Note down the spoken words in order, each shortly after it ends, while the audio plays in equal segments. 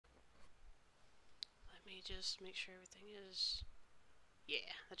me just make sure everything is... Yeah,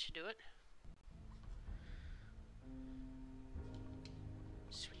 that should do it.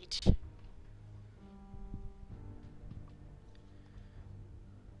 Sweet.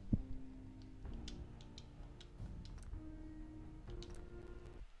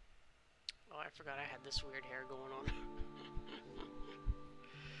 Oh, I forgot I had this weird hair going on.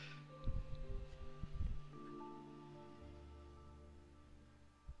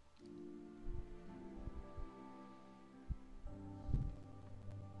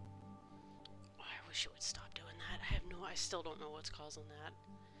 Oh, I wish it would stop doing that. I still don't know what's causing that.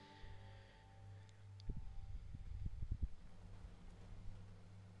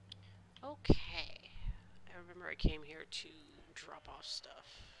 Okay. I remember I came here to drop off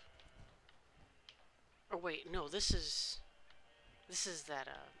stuff. Or wait, no, this is that,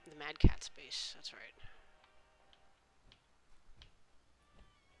 the Mad Cat space. That's right.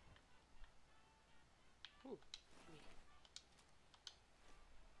 Ooh.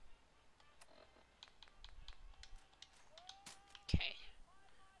 Okay.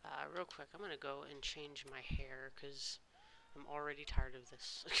 Real quick, I'm gonna go and change my hair, because I'm already tired of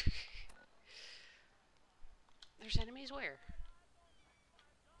this. There's enemies where?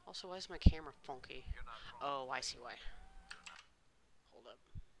 Also, why is my camera funky? Oh, I see why. Hold up.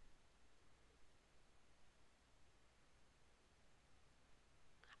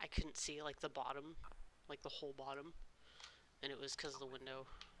 I couldn't see, like, the bottom. Like, the whole bottom. And it was because of the window.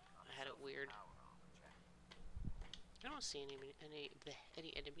 I had it weird. I don't see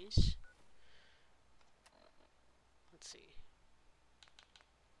any enemies. Let's see.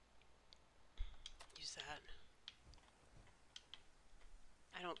 Use that.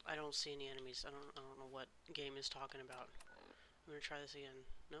 I don't see any enemies. I don't know what game is talking about. I'm gonna try this again.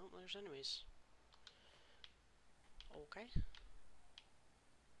 No, there's enemies. Okay.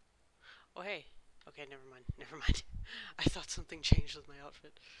 Oh hey. Okay, never mind. Never mind. I thought something changed with my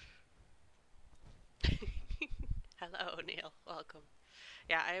outfit. Hello, Neil. Welcome.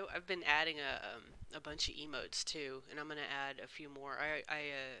 Yeah, I've been adding a bunch of emotes too, and I'm gonna add a few more.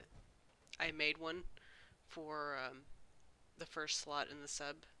 I made one for the first slot in the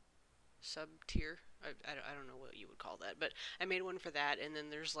sub tier. I don't know what you would call that, but I made one for that, and then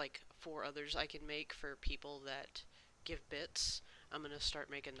there's like 4 others I can make for people that give bits. I'm gonna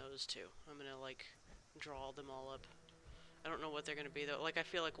start making those too. I'm gonna like draw them all up. I don't know what they're gonna be though. Like I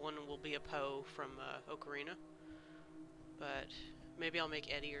feel like one will be a Poe from Ocarina, but maybe I'll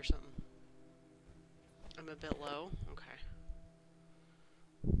make Eddie or something. I'm a bit low. Okay.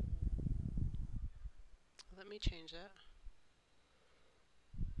 Let me change that.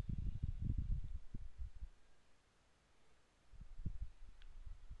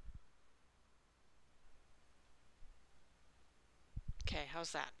 Okay,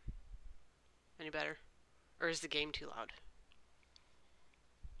 how's that? Any better? Or is the game too loud?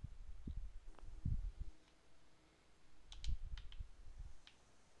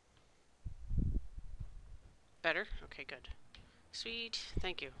 Better? Okay, good. Sweet.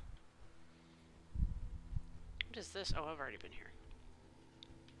 Thank you. What is this? Oh, I've already been here.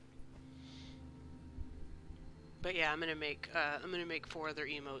 But yeah, I'm gonna make 4 other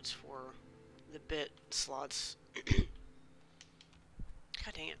emotes for the bit slots.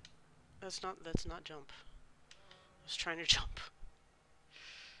 God dang it. That's not jump. I was trying to jump.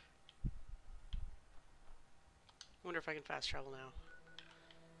 Wonder if I can fast travel now.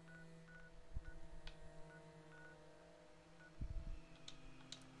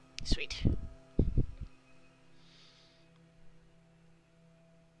 Sweet.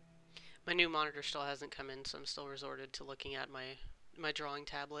 My new monitor still hasn't come in, so I'm still resorted to looking at my drawing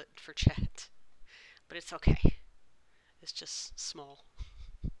tablet for chat. But it's okay. It's just small.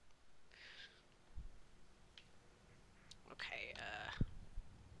 Okay,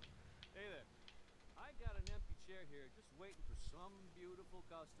 Hey there. I got an empty chair here just waiting for some beautiful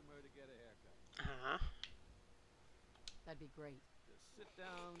customer to get a haircut. That'd be great. Just sit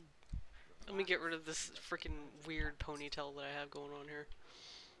down. Let me get rid of this freaking weird ponytail that I have going on here.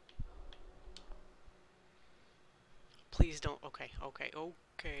 Please don't. Okay.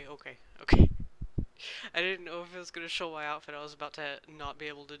 I didn't know if it was going to show my outfit. I was about to not be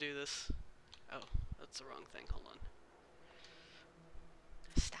able to do this. Oh, that's the wrong thing. Hold on.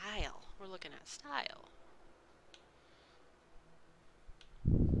 Style. We're looking at style.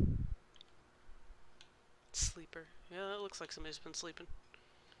 Sleeper. Yeah, that looks like somebody's been sleeping.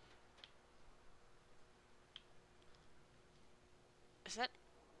 Is that...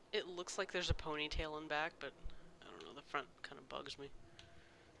 It looks like there's a ponytail in back, but I don't know, the front kind of bugs me.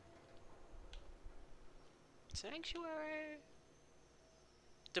 Sanctuary!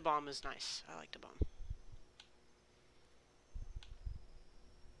 Da bomb is nice. I like Da bomb.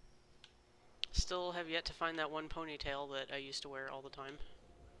 still have yet to find that one ponytail that I used to wear all the time.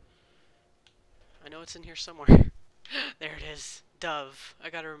 I know it's in here somewhere. There it is. Dove. I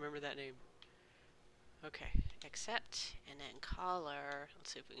gotta remember that name. Okay. Accept, and then color.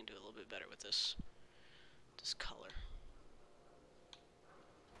 Let's see if we can do a little bit better with this. This color.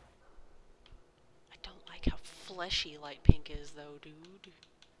 I don't like how fleshy light pink is, though, dude.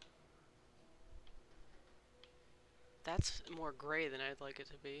 That's more gray than I'd like it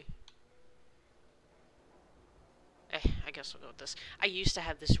to be. I guess we'll go with this. I used to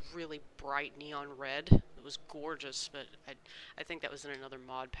have this really bright neon red. It was gorgeous, but I think that was in another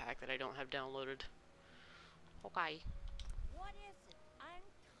mod pack that I don't have downloaded. Okay. What is it? I'm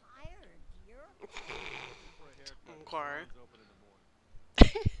tired, dear. Looking for a haircut. The Okay. salon's open in the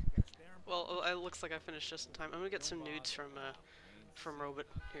morning. Well, it looks like I finished just in time. I'm gonna get some nudes from Robot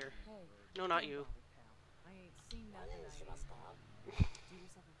here. Hey, No, not don't you. bother, pal. I ain't seen nothing. Do yourself a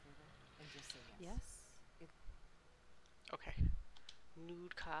favor and just say yes. Yes? Okay.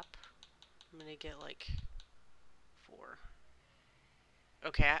 Nude cop. I'm gonna get like 4.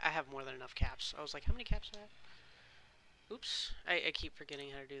 Okay, I have more than enough caps. I was like, how many caps do I have? Oops. I keep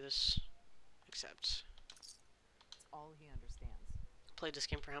forgetting how to do this. Accept. It's all he understands. Played this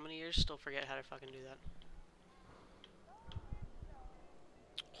game for how many years? Still forget how to fucking do that.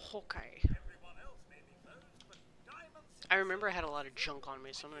 Okay. I remember I had a lot of junk on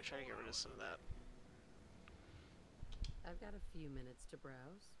me, so I'm gonna try to get rid of some of that. I've got a few minutes to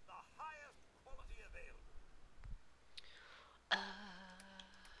browse.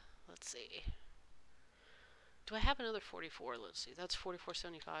 Let's see. Do I have another 44? Let's see. That's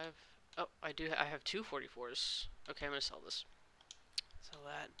 44.75. Oh, I do. I have 2 44s. Okay, I'm gonna sell this. Sell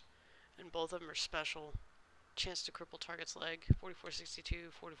that. And both of them are special. Chance to cripple target's leg.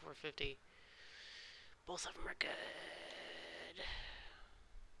 44.62, 44.50. Both of them are good.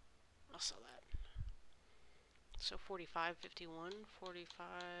 I'll sell that. So 45.51, 45.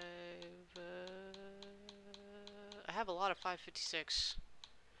 I have a lot of 5.56.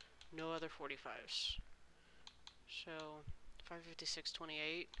 No other 45s. So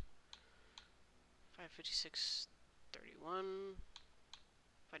 5.56.28, 5.56.31,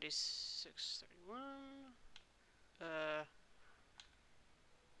 5.56.31.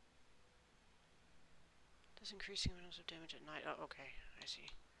 Does increasing amounts of damage at night. Oh, okay. I see.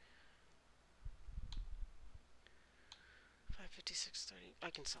 5.56.30. I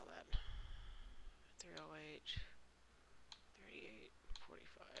can sell that. 308, 38,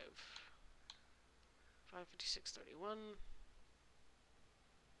 45. 5.56.31.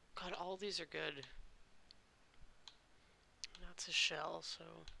 God, all these are good. That's a shell,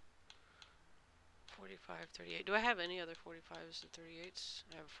 so 45.38. Do I have any other 45s and 38s?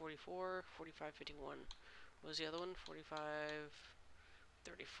 I have 44, 45.51. What was the other one?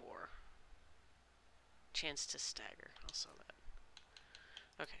 45.34. Chance to stagger. I'll sell that.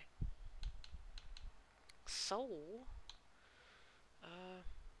 Okay. So, oh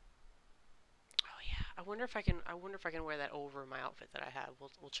yeah. I wonder if I can wear that over my outfit that I have.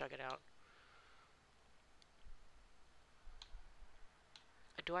 We'll check it out.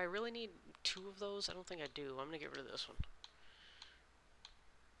 Do I really need 2 of those? I don't think I do. I'm gonna get rid of this one.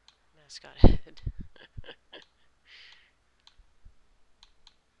 Mascot head.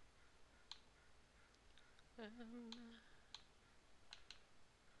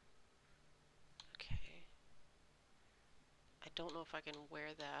 Okay. I don't know if I can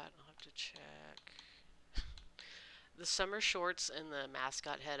wear that. I'll have to check. The summer shorts and the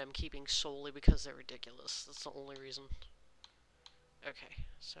mascot head I'm keeping solely because they're ridiculous. That's the only reason. Okay,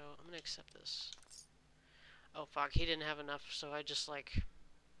 so I'm gonna accept this. Oh fuck, he didn't have enough, so I just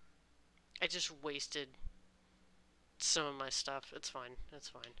wasted some of my stuff. It's fine, it's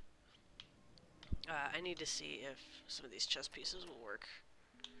fine. I need to see if some of these chest pieces will work.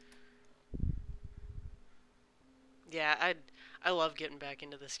 Yeah, I love getting back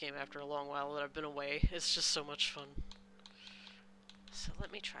into this game after a long while that I've been away. It's just so much fun. So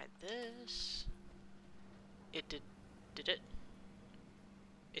let me try this. It did it?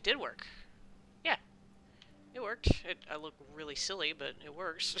 It did work. Yeah, it worked. I look really silly, but it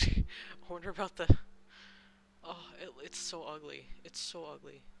works. I wonder about the... Oh, it's so ugly. It's so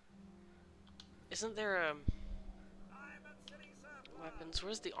ugly. Isn't there, weapons?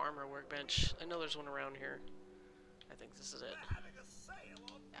 Where's the armor workbench? I know there's one around here. I think this is it.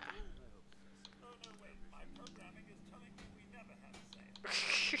 Yeah.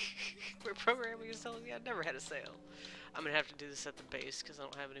 My programming is telling me I never had a sale. I'm gonna have to do this at the base because I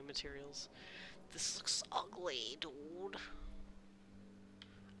don't have any materials. This looks ugly, dude. I'm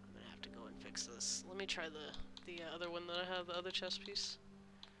gonna have to go and fix this. Let me try the other one that I have, the other chest piece.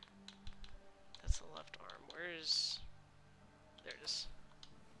 That's the left arm. Where's... There it is.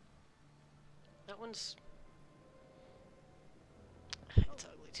 That one's... It's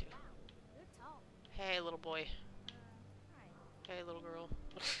ugly too. You're tall. Hey, little boy. Right. Hey, little girl.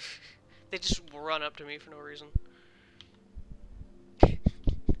 They just run up to me for no reason.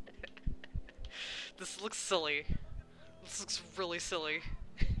 This looks silly. This looks really silly.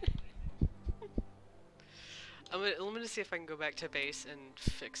 I'm gonna see if I can go back to base and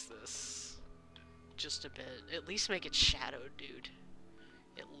fix this. Just a bit. At least make it shadowed, dude.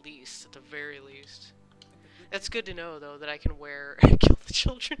 At least. At the very least. That's good to know, though, that I can wear... Kill the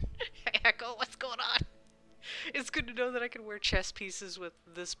children. Hey, Echo, what's going on? It's good to know that I can wear chess pieces with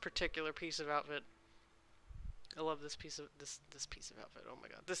this particular piece of outfit. I love this piece of... This piece of outfit. Oh my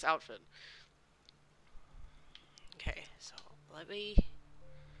god. This outfit. Okay, so let me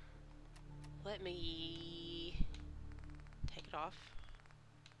take it off.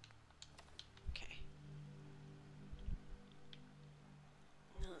 Okay.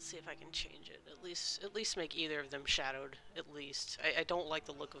 Now let's see if I can change it. At least make either of them shadowed. At least. I don't like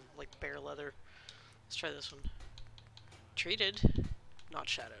the look of like bare leather. Let's try this one. Treated, not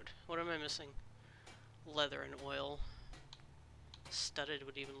shadowed. What am I missing? Leather and oil. Studded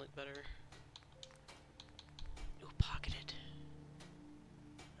would even look better. Ooh, pocketed.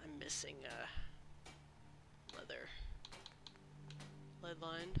 I'm missing leather. Lead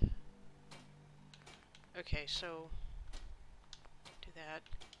lined. Okay, so do that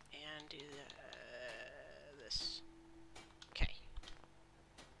and do this. Okay.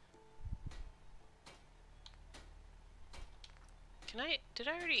 Can I? Did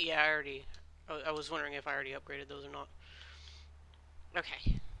I already? Yeah, I already. I was wondering if I already upgraded those or not.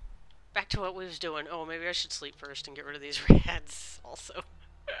 Okay. Back to what we was doing. Oh, maybe I should sleep first and get rid of these rads also.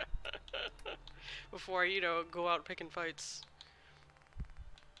 Before I, you know, go out picking fights.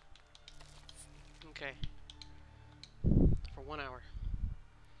 Okay. For 1 hour.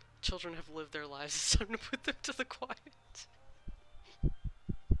 Children have lived their lives. It's time to put them to the quiet.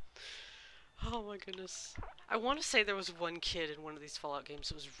 Oh my goodness. I want to say there was one kid in one of these Fallout games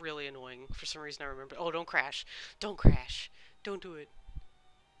that was really annoying. For some reason I remember. Oh, don't crash. Don't crash. Don't do it.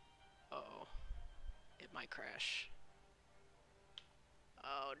 Uh-oh. It might crash.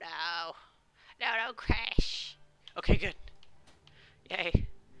 Oh no. No, don't crash. Okay, good. Yay.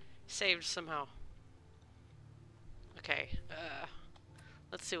 Saved somehow. Okay,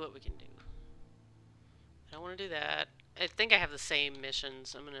 let's see what we can do. I don't want to do that. I think I have the same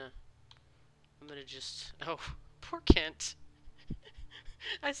missions. I'm gonna just... Oh, poor Kent.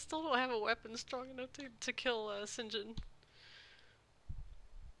 I still don't have a weapon strong enough to kill St. John.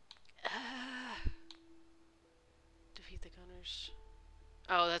 Defeat the gunners.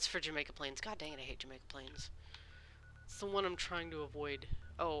 Oh, that's for Jamaica Plains. God dang it, I hate Jamaica Plains. It's the one I'm trying to avoid.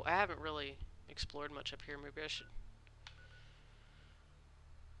 Oh, I haven't really explored much up here. Maybe I should...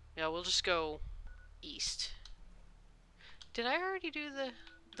 Yeah, we'll just go east. Did I already do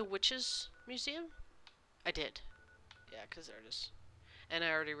the Witches Museum? I did. Yeah, because there it is. And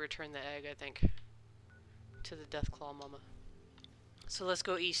I already returned the egg, I think, to the Deathclaw Mama. So let's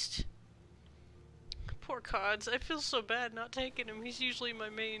go east. Poor Cods. I feel so bad not taking him. He's usually my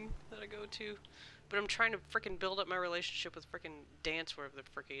main that I go to. But I'm trying to frickin' build up my relationship with frickin' Dance wherever the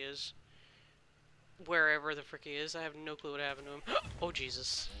frick he is. Wherever the frick he is. I have no clue what happened to him. Oh,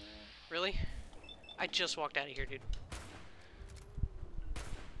 Jesus. Really? I just walked out of here, dude.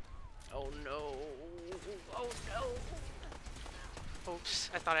 Oh no. Oh no. Oops.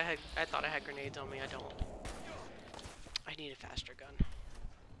 I thought I had grenades on me. I don't. I need a faster gun.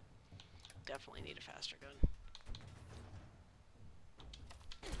 Definitely need a faster gun.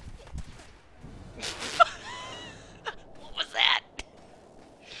 What was that?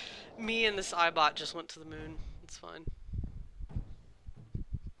 Me and this iBot just went to the moon. It's fine.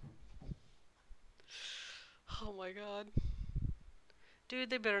 Oh my god. Dude,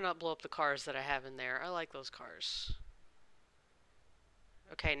 they better not blow up the cars that I have in there. I like those cars.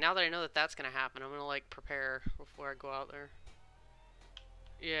 Okay, now that I know that that's gonna happen, I'm gonna, like, prepare before I go out there.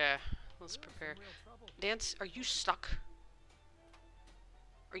 Yeah, let's prepare. Dance, are you stuck?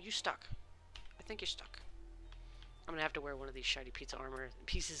 Are you stuck? I think you're stuck. I'm gonna have to wear one of these shiny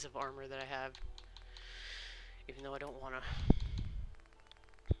pieces of armor that I have. Even though I don't wanna.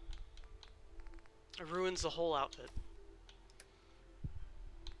 It ruins the whole outfit.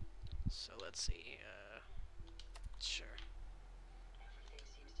 So let's see, sure.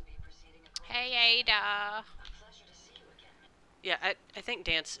 Hey, Ada! Yeah, I think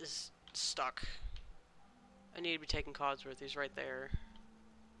Dance is stuck. I need to be taking Codsworth, he's right there.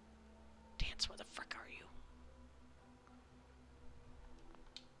 Dance, where the frick are you?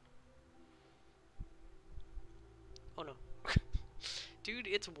 Dude,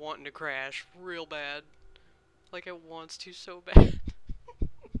 it's wanting to crash real bad. Like it wants to so bad.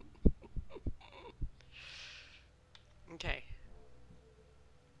 Okay.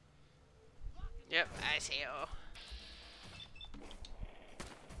 Yep, I see you.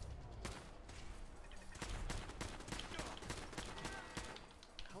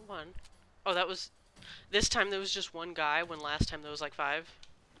 Hold on. Oh, that was... This time there was just one guy, when last time there was like 5.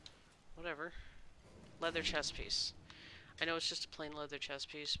 Whatever. Leather chest piece. I know it's just a plain leather chest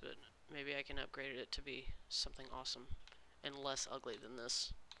piece, but maybe I can upgrade it to be something awesome. And less ugly than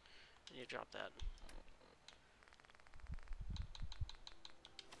this. I need to drop that.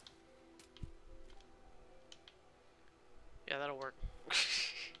 Yeah, that'll work.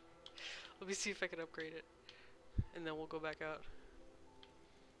 Let me see if I can upgrade it. And then we'll go back out.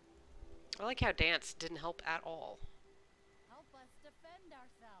 I like how dance didn't help at all. Help us defend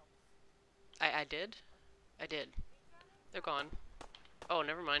ourselves. I did? I did. They're gone. Oh,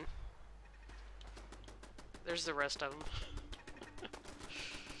 never mind. There's the rest of them.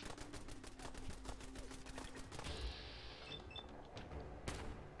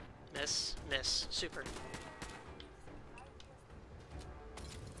 Miss, miss, super.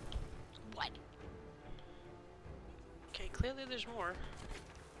 What? Okay, clearly there's more.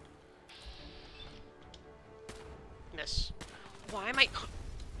 Miss. Why am I...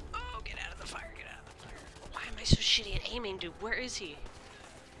 Oh, get out of the fire, get out of the fire. Why am I so shitty at aiming, dude? Where is he?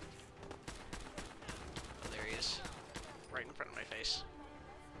 Oh, there he is. Right in front of my face.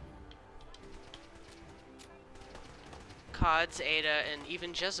 Cods, Ada, and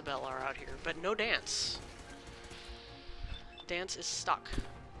even Jezebel are out here, but no Dance. Dance is stuck.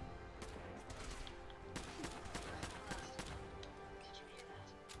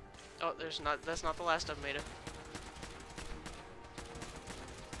 Oh, there's not. That's not the last of them, Ada.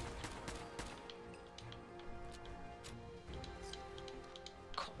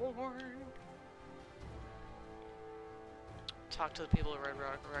 Corn. Talk to the people at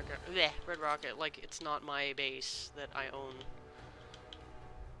Red Rocket like it's not my base that I own.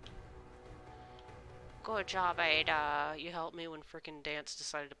 Good job, Ada. You helped me when frickin' Dance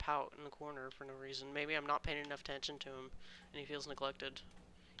decided to pout in the corner for no reason. Maybe I'm not paying enough attention to him, and he feels neglected.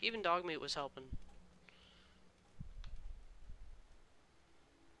 Even Dogmeat was helping.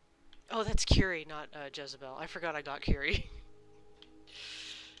 Oh, that's Curie, not Jezebel. I forgot I got Curie.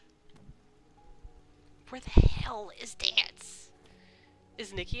 Where the hell is Dance?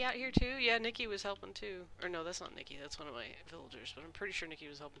 Is Nikki out here too? Yeah, Nikki was helping too. Or no, that's not Nikki. That's one of my villagers. But I'm pretty sure Nikki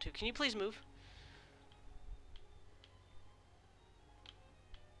was helping too. Can you please move?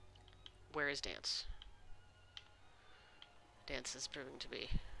 Where is Dance? Dance is proving to be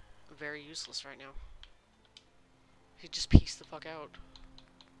very useless right now. He just peeks the fuck out.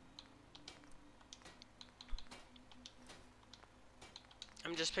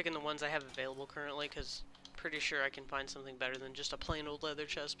 I'm just picking the ones I have available currently because pretty sure I can find something better than just a plain old leather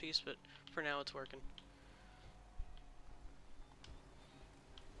chest piece, but for now it's working.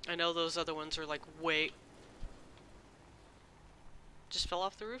 I know those other ones are like way... Just fell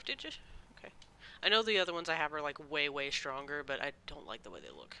off the roof, did you? Okay. I know the other ones I have are like way, way stronger, but I don't like the way they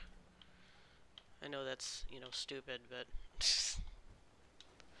look. I know that's, you know, stupid, but...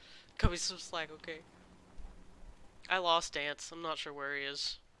 Cut me some slack, okay. I lost Dance. I'm not sure where he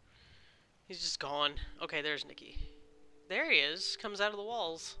is. He's just gone. Okay, there's Nikki. There he is. Comes out of the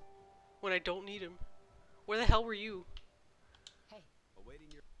walls. When I don't need him. Where the hell were you? Hey, Awaiting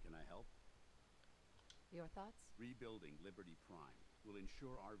your... Can I help? your thoughts? Rebuilding Liberty Prime will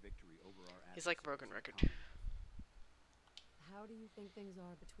ensure our victory over our He's like a broken adversaries record. and How do you think things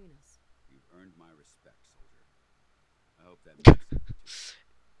are between us? You've earned my respect, soldier. I hope that means something to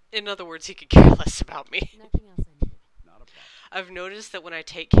you. In other words, he could care less about me. Nothing else I needed. Not a problem. I've noticed that when I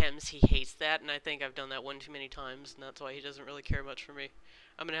take chems, he hates that, and I think I've done that one too many times, and that's why he doesn't really care much for me.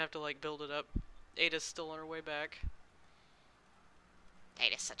 I'm gonna have to, like, build it up. Ada's still on her way back.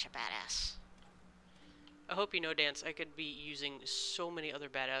 Ada's such a badass. I hope you know, Dance, I could be using so many other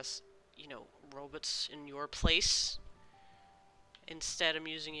badass, you know, robots in your place. Instead, I'm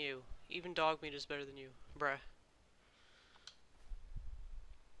using you. Even Dogmeat is better than you. Bruh.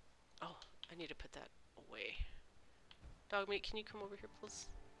 Oh, I need to put that away. Dogmeat, can you come over here, please?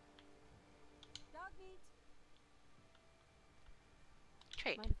 Dog meat.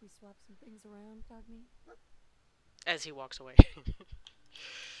 Trade. Mind if we swap some things around, dog meat? As he walks away.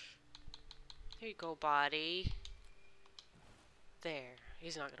 Here you go, body. There.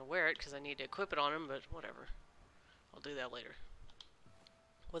 He's not gonna wear it because I need to equip it on him, but whatever. I'll do that later.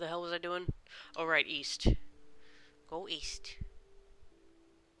 What the hell was I doing? Oh, right, east. Go east.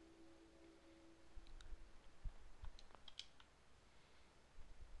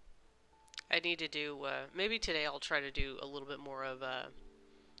 I need to do, maybe today I'll try to do a little bit more of,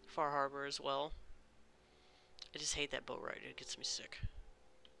 Far Harbor as well. I just hate that boat ride. It gets me sick.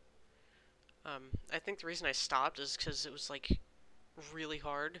 I think the reason I stopped is because it was, like, really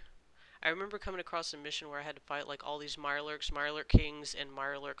hard. I remember coming across a mission where I had to fight, like, all these Mirelurks, Mirelurk Kings, and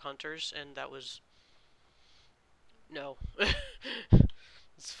Mirelurk Hunters, and that was... No.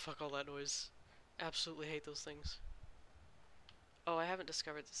 Let's fuck all that noise. Absolutely hate those things. Oh, I haven't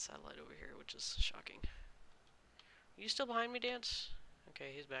discovered the satellite over here, which is shocking. Are you still behind me, Dance?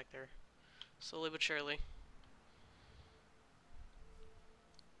 Okay, he's back there. Slowly but surely.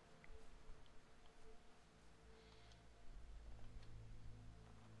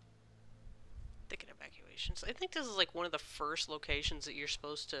 Thinking evacuations. I think this is like one of the first locations that you're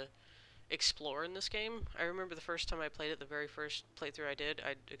supposed to explore in this game. I remember the first time I played it, the very first playthrough I did,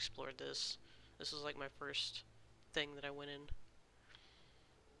 I explored this. This was like my first thing that I went in.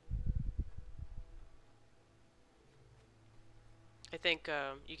 I think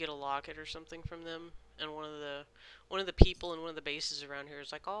you get a locket or something from them, and one of the people in one of the bases around here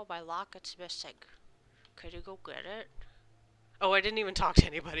is like, "Oh, my locket's missing. Could you go get it?" Oh, I didn't even talk to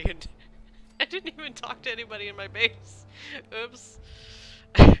anybody. I didn't even talk to anybody in my base. Oops.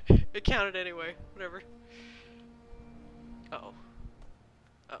 It counted anyway. Whatever. Uh-oh.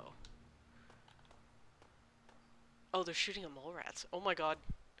 Uh-oh. Oh, they're shooting at mole rats. Oh my god.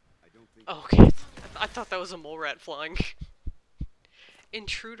 Oh, okay. I thought that was a mole rat flying.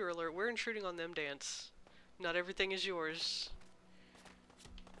 Intruder alert. We're intruding on them, Dance. Not everything is yours.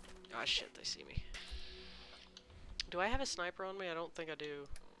 Ah, shit. They see me. Do I have a sniper on me? I don't think I do.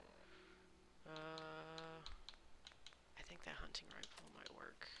 I think that hunting rifle might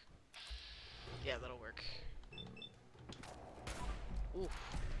work. Yeah, that'll work. Ooh.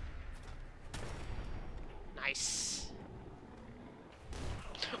 Nice.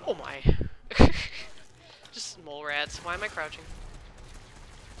 Oh my. Just mole rats. Why am I crouching?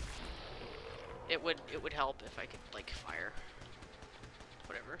 It would help if I could, like, fire.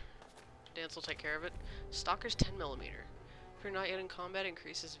 Whatever. Dance will take care of it. Stalker's 10mm. If you're not yet in combat,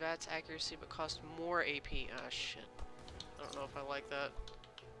 increases VAT's accuracy but costs more AP. Ah, shit. I don't know if I like that.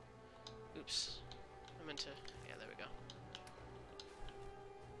 Oops. I meant to... Yeah, there we go.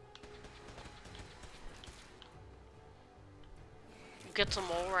 Get some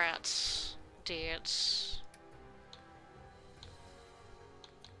mole rats. Dance.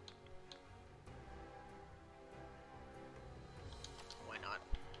 Why not?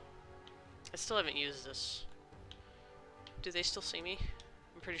 I still haven't used this. Do they still see me?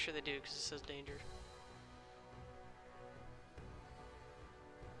 I'm pretty sure they do because it says danger.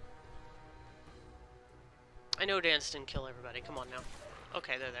 I know Dance didn't kill everybody. Come on now.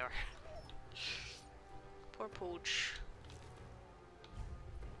 Okay, there they are. Poor Pooch.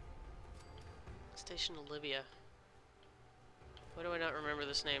 Station Olivia. Why do I not remember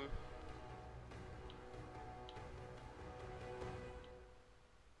this name?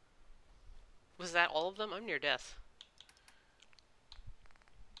 Was that all of them? I'm near death.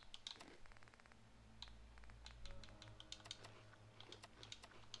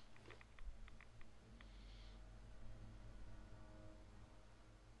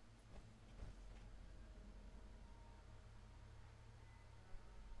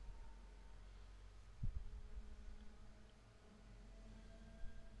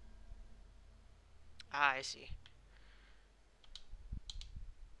 Ah, I see.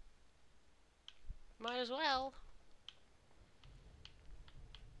 Might as well.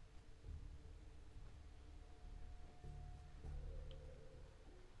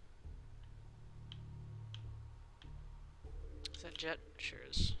 Is that jet? Sure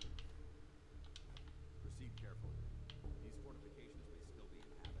is. Proceed carefully. These fortifications may still be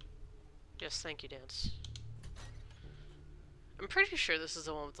inhabited. Yes, thank you, Dance. I'm pretty sure this is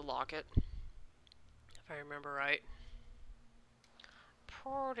the one with the locket. If I remember right.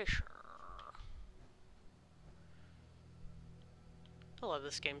 Pretty sure. I love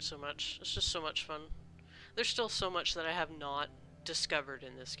this game so much. It's just so much fun. There's still so much that I have not discovered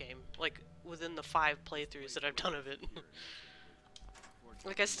in this game. Like, within the 5 playthroughs that I've done of it.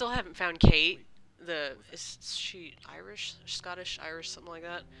 Like, I still haven't found Kate. Is she Irish? Scottish? Irish? Something like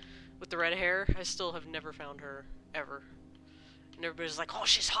that? With the red hair. I still have never found her. Ever. And everybody's like, oh,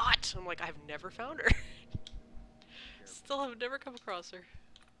 she's hot! I'm like, I've never found her. Still have never come across her.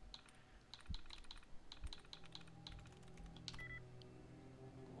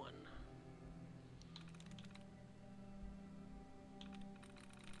 One.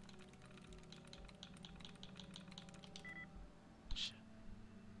 Shit.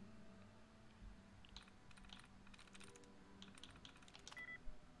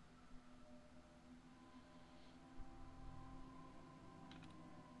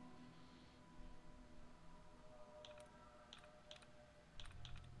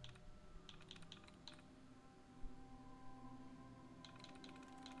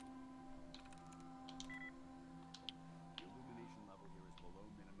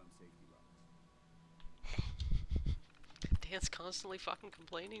 Dance constantly fucking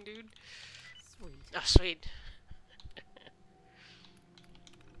complaining, dude. Sweet. Oh, sweet.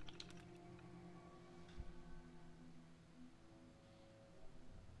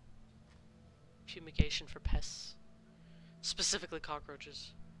 Fumigation for pests. Specifically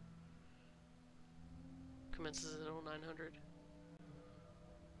cockroaches. Commences at 0900.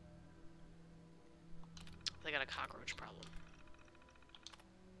 They got a cockroach problem.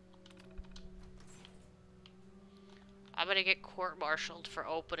 I'm gonna get court-martialed for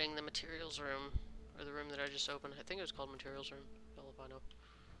opening the materials room. Or the room that I just opened. I think it was called materials room. Hell if I know.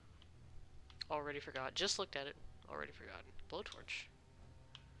 Already forgot. Just looked at it. Already forgotten. Blowtorch.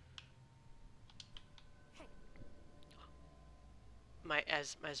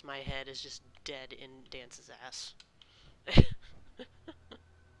 As my head is just dead in Dance's ass.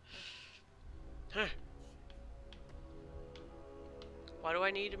 Why do I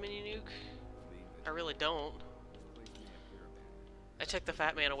need a mini nuke? I really don't. I took the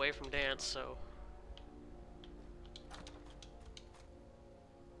fat man away from Dance, so...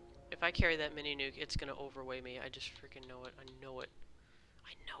 If I carry that mini nuke, it's gonna overweigh me. I just freaking know it. I know it.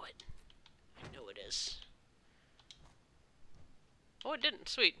 I know it. I know it is. Oh, it didn't.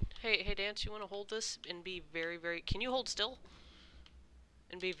 Sweet. Hey, Dance, you want to hold this and be very, very... Can you hold still?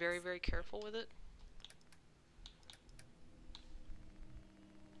 And be very, very careful with it?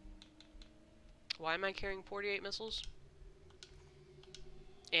 Why am I carrying 48 missiles?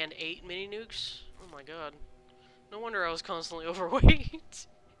 And 8 mini nukes? Oh my god. No wonder I was constantly overweight.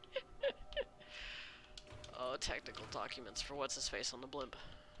 Oh, technical documents for what's-his-face on the blimp.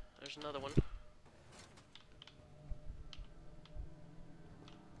 There's another one.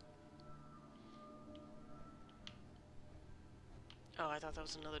 Oh, I thought that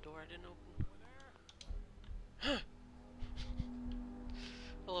was another door I didn't open.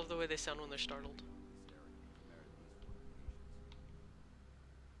 I love the way they sound when they're startled.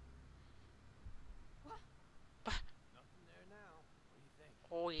 Nothing there now. What do you think?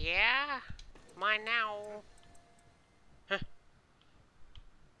 Oh yeah? Mine now. Huh.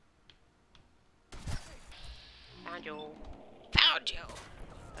 Found you. Found you!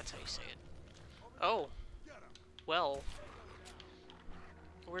 That's how you say it. Oh. Well.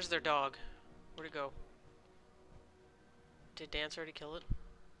 Where's their dog? Where'd it go? Did Dance already kill it?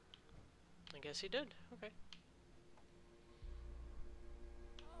 I guess he did. Okay.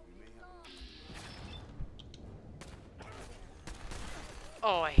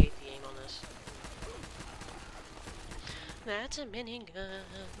 Oh, I hate the aim on this. That's a minigun.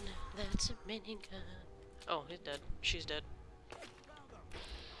 That's a minigun. Oh, he's dead. She's dead.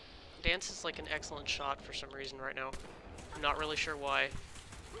 Dance is like an excellent shot for some reason right now. I'm not really sure why.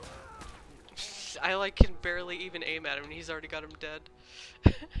 I like can barely even aim at him and he's already got him dead.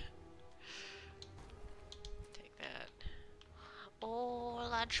 Take that. Oh,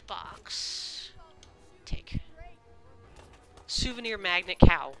 lunchbox. Take. Souvenir magnet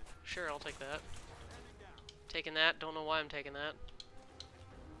cow. Sure, I'll take that. Taking that. Don't know why I'm taking that.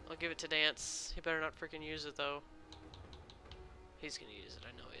 I'll give it to Dance. He better not freaking use it though. He's gonna use it.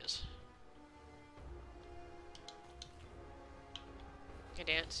 I know he is. Hey,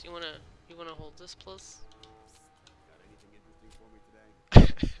 Dance. You wanna hold this, please? Got anything interesting for me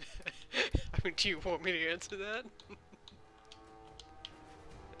today? I mean, do you want me to answer that?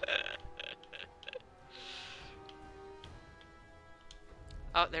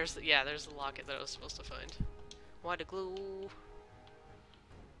 Oh, there's the locket that I was supposed to find. Why the glue?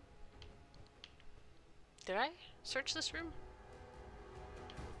 Did I search this room?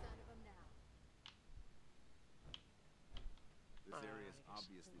 This area's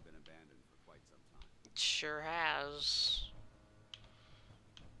obviously been abandoned for quite some time. It sure has.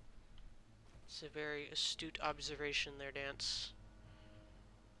 It's a very astute observation there, Dance.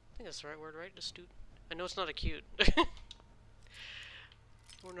 I think that's the right word, right? Astute. I know it's not acute.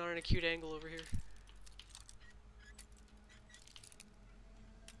 We're not an acute angle over here.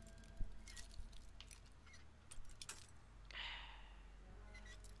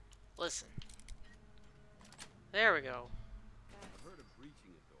 Listen. There we go. I've heard of breaching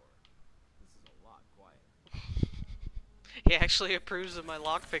a door. This is a lot quieter. He actually approves of my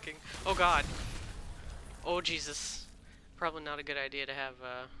lockpicking. Oh god. Oh Jesus. Probably not a good idea to have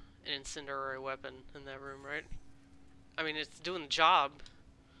an incendiary weapon in that room, right? I mean, it's doing the job.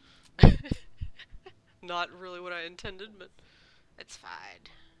 Not really what I intended, but it's fine.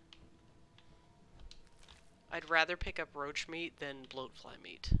 I'd rather pick up roach meat than bloatfly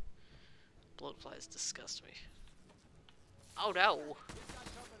meat. Bloatflies disgust me. Oh no!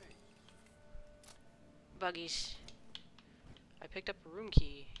 Buggies. I picked up a room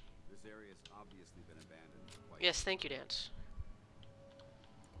key. This area's obviously been abandoned for quite Yes, thank you, Dance.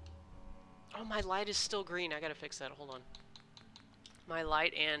 Oh, my light is still green. I gotta fix that. Hold on. My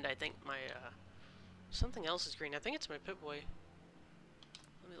light and I think my, something else is green. I think it's my Pip-Boy.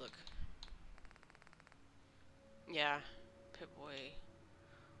 Let me look. Yeah. Pip-Boy.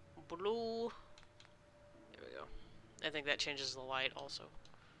 Blue. There we go. I think that changes the light also.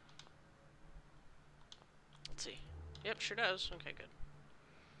 Let's see. Yep, sure does. Okay, good.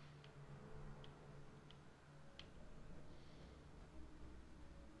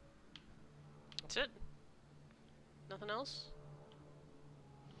 That's it. Nothing else?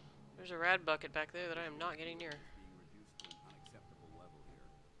 There's a rad bucket back there that I am not getting near. Being reduced to an unacceptable level here.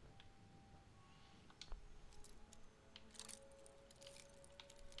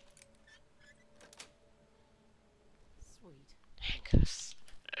 Sweet. Handcuffs.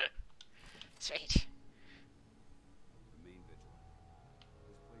 Sweet. Remain vigilant.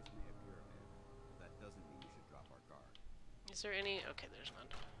 This place may appear abandoned, but that doesn't mean we should drop our guard. Is there any? Okay, there's none.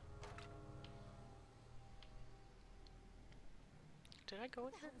 Did I go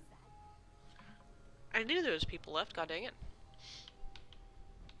in here? I knew there was people left. God dang it.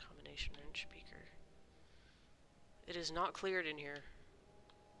 Combination range speaker. It is not cleared in here.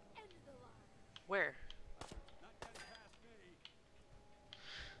 Where? Not getting past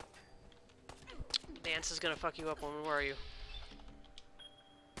me. Dance is gonna fuck you up, woman. Where are you?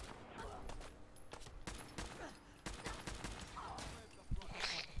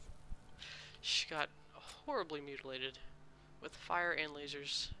 She got horribly mutilated with fire and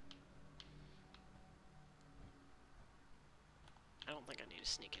lasers. I don't think I need to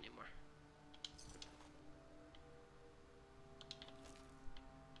sneak anymore.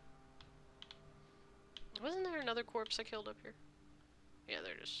 Wasn't there another corpse I killed up here? Yeah,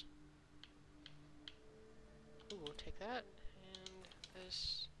 there it is. Ooh, we'll take that. And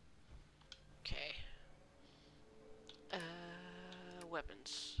this. Okay.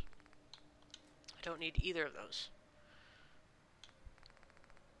 Weapons. I don't need either of those.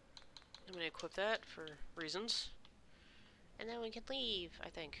 I'm gonna equip that for reasons. And then we can leave, I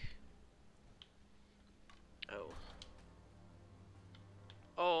think. Oh.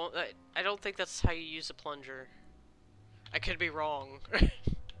 Oh, I don't think that's how you use a plunger. I could be wrong.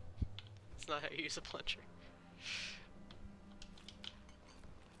 It's not how you use a plunger.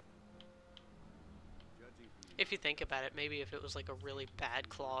 If you think about it, maybe if it was like a really bad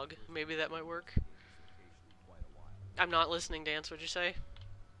clog, maybe that might work. I'm not listening, Dance, what'd you say?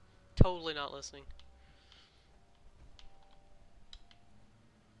 Totally not listening.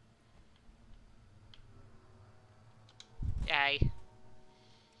 Aye.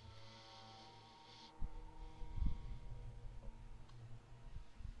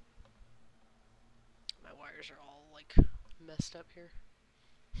 My wires are all, like, messed up here.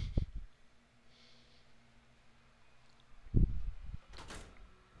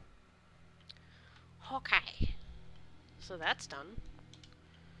 Okay. So that's done.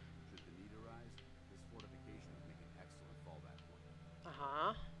 Should the need arise, this fortification would make an excellent fallback point.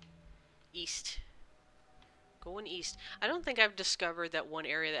 Uh-huh. East. Going east. I don't think I've discovered that one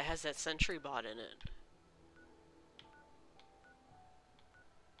area that has that sentry bot in it.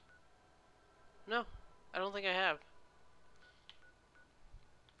 No, I don't think I have.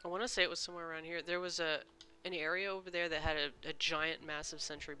 I want to say it was somewhere around here. There was an area over there that had a giant, massive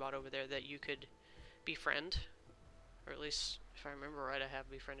sentry bot over there that you could befriend. Or at least, if I remember right, I have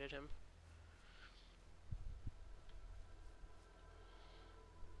befriended him.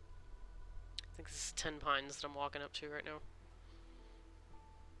 I think this is 10 Pines that I'm walking up to right now.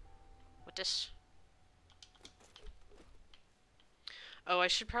 What this? Oh, I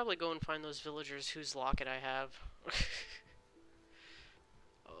should probably go and find those villagers whose locket I have.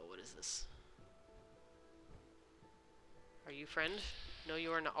 Oh, what is this? Are you friend? No,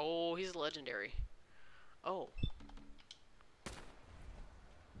 you are not. Oh, he's legendary. Oh.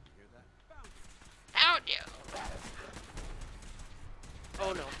 You hear that? Found you!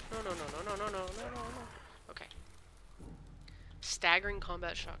 Oh no. No, no, no, no, no, no, no, no, no, no. Okay. Staggering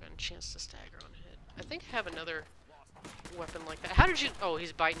combat shotgun. Chance to stagger on hit. I think I have another weapon like that. How did you... Oh,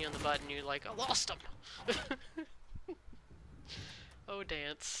 he's biting you on the butt and you're like, I lost him! Oh,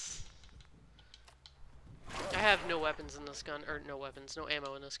 Dance. I have no weapons in this gun. Or, no weapons. No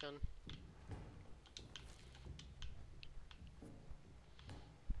ammo in this gun.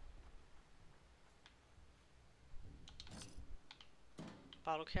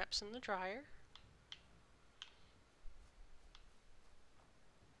 Bottle caps in the dryer.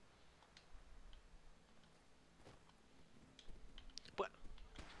 What?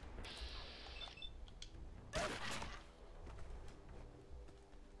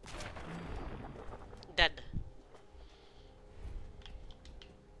 Dead.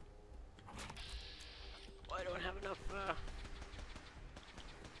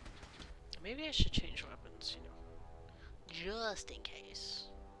 Maybe I should change weapons, you know. Just in case.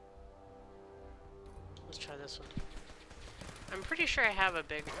 Let's try this one. I'm pretty sure I have a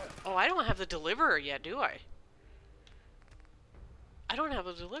big... Oh, I don't have the deliverer yet, do I? I don't have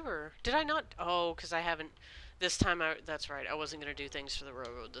a deliverer. Did I not? Oh, because I haven't... This time, that's right. I wasn't going to do things for the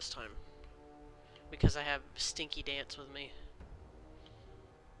railroad this time. Because I have Stinky Dance with me.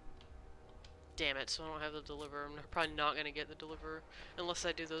 Damn it, so I don't have the deliverer. I'm probably not going to get the deliverer unless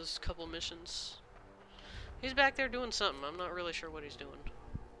I do those couple missions. He's back there doing something. I'm not really sure what he's doing.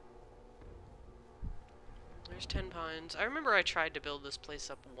 There's 10 pines. I remember I tried to build this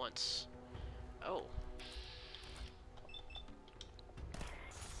place up once. Oh.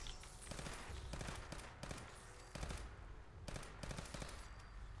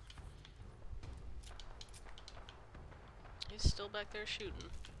 He's still back there shooting.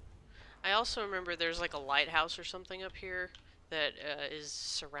 I also remember there's like a lighthouse or something up here that is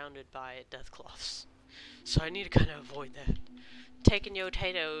surrounded by deathcloths. So I need to kind of avoid that. Taking your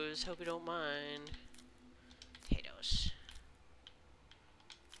potatoes. Hope you don't mind. Potatoes.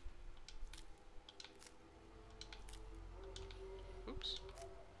 Oops.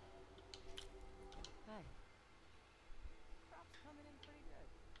 Hey. Crop's coming in pretty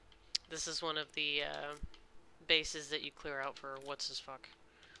good. This is one of the bases that you clear out for what's-his-fuck.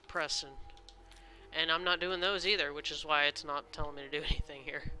 Preston. And I'm not doing those either, which is why it's not telling me to do anything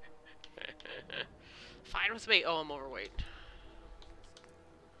here. Fine with me. Oh, I'm overweight.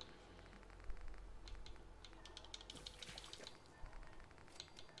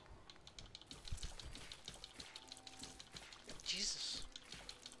 Jesus.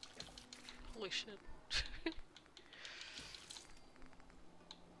 Holy shit. That's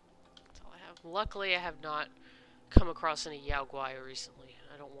all I have. Luckily, I have not come across any Yao Guai recently.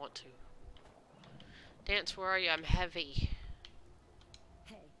 I don't want to. Dance, where are you? I'm heavy.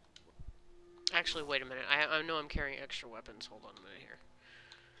 Hey. Actually, wait a minute. I know I'm carrying extra weapons. Hold on a minute here.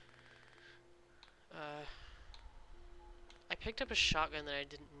 I picked up a shotgun that I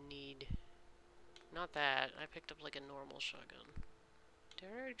didn't need. Not that. I picked up like a normal shotgun. Did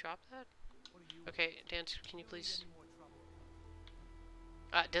I already drop that? Okay, Dance, can you please...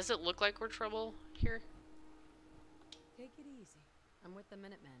 does it look like we're trouble here? Take it easy. I'm with the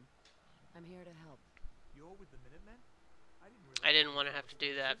Minutemen. I'm here to help. You're with the Minutemen? I didn't want to have to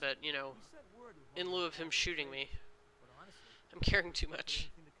do that, but, you know, in lieu of him shooting me, I'm carrying too much.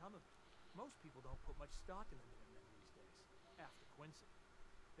 Most people don't put much stock in the Minutemen these days. After Quincy.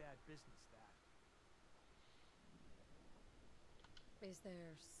 Bad business, that. Is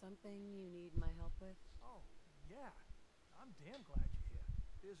there something you need my help with? Oh, yeah. I'm damn glad you're here.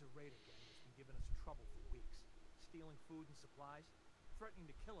 There's a raider gang that's been giving us trouble for weeks. Stealing food and supplies. Threatening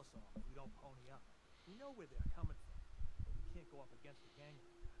to kill us all if we don't pony up. We know where they're coming from, but we can't go up against a gang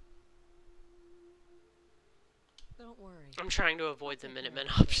like that. Don't worry. I'm trying to avoid the Take Minutemen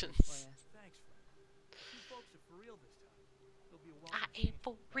care of options. Thanks, friend. You folks are for real this time. It'll be a welcome I ain't change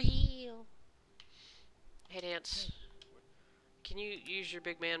for from the past. real. Hey, Dance. Can you use your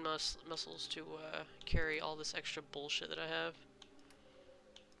big man muscles to carry all this extra bullshit that I have?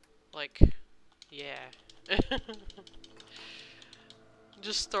 Like, yeah.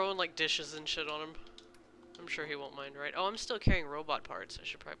 Just throwing like dishes and shit on him. I'm sure he won't mind, right? Oh, I'm still carrying robot parts. I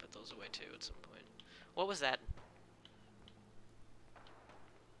should probably put those away too at some point. What was that?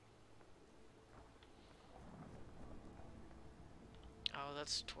 Oh,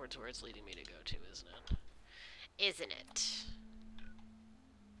 that's towards where it's leading me to go to, isn't it? Isn't it?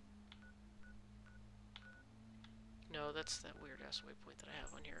 No, that's that weird-ass waypoint that I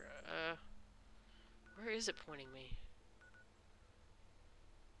have on here. Where is it pointing me?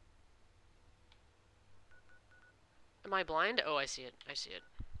 Am I blind? Oh, I see it. I see it.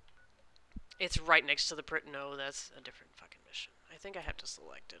 It's right next to the print. No, that's a different fucking mission. I think I have to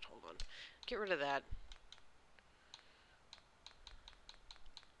select it. Hold on. Get rid of that.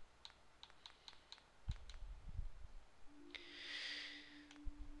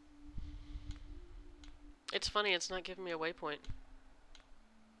 It's funny, it's not giving me a waypoint.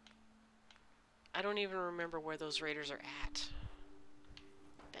 I don't even remember where those raiders are at.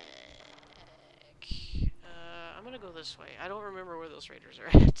 Back. I'm gonna go this way. I don't remember where those raiders are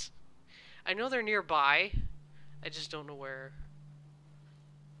at. I know they're nearby. I just don't know where.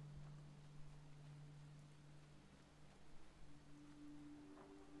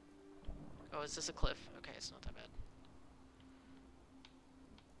 Oh, is this a cliff? Okay, it's not that bad.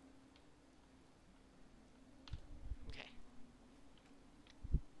 Okay.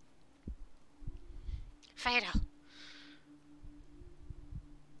 Fatal.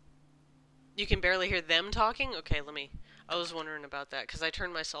 You can barely hear them talking? Okay, let me... I was wondering about that because I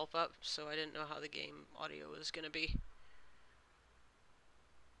turned myself up, so I didn't know how the game audio was gonna be.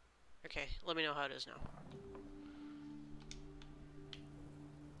 Okay, let me know how it is now.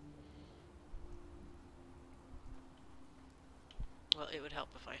 Well, it would help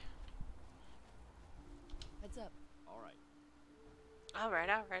if I... Heads up. Alright. Alright,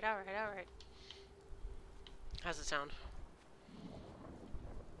 alright, alright, alright. How's it sound?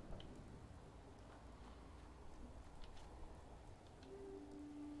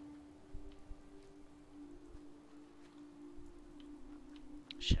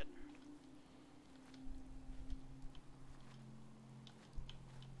 Shit.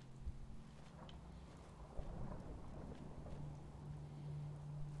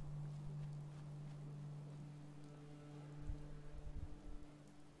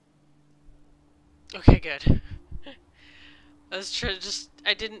 Okay, good.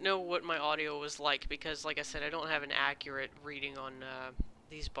 I didn't know what my audio was like because, like I said, I don't have an accurate reading on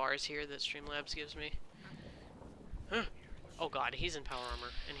these bars here that Streamlabs gives me. Huh. Oh god, he's in power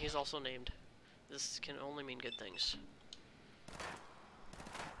armor, and he's also named. This can only mean good things.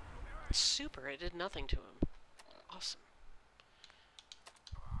 Super, it did nothing to him. Awesome.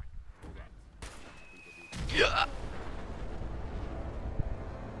 Yeah.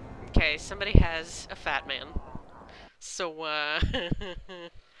 Okay, somebody has a fat man. So,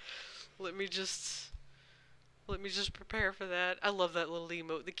 let me just prepare for that. I love that little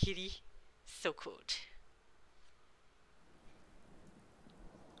emote, the kitty. So cute.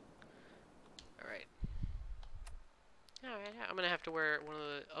 Alright. Alright, I'm gonna have to wear one of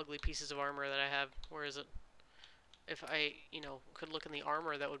the ugly pieces of armor that I have. Where is it? If I, you know, could look in the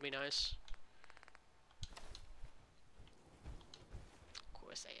armor, that would be nice. Of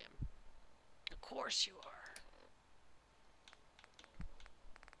course I am. Of course you are.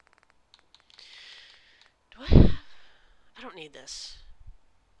 Do I have... I don't need this.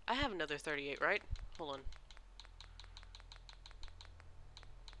 I have another 38, right? Hold on.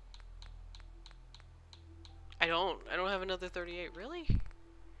 I don't have another 38, really?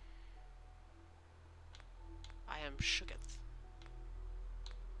 I am shooketh.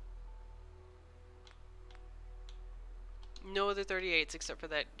 No other 38s except for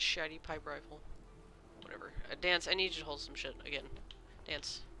that shiny pipe rifle. Whatever. Dance, I need you to hold some shit again.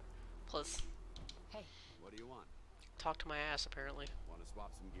 Dance. Plus. Hey. What do you want? Talk to my ass, apparently. Want to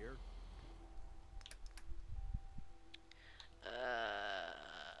swap some gear? I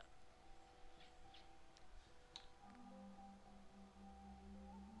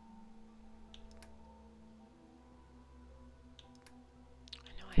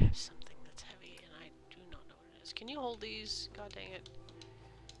know I have something that's heavy, and I do not know what it is. Can you hold these? God dang it.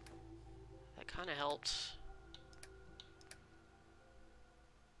 That kind of helped.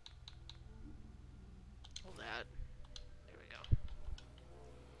 Hold that. There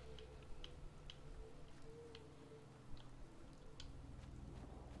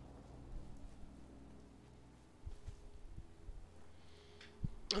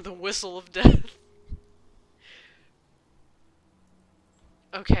we go. The whistle of death.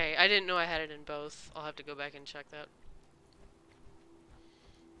 Okay, I didn't know I had it in both. I'll have to go back and check that.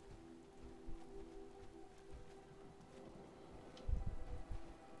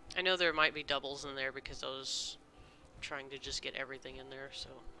 I know there might be doubles in there because I was trying to just get everything in there, so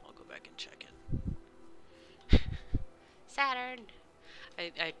I'll go back and check it. Saturn!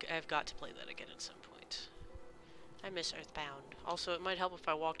 I've got to play that again at some point. I miss Earthbound. Also, it might help if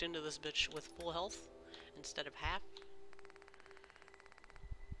I walked into this bitch with full health instead of half.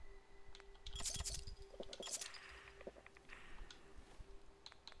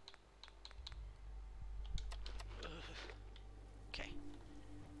 Okay.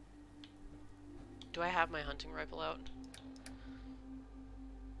 Do I have my hunting rifle out?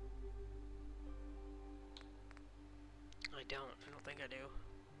 I don't think I do.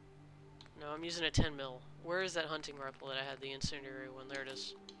 No, I'm using a 10 mil. Where is that hunting rifle that I had, the incendiary one? There it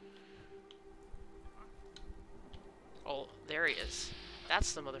is. Oh, there he is.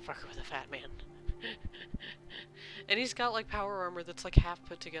 That's the motherfucker with the fat man. And he's got like power armor that's like half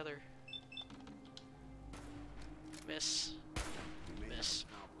put together. Miss. Miss.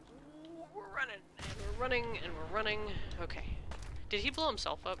 We're running, and we're running, and we're running. Okay. Did he blow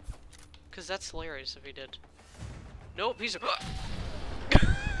himself up? Because that's hilarious if he did. Nope, he's a...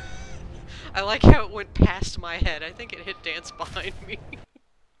 I like how it went past my head. I think it hit Dance behind me.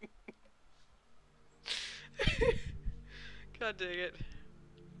 God dang it.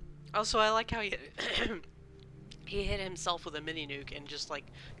 Also, I like how he he hit himself with a mini nuke and just like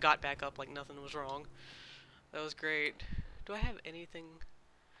got back up like nothing was wrong. That was great. Do I have anything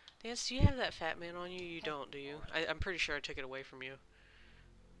Dance, do you have that fat man on you? You don't, do you? I'm pretty sure I took it away from you.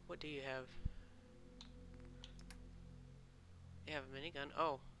 What do you have? You have a minigun.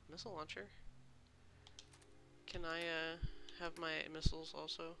 Oh, missile launcher. Can I, have my missiles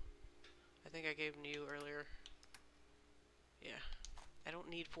also? I think I gave them to you earlier. Yeah. I don't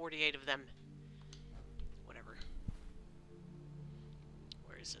need 48 of them. Whatever.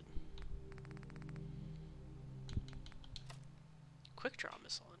 Where is it? Quick draw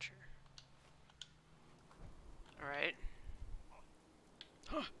missile launcher. Alright.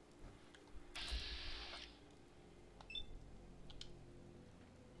 Huh.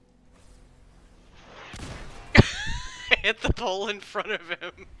 I hit the pole in front of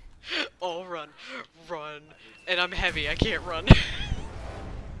him. Oh, run. Run. And I'm heavy, I can't run.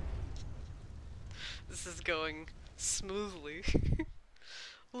 This is going smoothly.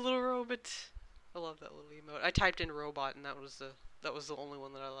 Little robot. I love that little emote. I typed in robot and that was the only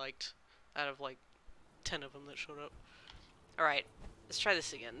one that I liked out of like 10 of them that showed up. Alright, let's try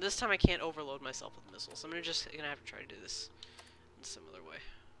this again. This time I can't overload myself with missiles. I'm gonna have to try to do this in a similar way.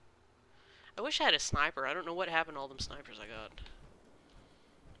 I wish I had a sniper. I don't know what happened to all them snipers I got.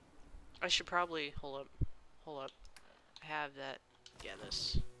 I should probably hold up. I have that. Yeah,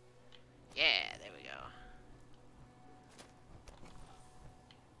 this. Yeah, there we go.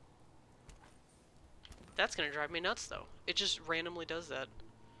 That's gonna drive me nuts, though. It just randomly does that.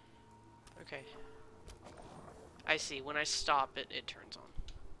 Okay. I see. When I stop, it turns on.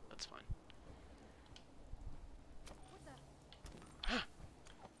 That's fine.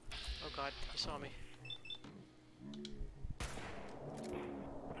 Oh god, you saw me.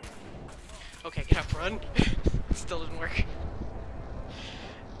 Okay, get up, run. Still didn't work.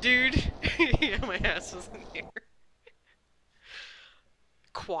 Dude! Yeah, my ass was in here.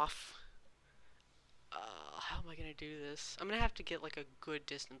 Quaff. How am I gonna do this? I'm gonna have to get like a good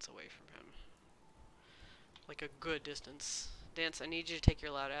distance away from him. Like a good distance. Dance, I need you to take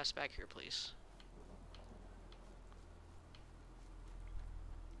your loud ass back here, please.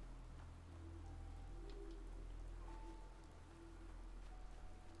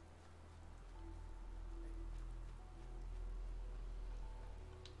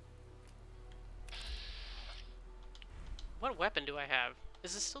 What weapon do I have?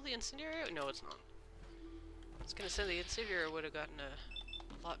 Is this still the incendiary? No, it's not. I was gonna say the incendiary would have gotten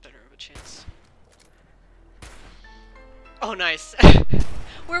a lot better of a chance. Oh, nice.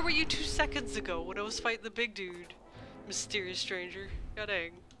 Where were you 2 seconds ago when I was fighting the big dude? Mysterious stranger. God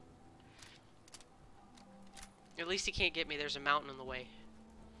dang. At least he can't get me. There's a mountain in the way.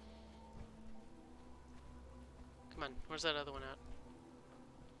 Come on. Where's that other one at?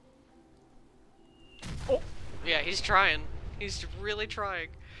 Oh! Yeah, he's trying. He's really trying.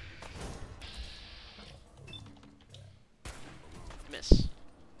 Miss.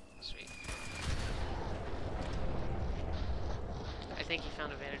 Sweet. I think he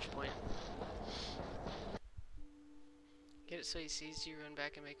found a vantage point. Get it so he sees you, run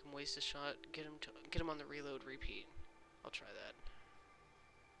back and make him waste a shot. Get him on the reload repeat. I'll try that.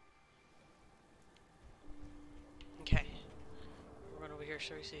 Okay. I'll run over here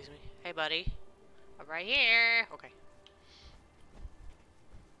so he sees me. Hey, buddy. I'm right here. Okay.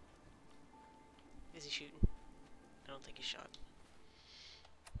 Is he shooting? I don't think he shot.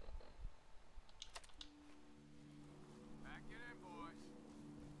 Back it in, boys.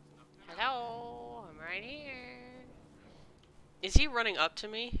 Hello, I'm right here. Is he running up to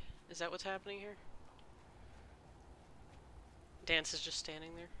me? Is that what's happening here? Dance is just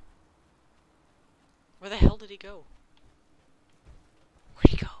standing there. Where the hell did he go? Where'd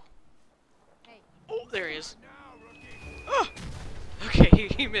he go? Hey. Oh, there he is. Oh! Okay,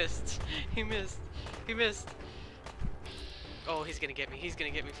 he missed. He missed. He missed. Oh, he's gonna get me. He's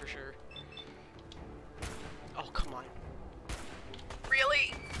gonna get me for sure. Oh, come on.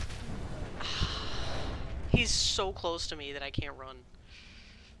 Really? He's so close to me that I can't run.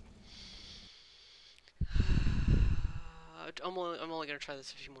 I'm only gonna try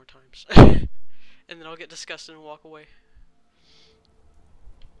this a few more times. And then I'll get disgusted and walk away.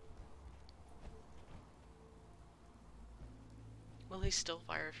 Will he still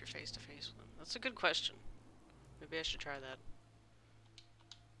fire if you're face to face with him? That's a good question. Maybe I should try that.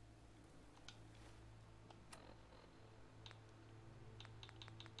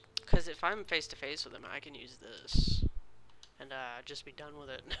 Because if I'm face to face with him, I can use this. And just be done with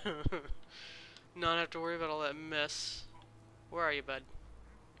it. Not have to worry about all that mess. Where are you, bud?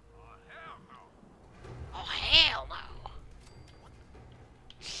 Oh, hell no!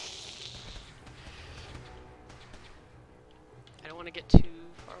 I don't want to get too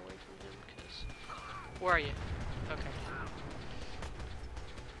far away from him, because... Where are you? Okay.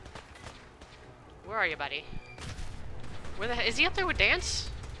 Where are you, buddy? Where the hell is he up there with Dance?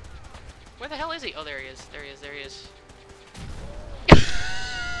 Where the hell is he? Oh, there he is. There he is. There he is.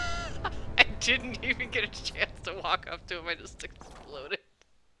 I didn't even get a chance to walk up to him. I just exploded.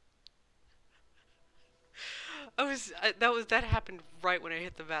 That happened right when I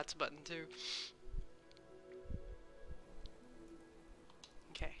hit the VATS button too.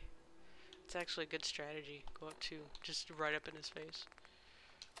 Okay. It's actually a good strategy. Go up to just right up in his face.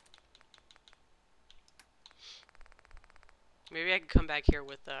 Maybe I can come back here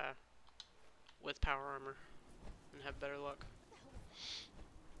with power armor and have better luck.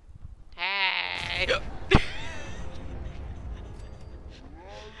 Hey!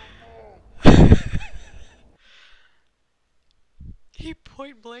 He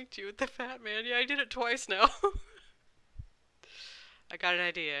point blanked you with the fat man. Yeah, I did it twice now. I got an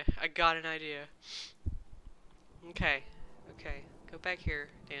idea. I got an idea. Okay. Okay. Go back here,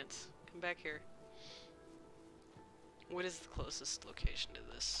 Dance. Come back here. What is the closest location to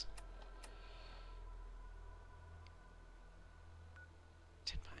this?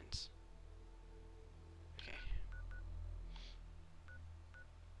 10 Pines. Okay.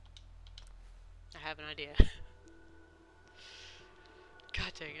 I have an idea.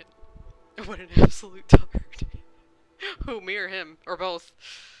 God dang it. What an absolute tard. Who, me or him? Or both?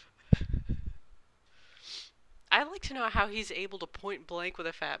 I'd like to know how he's able to point blank with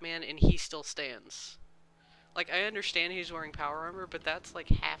a fat man and he still stands. Like, I understand he's wearing power armor, but that's like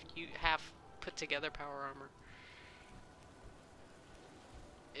half put together power armor.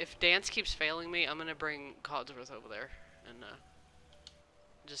 If Dance keeps failing me, I'm gonna bring Codsworth over there and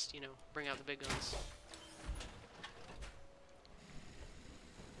just, you know, bring out the big guns.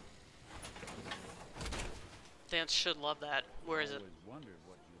 Dance should love that. Where is it?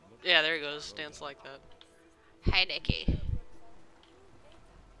 Yeah, there he goes. Dance like that. Hi, Nicky.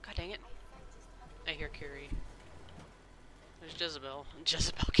 God dang it. I hear Curie. There's Jezebel.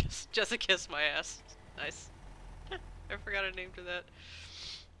 Jessica kissed my ass. Nice. I forgot I named her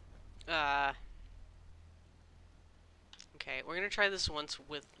that. Okay, we're gonna try this once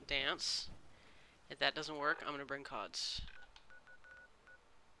with Dance. If that doesn't work, I'm gonna bring Cods.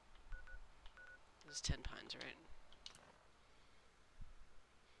 This is 10 Pines, right?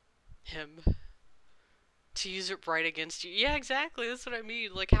 Him. To use it right against you. Yeah, exactly. That's what I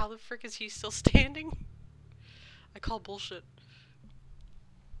mean. Like, how the frick is he still standing? I call bullshit.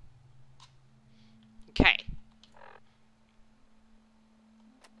 Okay.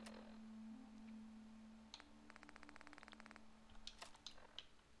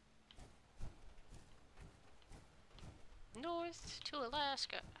 North to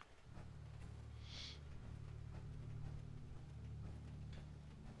Alaska.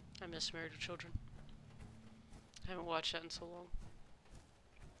 I miss Married with Children. I haven't watched that in so long.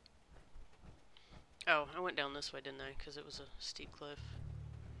 Oh, I went down this way, didn't I? Because it was a steep cliff.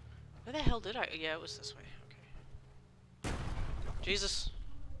 Where the hell did I? Yeah, it was this way. Okay. Jesus.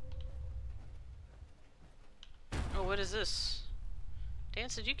 Oh, what is this?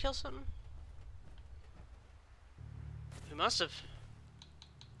 Dance, did you kill something? We must have.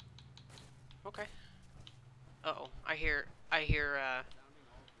 Okay. Uh-oh. I hear,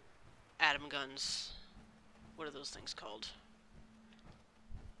 atom guns. What are those things called?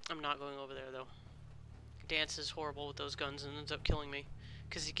 I'm not going over there, though. Dance is horrible with those guns and ends up killing me.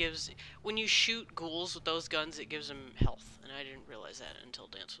 Because he gives... When you shoot ghouls with those guns, it gives them health. And I didn't realize that until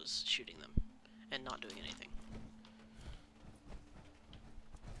Dance was shooting them. And not doing anything.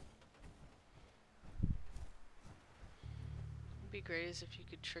 It'd be great as if you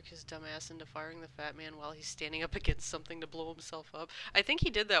could trick his dumb ass into firing the fat man while he's standing up against something to blow himself up. I think he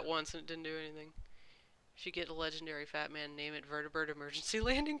did that once and it didn't do anything. If you get a legendary fat man, name it Vertibird Emergency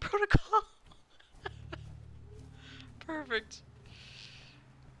Landing Protocol. Perfect.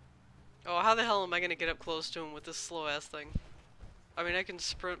 Oh, how the hell am I gonna get up close to him with this slow ass thing? I mean, I can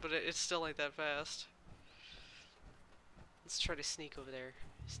sprint, but it still ain't that fast. Let's try to sneak over there.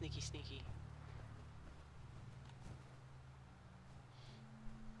 Sneaky, sneaky.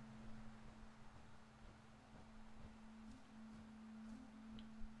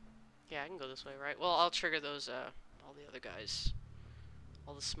 Yeah, I can go this way, right? Well, I'll trigger those, all the other guys.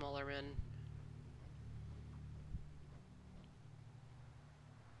 All the smaller men.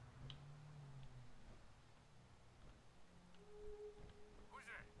 Who's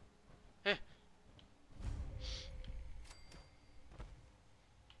that? Eh.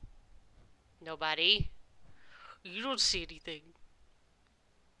 Nobody. You don't see anything.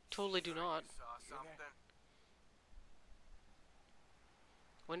 Totally do not. Saw something?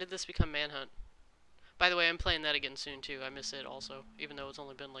 When did this become Manhunt? By the way, I'm playing that again soon too. I miss it also, even though it's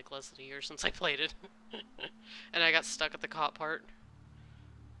only been like less than a year since I played it. And I got stuck at the cop part.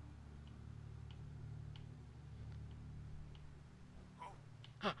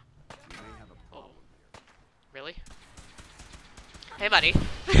 Huh. Oh. Really? Hey, buddy.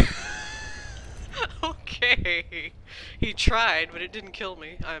 Okay. He tried, but it didn't kill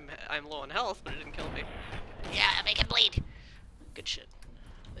me. I'm low on health, but it didn't kill me. Yeah, make him bleed. Good shit.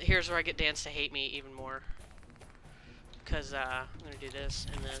 Here's where I get Dance to hate me even more. Because, I'm gonna do this,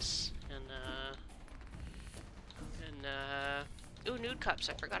 and this, and, ooh, nude cups.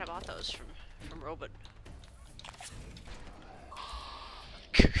 I forgot about those from Robot.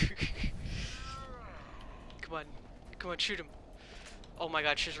 Come on. Come on, shoot him. Oh my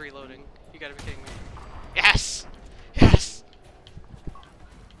god, she's reloading. You gotta be kidding me. Yes! Yes!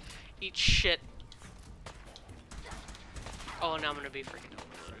 Eat shit. Oh, now I'm gonna be freaking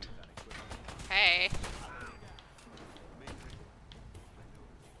overloaded. Hey!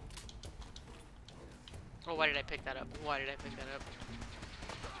 Oh, why did I pick that up? Why did I pick that up?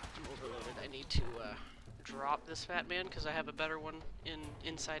 I'm overloaded. I need to, drop this fat man, because I have a better one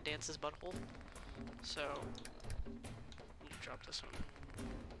inside Dance's butthole. So, I need to drop this one.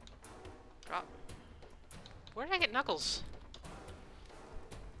 Drop. Where did I get Knuckles?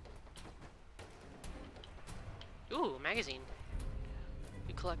 Ooh, magazine.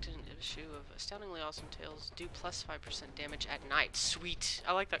 You collected an issue of Astoundingly Awesome Tales. Do plus 5% damage at night. Sweet.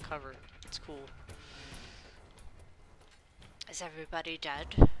 I like that cover. It's cool. Is everybody dead?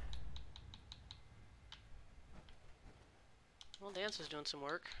 Well, Dance is doing some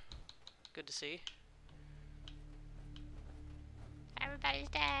work. Good to see. Everybody's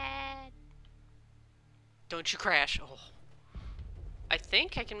dead. Don't you crash. Oh. I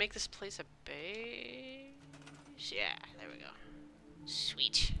think I can make this place a base. Yeah, there we go.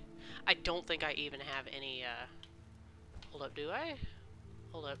 Sweet. I don't think I even have any, hold up, do I?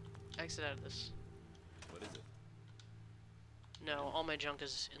 Hold up. Exit out of this. What is it? No, all my junk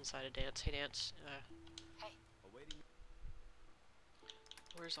is inside of Dance. Hey, Dance. Hey. Awaiting.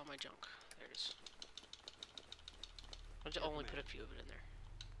 Where's all my junk? There it is. I'll just only put a few of it in there.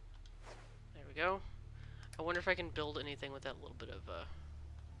 There we go. I wonder if I can build anything with that little bit of,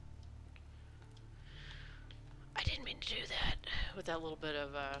 I didn't mean to do that. With that little bit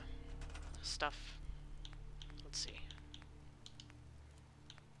of, stuff. Let's see.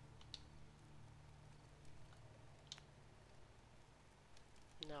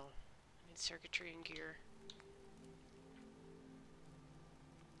 No. I need circuitry and gear.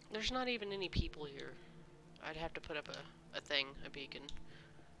 There's not even any people here. I'd have to put up a beacon.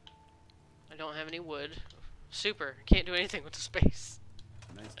 I don't have any wood. Super. Can't do anything with the space.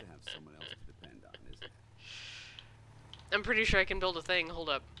 Nice to have someone else to depend on, isn't it? I'm pretty sure I can build a thing. Hold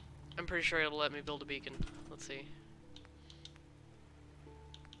up. I'm pretty sure it'll let me build a beacon. Let's see.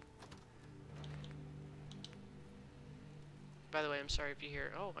 By the way, I'm sorry if you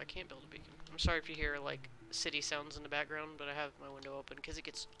hear... Oh, I can't build a beacon. I'm sorry if you hear, like, city sounds in the background, but I have my window open because it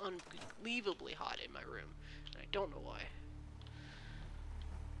gets unbelievably hot in my room. And I don't know why.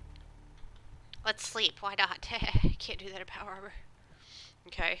 Let's sleep. Why not? Can't do that in power armor.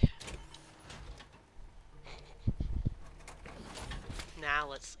 Okay. Now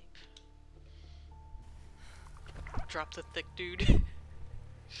let's sleep. Drop the thick dude.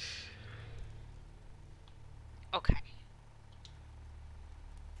 Okay.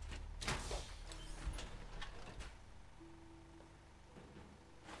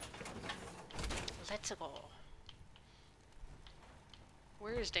 Let's go.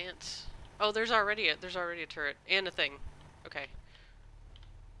 Where is Dance? Oh, there's already a turret and a thing. Okay.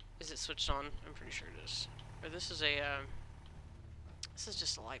 Is it switched on? I'm pretty sure it is. Or this is a this is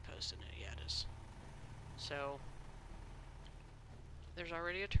just a light post, isn't it? Yeah, it is. So there's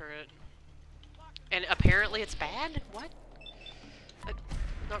already a turret. And apparently it's bad? What? I'm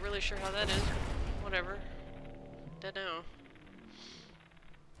not really sure how that is. Whatever. Don't know.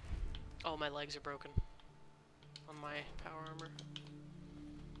 Oh, my legs are broken. On my power armor.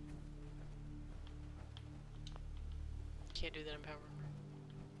 Can't do that in power armor.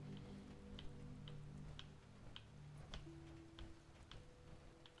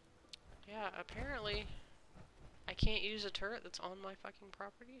 Yeah, apparently I can't use a turret that's on my fucking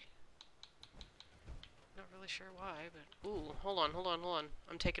property. Not really sure why, but... Ooh, hold on.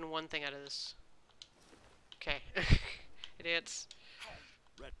 I'm taking one thing out of this. Okay. Idiots.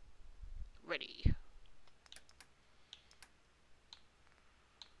 Ready.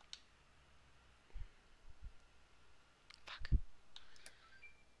 Fuck.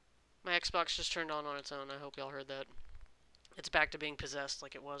 My Xbox just turned on its own. I hope y'all heard that. It's back to being possessed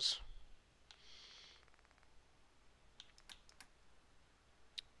like it was.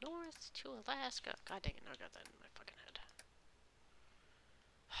 North to Alaska. God dang it, now I got that in my fucking head.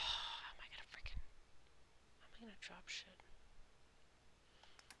 How am I gonna drop shit?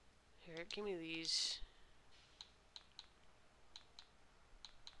 Here, give me these.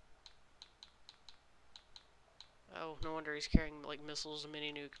 Oh, no wonder he's carrying like missiles, a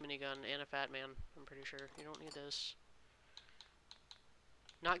mini nuke, minigun, and a fat man. I'm pretty sure. You don't need this.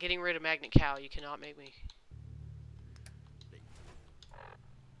 Not getting rid of Magnet Cow. You cannot make me.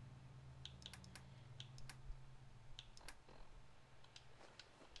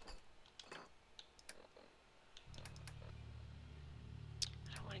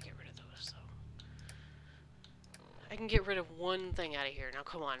 I don't want to get rid of those though. I can get rid of one thing out of here. Now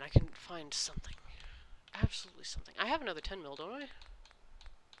come on, I can find something. Absolutely something. I have another 10 mil, don't I?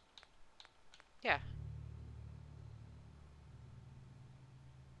 Yeah.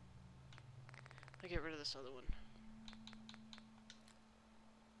 I'll get rid of this other one.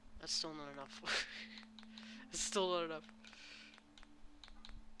 That's still not enough. It's still not enough.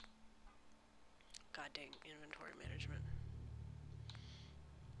 God dang, inventory management.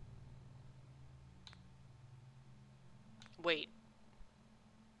 Wait.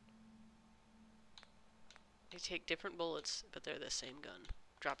 They take different bullets, but they're the same gun.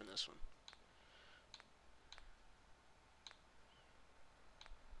 Dropping this one.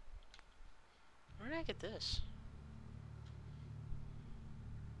 Where did I get this?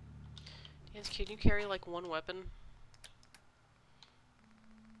 Yes, can you carry like one weapon?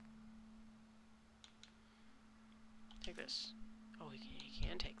 Take this. Oh, he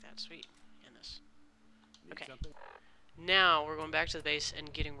can take that. Sweet. And this. Need Okay. something? Now we're going back to the base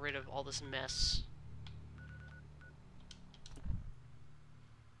and getting rid of all this mess.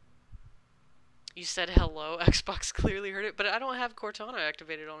 You said hello. Xbox clearly heard it, but I don't have Cortana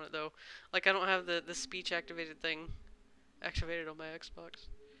activated on it though. Like I don't have the speech activated thing activated on my Xbox.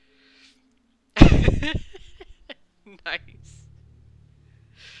 Nice.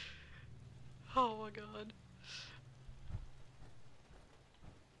 Oh my god.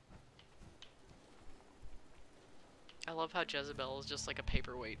 I love how Jezebel is just like a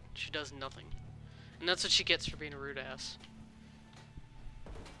paperweight. She does nothing. And that's what she gets for being a rude ass.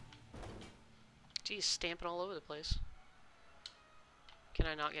 Geez, stamping all over the place. Can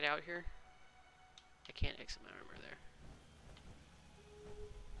I not get out here? I can't exit my armor there.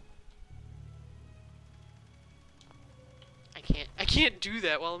 I can't do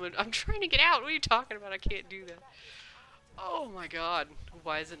that while I'm trying to get out. What are you talking about? I can't do that. Oh my god.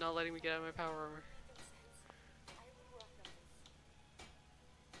 Why is it not letting me get out of my power armor?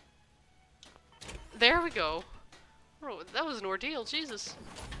 There we go. Oh, that was an ordeal. Jesus.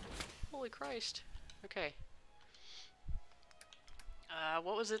 Holy Christ. Okay.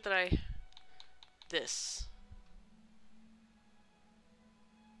 What was it that I... This.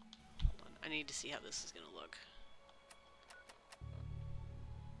 Hold on. I need to see how this is gonna look.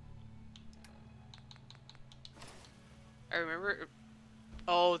 I remember...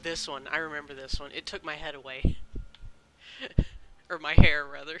 Oh, this one. I remember this one. It took my head away. Or my hair,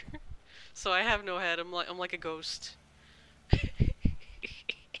 rather. So I have no head. I'm like a ghost.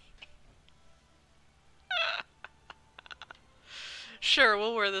 Sure,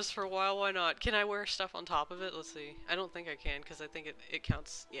 we'll wear this for a while. Why not? Can I wear stuff on top of it? Let's see. I don't think I can, because I think it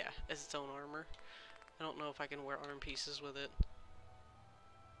counts, yeah, as its own armor. I don't know if I can wear arm pieces with it.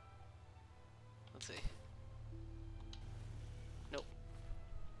 Let's see. Nope.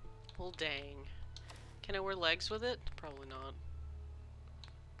 Well, dang. Can I wear legs with it? Probably not.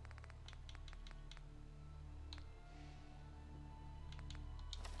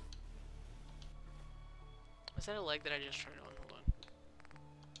 Was that a leg that I just tried on? Hold on.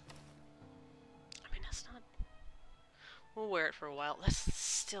 I mean, that's not... We'll wear it for a while. That's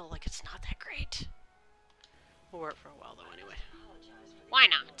still, like, it's not that great. We'll wear it for a while, though, anyway. Why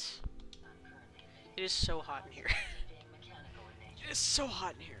not? It is so hot in here. It is so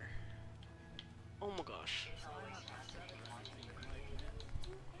hot in here. Oh my gosh.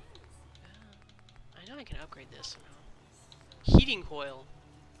 I know I can upgrade this somehow. Heating coil.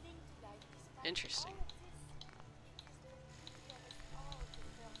 Interesting.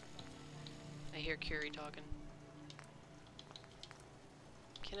 I hear Curie talking.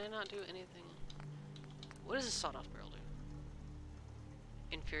 Can I not do anything? What does a sawed-off barrel do?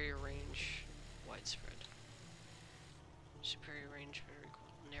 Inferior range, widespread. Superior range, very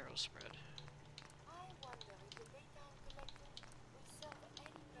cool. Narrow spread.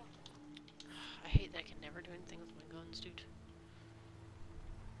 I hate that I can never do anything with my guns, dude.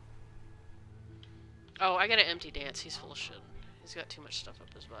 Oh, I gotta empty Dance. He's full of shit. He's got too much stuff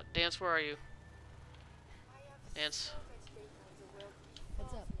up his butt. Dance, where are you? Dance.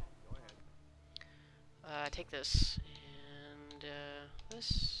 What's up? Take this and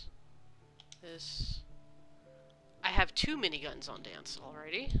this. I have 2 miniguns on Dance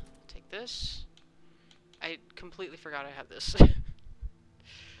already. Take this. I completely forgot I have this.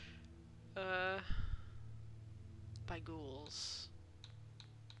 By ghouls.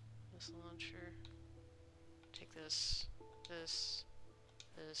 Missile launcher. Take this. This.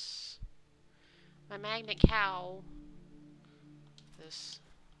 My magnet cow. This.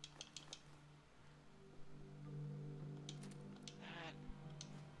 That.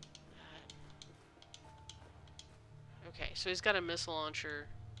 Okay, so he's got a missile launcher.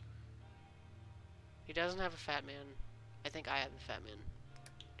 He doesn't have a Fat Man. I think I have the Fat Man.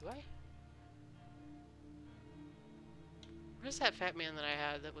 Do I? Where's that Fat Man that I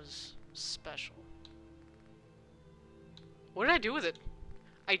had that was special? What did I do with it?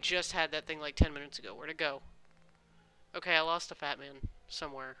 I just had that thing like 10 minutes ago. Where'd it go? Okay, I lost a Fat Man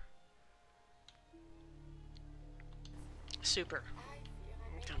somewhere. Super.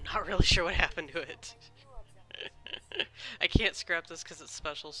 I'm not really sure what happened to it. I can't scrap this because it's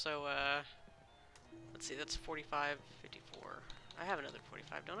special, so, let's see, that's 45, 54. I have another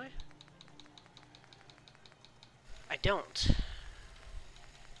 45, don't I? I don't.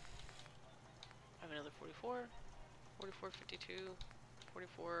 I have another 44, 44, 52,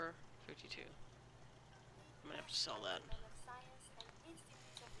 44, 52. I'm gonna have to sell that.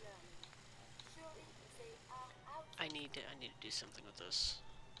 I need to do something with this.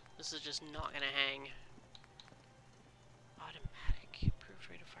 This is just not gonna hang. Automatic. Improved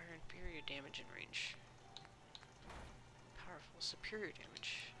rate of fire, inferior damage and range. Powerful, superior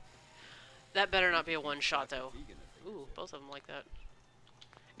damage. That better not be a one-shot, though. Ooh, both of them like that.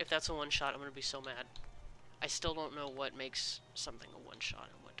 If that's a one-shot, I'm gonna be so mad. I still don't know what makes something a one-shot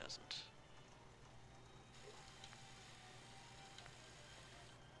and what doesn't.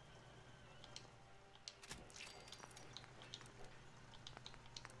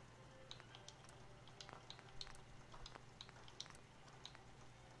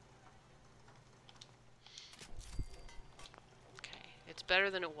 It's better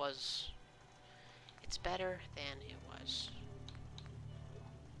than it was. It's better than it was.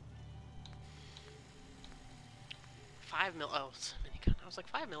 5 mil. Oh, it's a minigun. I was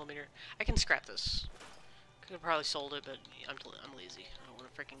like 5mm. I can scrap this. Could have probably sold it, but I'm lazy. I don't want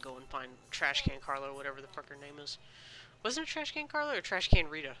to freaking go and find Trash Can Carla or whatever the fuck her name is. Wasn't it Trash Can Carla or Trash Can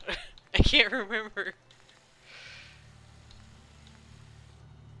Rita? I can't remember.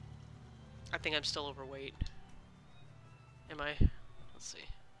 I think I'm still overweight. Am I? Let's see.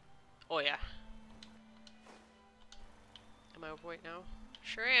 Oh yeah. Am I overweight now?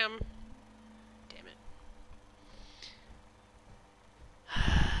 Sure am. Damn it.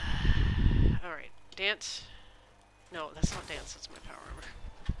 Alright. Dance. No, that's not Dance. That's my power armor.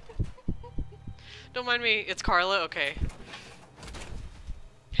 Don't mind me. It's Carla? Okay.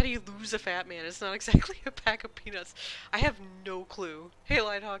 How do you lose a Fat Man? It's not exactly a pack of peanuts. I have no clue. Hey,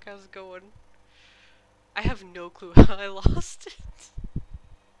 Lighthawk, how's it going? I have no clue how I lost it.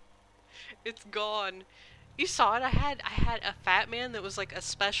 It's gone. You saw it? I had a Fat Man that was like a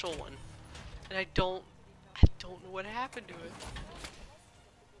special one. And I don't know what happened to it.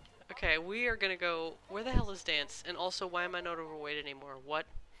 Okay, we are gonna go. Where the hell is Dance? And also, why am I not overweight anymore? What?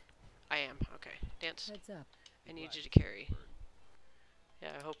 I am. Okay, Dance. Heads up. I need you to carry.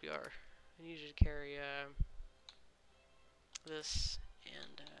 Yeah, I hope you are. I need you to carry this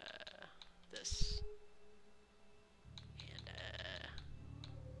and this and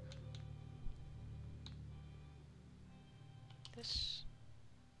this.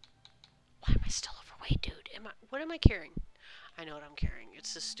 Why am I still overweight, dude? What am I carrying? I know what I'm carrying.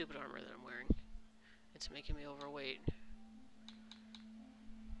 It's this stupid armor that I'm wearing. It's making me overweight.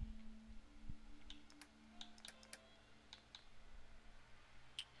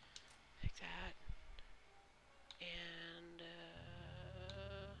 Like that. And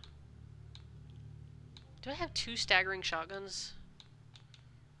do I have 2 staggering shotguns?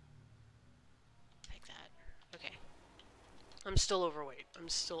 Like that. Okay. I'm still overweight. I'm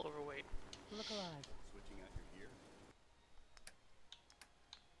still overweight. Look alive. Switching out your gear.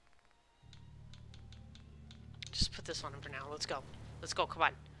 Just put this on him for now. Let's go. Let's go. Come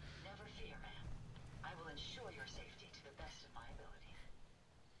on. Never fear, ma'am. I will ensure your safety to the best of my ability.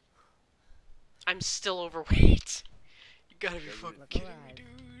 I'm still overweight. You gotta be fucking Look kidding alive. me,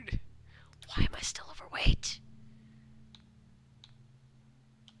 dude. Why am I still overweight?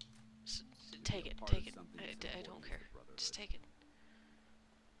 Take it. Take it. I don't care. Just take it.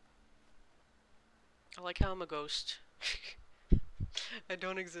 I like how I'm a ghost. I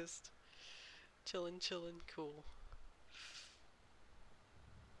don't exist. Chillin', chillin', cool.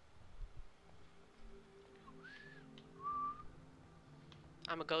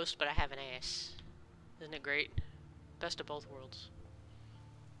 I'm a ghost, but I have an ass. Isn't it great? Best of both worlds.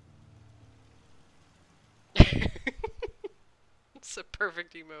 It's a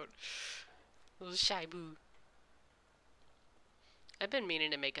perfect emote. Little Shibu. I've been meaning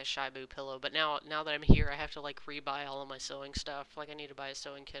to make a Shibu pillow, but now that I'm here, I have to like rebuy all of my sewing stuff. Like I need to buy a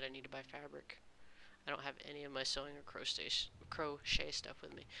sewing kit, I need to buy fabric. I don't have any of my sewing or crochet stuff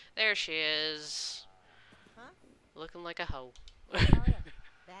with me. There she is. Huh? Looking like a hoe. Carla,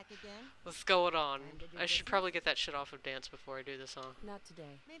 back again? What's going on? Time to do I should business? probably get that shit off of Dance before I do this, huh? Not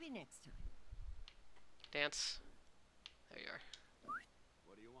today. Maybe next time. Dance. There you are.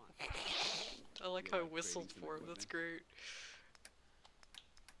 What do you want? I like You how I are whistled trading some for him. That's equipment.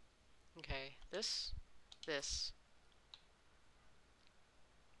 great. Okay, this.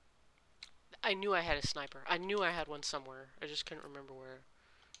 I knew I had a sniper. I knew I had one somewhere. I just couldn't remember where.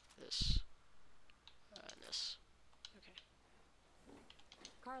 This. And this. Okay.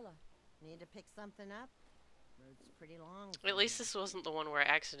 Carla, Need to pick something up? Road's pretty long. At least this wasn't the one where I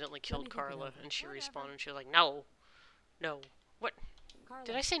accidentally killed me think it Carla over. and she Whatever. respawned and she was like, no. No. What? Carla.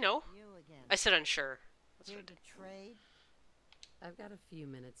 Did I say no? You again. I said unsure. That's Here what I to did. trade? I've got a few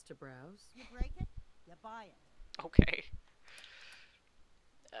minutes to browse. You break it, you buy it. Okay.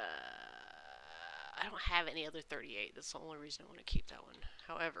 I don't have any other 38. That's the only reason I want to keep that one.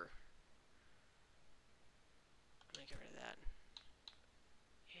 However, I'm going to get rid of that.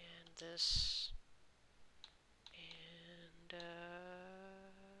 And this. And,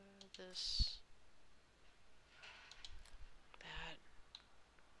 this. That.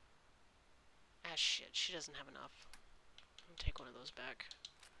 Ah, shit. She doesn't have enough. I'll take one of those back.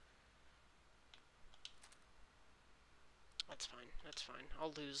 That's fine. That's fine.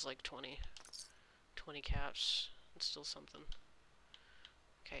 I'll lose like 20 caps. It's still something.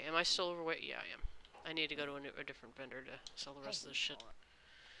 Okay, am I still overweight? Yeah, I am. I need to go to a different vendor to sell the rest of this shit.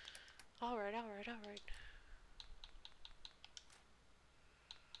 Alright, alright, alright.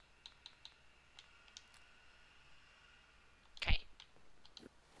 Okay.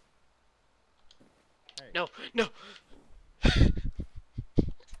 Hey. No, no! I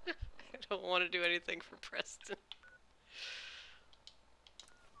don't want to do anything for Preston.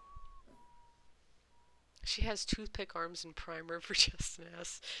 She has toothpick arms and primer for just an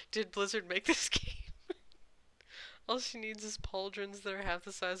ass. Did Blizzard make this game? All she needs is pauldrons that are half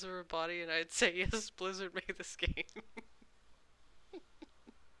the size of her body, and I'd say yes, Blizzard made this game.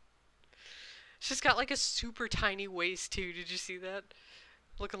 She's got like a super tiny waist too, did you see that?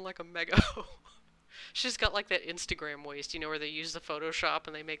 Looking like a mega. She's got like that Instagram waist, you know, where they use the Photoshop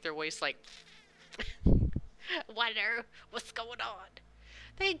and they make their waist like... Wonder what's going on?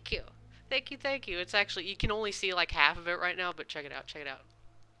 Thank you. Thank you, thank you. It's actually, you can only see like half of it right now, but check it out, check it out.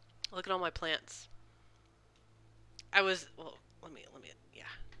 Look at all my plants. Well, let me, yeah.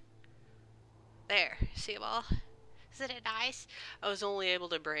 There, see them all? Isn't it nice? I was only able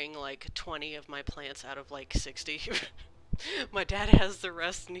to bring like 20 of my plants out of like 60. My dad has the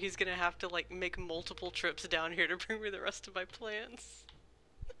rest and he's gonna have to like make multiple trips down here to bring me the rest of my plants.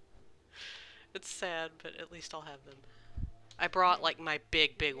 It's sad, but at least I'll have them. I brought like my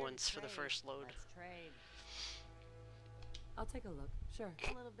big ones for the first load. Let's trade. I'll take a look. Sure.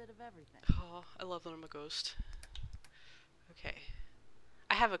 A little bit of everything. Oh, I love that I'm a ghost. Okay.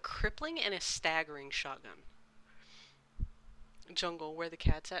 I have a crippling and a staggering shotgun. Jungle, where the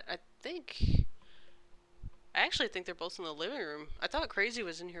cat's at? I actually think they're both in the living room. I thought Crazy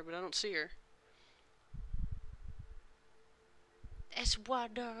was in here, but I don't see her. It's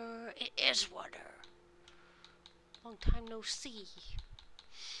Wonder. It is Wonder. Long time no see.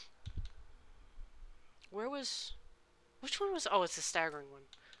 Which one was... Oh, it's the staggering one.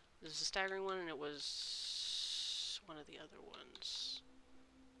 There's a staggering one, and it was one of the other ones.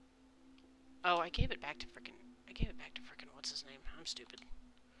 Oh, I gave it back to frickin'... What's his name? I'm stupid.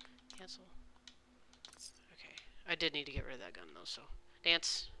 Cancel. Okay. I did need to get rid of that gun, though, so...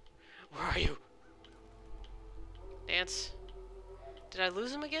 Dance. Where are you? Dance. Did I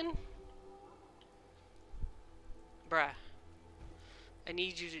lose him again? Bruh. I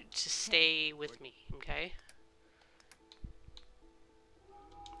need you to stay with me, okay?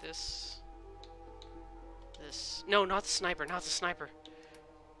 This. No, not the sniper, not the sniper.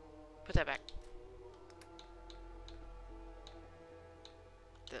 Put that back.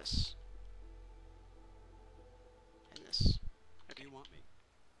 This. And this. Do you want me?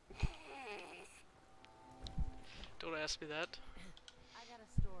 Don't ask me that. I got a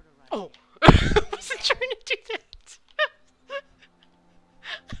store to run. Oh! I wasn't trying to do that!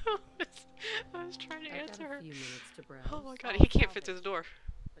 I was trying to I've answer got a her. few minutes to browse. Oh my god, All he can't fit salvage. through the door.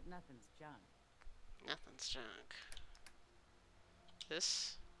 But nothing's junk. Nothing's junk.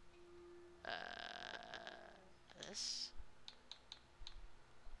 This. This.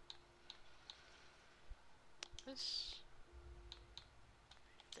 This.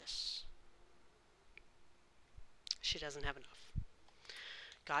 This. She doesn't have enough.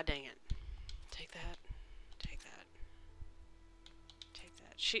 God dang it. Take that. Take that. Take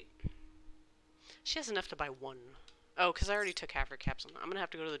that. She has enough to buy one. Oh, because I already took half her capsule. I'm gonna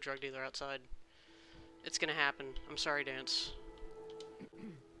have to go to the drug dealer outside. It's gonna happen. I'm sorry, Dance.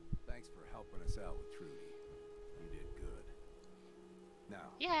 Thanks for helping us out with Trudy. You did good. Now.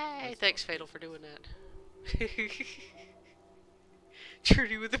 Yay! Thanks, Fatal, for doing that.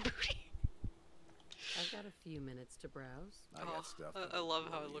 Trudy with the booty. I've got a few minutes to browse. I love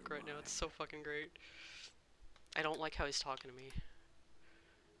how I look right now. It's so fucking great. I don't like how he's talking to me.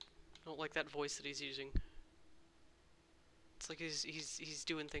 I don't like that voice that he's using. It's like he's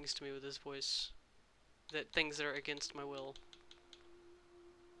doing things to me with his voice. Things that are against my will.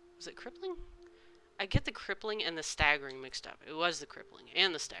 Was it crippling? I get the crippling and the staggering mixed up. It was the crippling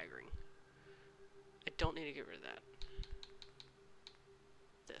and the staggering. I don't need to get rid of that.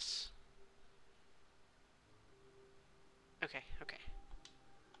 This. Okay, okay.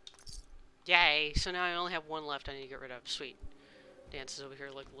 Yay! So now I only have one left I need to get rid of. Sweet. Dance is over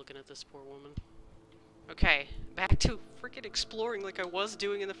here, like, looking at this poor woman. Okay, back to freaking exploring like I was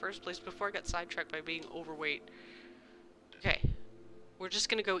doing in the first place before I got sidetracked by being overweight. Okay. We're just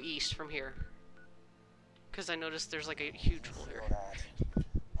gonna go east from here. Because I noticed there's, like, a huge hole here.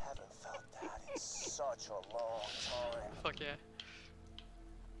 Haven't felt that in such a long time. Fuck yeah.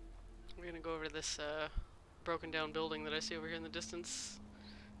 We're gonna go over to this, broken down building that I see over here in the distance.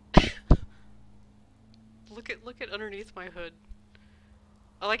 Look at underneath my hood.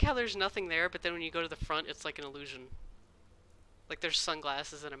 I like how there's nothing there, but then when you go to the front, it's like an illusion. Like there's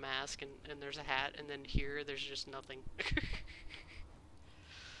sunglasses and a mask, and there's a hat, and then here, there's just nothing.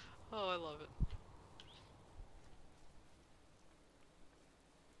 Oh, I love it.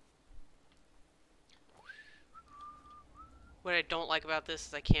 What I don't like about this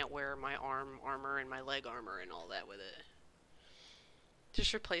is I can't wear my arm armor and my leg armor and all that with it.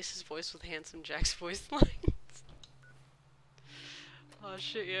 Just replace his voice with Handsome Jack's voice lines. Oh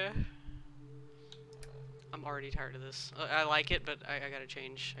shit, yeah. I'm already tired of this. I like it, but I gotta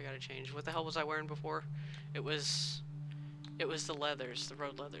change. I gotta change. What the hell was I wearing before? It was the leathers, the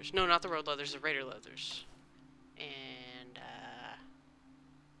road leathers. No, not the road leathers, the raider leathers. And,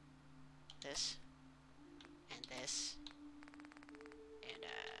 this. And this. And,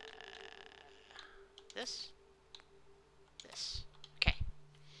 this. This. Okay.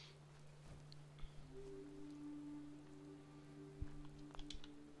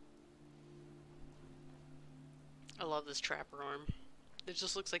 I love this trapper arm. It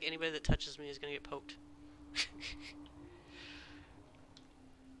just looks like anybody that touches me is gonna get poked.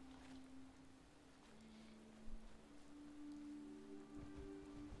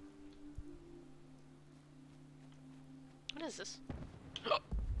 What is this?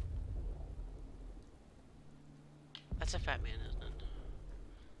 That's a fat man, isn't it?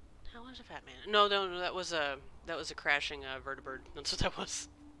 How was a fat man? No, that was a crashing vertibird. That's what that was.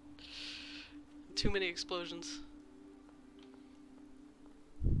 Too many explosions.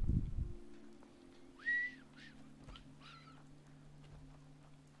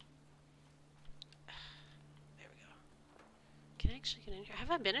 There we go. Can I actually get in here?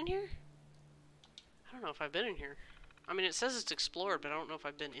 Have I been in here? I don't know if I've been in here. I mean, it says it's explored, but I don't know if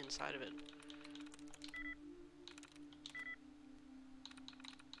I've been inside of it.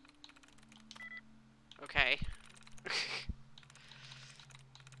 Okay.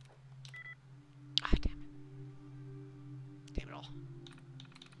 Ah, damn it. Damn it all.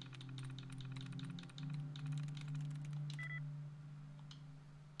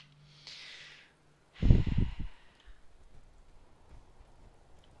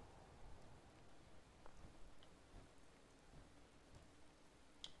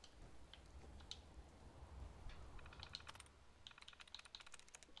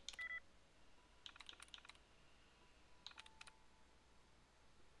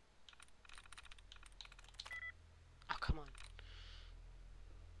 Oh, come on.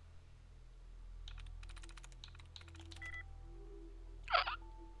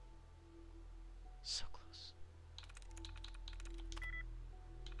 So close.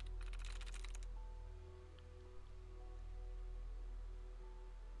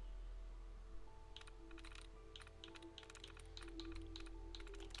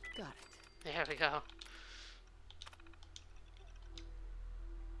 Got it. There we go.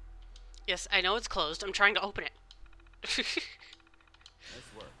 Yes, I know it's closed. I'm trying to open it. Nice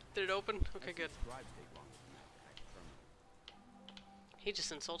work. Did it open? Okay, good. Drives take longer than that to hack He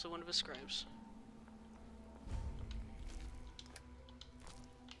just insulted one of his scribes.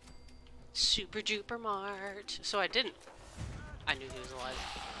 Super duper mart. So I didn't. I knew he was alive.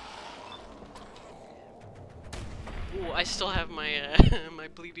 Ooh, I still have my my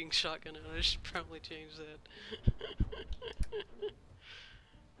bleeding shotgun out. I should probably change that.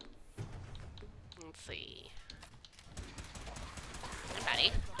 Let's see. Hi,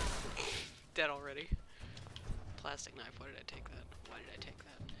 buddy. Dead already. Plastic knife. Why did I take that? Why did I take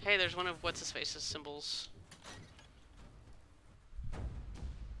that? Hey, there's one of what's-his-face's symbols.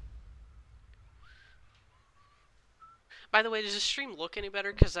 By the way, does the stream look any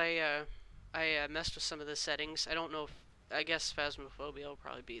better? Because I messed with some of the settings. I don't know if... I guess Phasmophobia will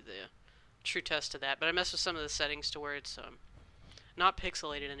probably be the true test of that. But I messed with some of the settings to where it's not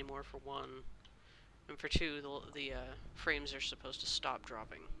pixelated anymore, for one. And for two, the frames are supposed to stop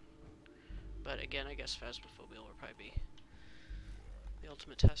dropping. But again, I guess Phasmophobia will probably be the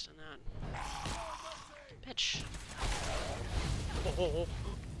ultimate test on that. Bitch. Oh,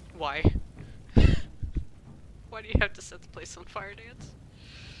 why? Why do you have to set the place on fire, Dance?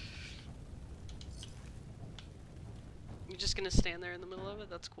 You're just gonna stand there in the middle of it?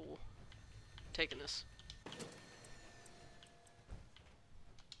 That's cool. I'm taking this.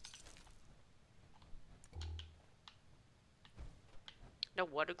 No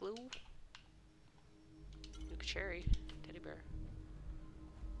water glue? Nuke cherry. Teddy bear.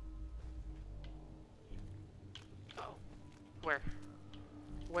 Oh. Where?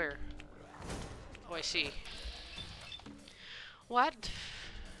 Where? Oh, I see. What?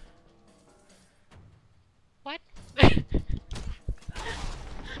 What?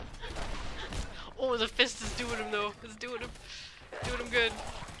 Oh, the fist is doing him though. It's doing him. Doing him good.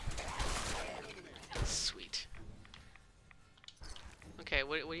 Sweet. Okay,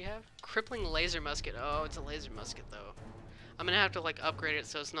 what do you have? Crippling laser musket. Oh, it's a laser musket though. I'm gonna have to like upgrade it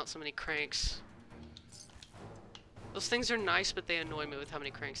so it's not so many cranks. Those things are nice, but they annoy me with how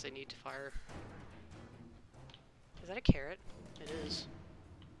many cranks they need to fire. Is that a carrot? It is.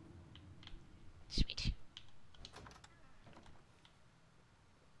 Sweet.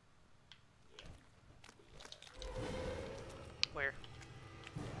 Where?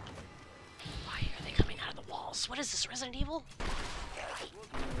 Why are they coming out of the walls? What is this, Resident Evil?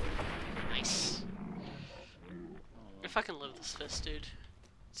 Nice. I fucking love this fist, dude.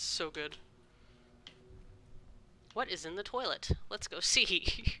 It's so good. What is in the toilet? Let's go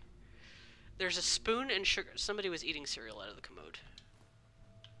see. There's a spoon and sugar. Somebody was eating cereal out of the commode.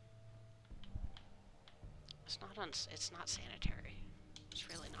 It's not sanitary. It's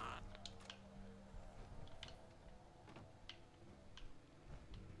really not.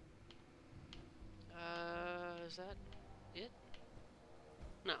 Is that it?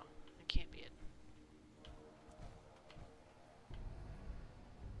 No, it can't be it.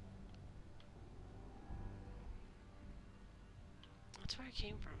 That's where I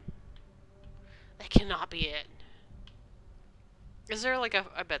came from. That cannot be it. Is there like a...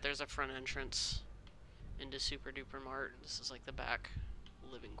 I bet there's a front entrance into Super Duper Mart. This is like the back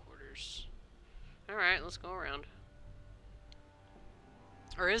living quarters. Alright, let's go around.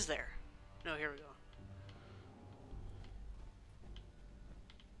 Or is there? No, here we go.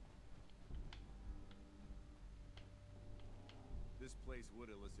 This place would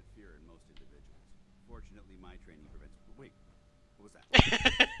elicit fear in most individuals. Fortunately, my training prevents... Wait, what was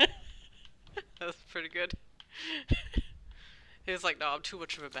that? That was pretty good. He was like, no, I'm too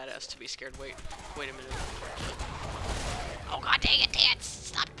much of a badass to be scared. Wait a minute. Oh god dang it, Dance!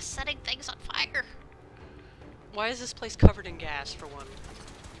 Stop setting things on fire! Why is this place covered in gas, for one?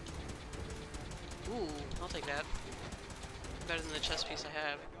 Ooh, I'll take that. Better than the chest piece I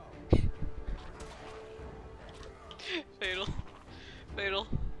have. Fatal. Fatal.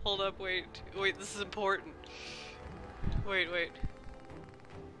 Hold up, wait. Wait, this is important. Wait.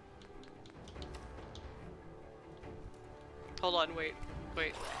 Hold on, wait.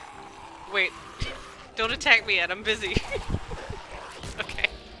 Don't attack me yet, I'm busy. Okay.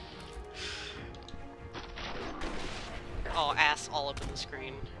 Oh, ass all up in the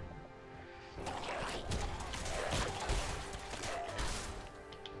screen.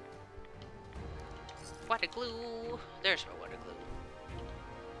 Water glue. There's my water glue.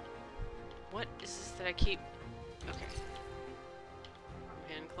 What is this that I keep... Okay.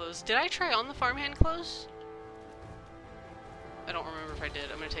 Farmhand clothes. Did I try on the farmhand clothes? I don't remember if I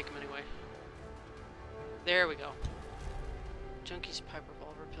did. I'm gonna take them anyway. There we go. Junkie's pipe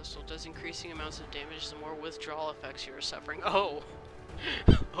revolver pistol does increasing amounts of damage the more withdrawal effects you are suffering. Oh!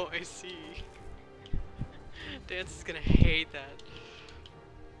 Oh, I see. Dance is gonna hate that.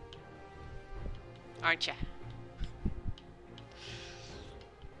 Aren't ya?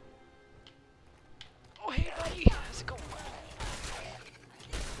 Oh, hey, buddy. How's it going?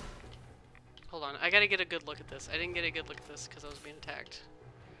 Hold on. I gotta get a good look at this. I didn't get a good look at this because I was being attacked.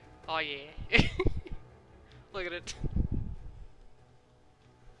 Oh, yeah. Look at it.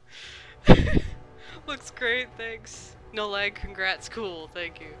 Looks great, thanks. No lag, congrats, cool,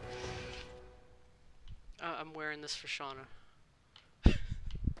 thank you. I'm wearing this for Shauna.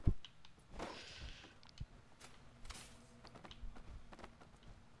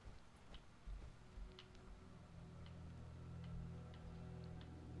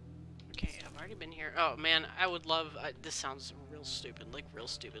 Okay, I've already been here. Oh man, I would love, this sounds real stupid, like real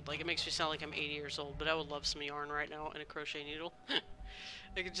stupid. Like it makes me sound like I'm 80 years old, but I would love some yarn right now and a crochet needle.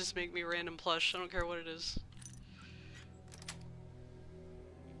 It could just make me random plush, I don't care what it is.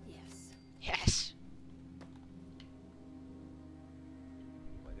 Yes. Yes!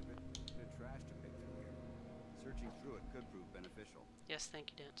 Quite a bit of trash to pick through here. Searching through it could prove beneficial. Yes,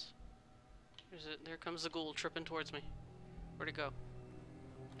 thank you, Dance. There comes the ghoul tripping towards me. Where'd it go?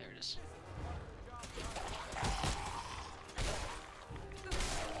 There it is.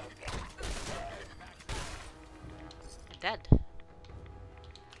 You're dead.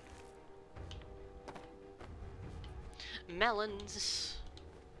 Melons.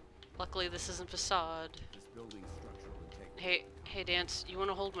 Luckily, this isn't facade. This building's structural integrity. Hey, Dance. You want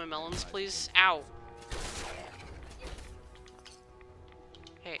to hold my melons, please? Ow.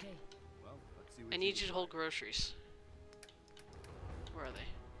 Hey, Well, let's see what I you need can you to hold find. groceries. Where are they?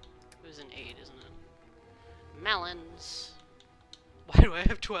 It was an 8, isn't it? Melons. Why do I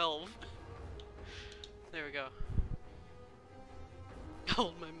have 12? There we go.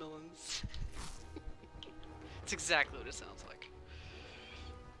 Hold my melons. It's exactly what it sounds like.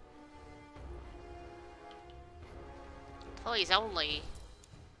 Employees only.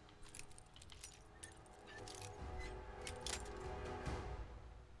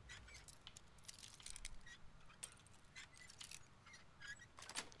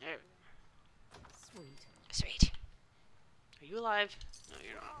 There. Sweet. Sweet. Are you alive? No,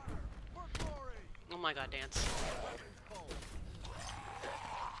 you're not. Oh my god, Dance.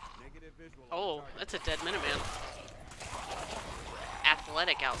 Negative visual on Oh, target. that's a dead Minuteman.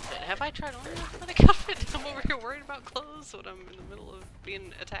 Athletic outfit. Have I tried on an athletic outfit? I'm over here worried about clothes when I'm in the middle of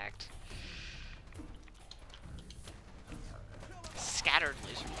being attacked. Scattered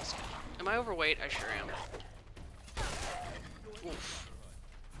laser musket. Am I overweight? I sure am. Oof.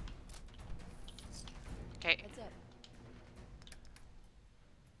 Okay. That's it.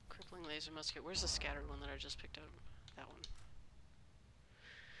 Crippling laser musket. Where's the scattered one that I just picked up? That one.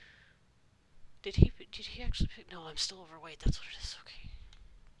 Did he actually pick? No, I'm still overweight. That's what it is. Okay.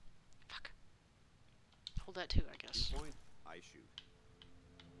 Fuck. Hold that too, I guess. Point, I shoot.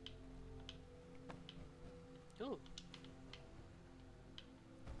 Ooh.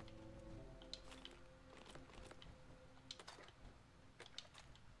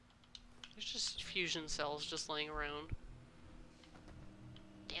 There's just fusion cells just laying around.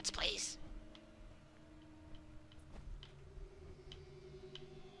 Dance, please.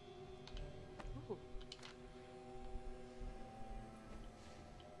 Ooh.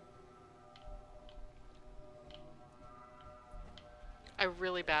 I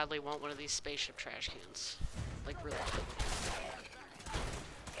really badly want one of these spaceship trash cans. Like, really badly.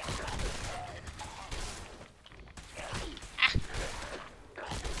 Ah.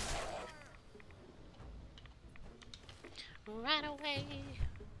 Run away.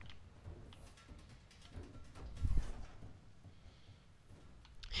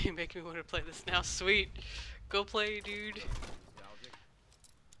 You make me want to play this now. Sweet. Go play, dude. Nostalgic.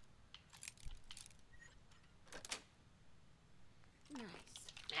 Nice.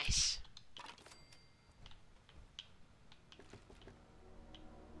 Nice.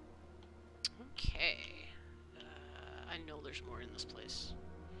 Okay. I know there's more in this place.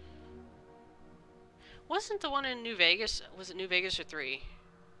 Wasn't the one in New Vegas? Was it New Vegas or 3?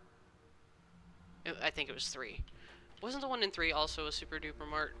 I think it was 3. Wasn't the one in 3 also a super duper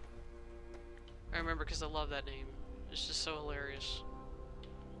mart? I remember because I love that name. It's just so hilarious.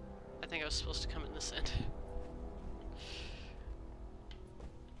 I think I was supposed to come in this end.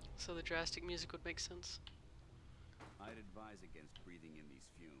 So the drastic music would make sense. I'd advise against breathing in these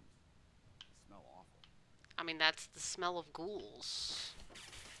fumes. They smell awful. I mean, that's the smell of ghouls.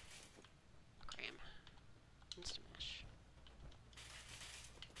 Cram. Insta-mash.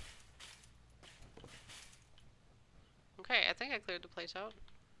 Okay, I think I cleared the place out.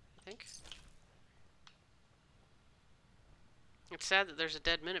 I think. It's sad that there's a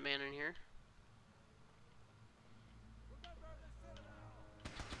dead Minuteman in here.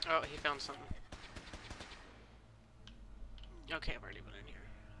 Oh, he found something. Okay, I've already been in here.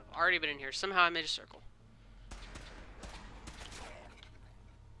 I've already been in here. Somehow I made a circle.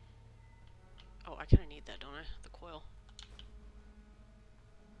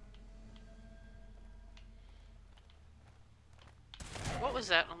 was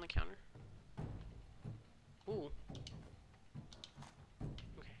that on the counter? Ooh.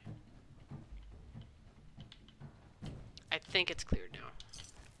 Okay. I think it's cleared now.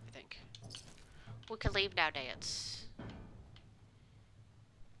 I think. We can leave now, Dance.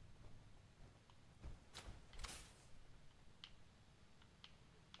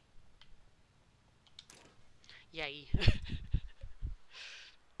 Yay.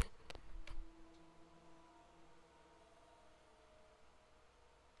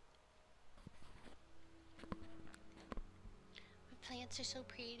 Plants are so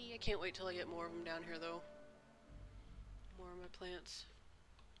pretty. I can't wait till I get more of them down here, though. More of my plants.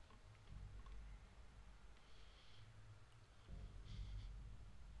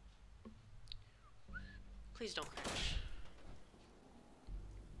 Please don't crash.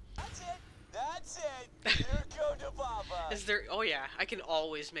 That's it. That's it. Here go to Baba. Is there? Oh yeah, I can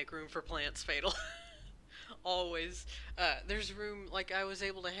always make room for plants, Fatal. Always. There's room. Like I was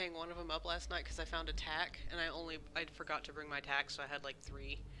able to hang one of them up last night because I found a tack, and I forgot to bring my tack, so I had like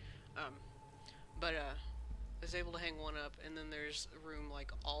 3. But I was able to hang one up, and then there's room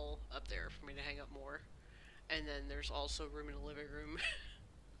like all up there for me to hang up more, and then there's also room in the living room.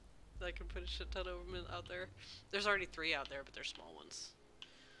 That I can put a shit ton of them out there. There's already 3 out there, but they're small ones,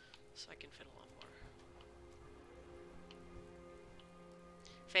 so I can fit a lot more.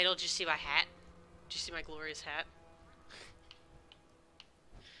 Fatal, did you see my hat? Did you see my glorious hat?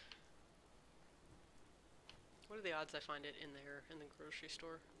 What are the odds I find it in there in the grocery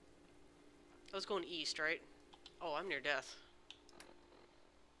store? I was going east, right? Oh, I'm near death.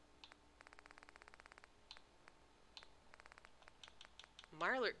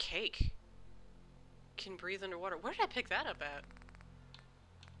 Mirelurt cake. Can breathe underwater. Where did I pick that up at?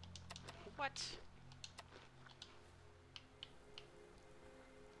 What?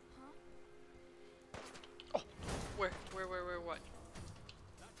 Oh, where, what?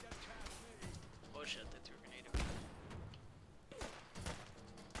 Oh shit, they threw a grenade at me.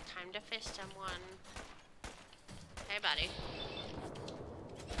 Time to fist someone. Hey, buddy.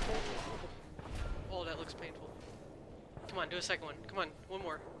 Oh, that looks painful. Come on, do a second one. Come on, one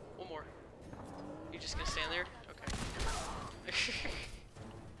more. One more. You just gonna stand there? Okay.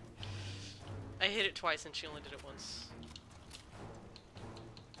 I hit it twice and she only did it once.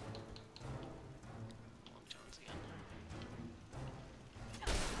 Long John's again.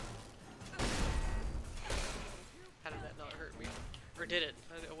 How did that not hurt me? Or did it?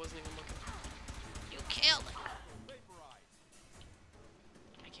 I wasn't even looking. You killed it!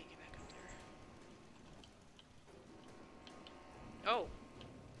 I can't get back up there. Oh!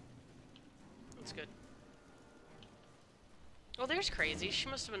 That's good. Oh, there's Crazy. She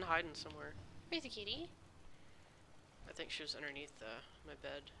must have been hiding somewhere. Crazy kitty. I think she was underneath my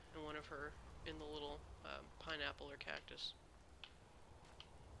bed, and one of her in the little pineapple or cactus.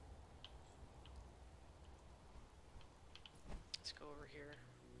 Let's go over here.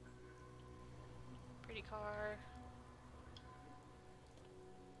 Pretty car.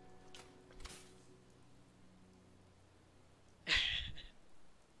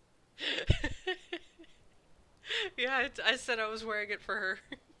 Yeah, I said I was wearing it for her.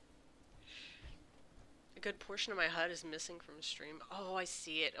 A good portion of my HUD is missing from the stream. Oh, I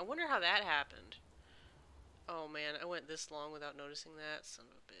see it. I wonder how that happened. Oh man, I went this long without noticing that. Son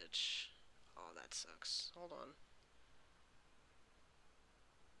of a bitch. Oh, that sucks. Hold on.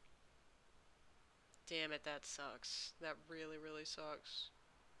 Damn it, that sucks. That really, really sucks.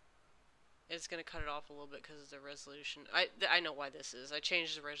 It's gonna cut it off a little bit because of the resolution. I know why this is. I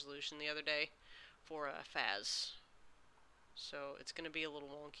changed the resolution the other day for Faz. So it's gonna be a little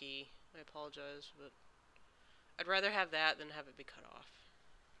wonky. I apologize, but I'd rather have that than have it be cut off.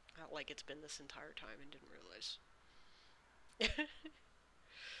 Not like it's been this entire time and didn't realize.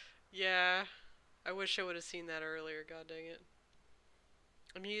 Yeah, I wish I would have seen that earlier, god dang it.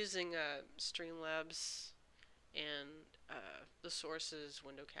 I'm using Streamlabs and the source's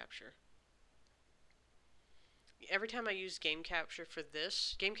window capture. Every time I use game capture for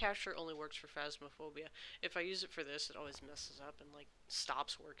this, game capture only works for Phasmophobia. If I use it for this, it always messes up and like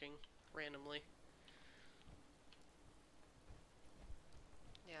stops working randomly.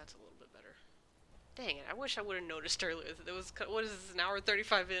 Yeah, it's a little bit better. Dang it, I wish I would have noticed earlier that there was, what is this, an hour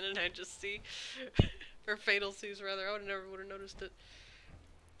 35 in and I just see, or Fatal sees rather, I never would have noticed it.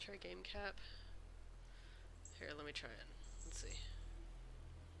 Try game cap. Here, let me try it. Let's see.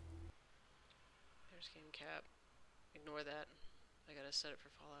 There's game cap. Ignore that. I gotta set it for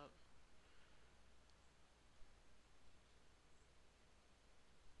Fallout.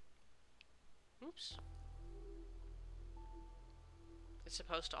 Oops. It's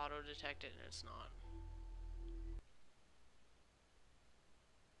supposed to auto-detect it and it's not.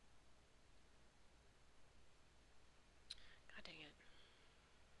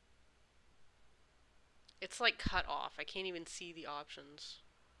 It's like cut off. I can't even see the options.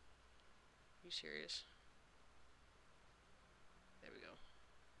 Are you serious? There we go.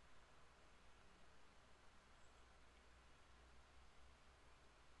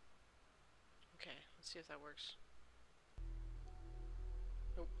 Okay, let's see if that works.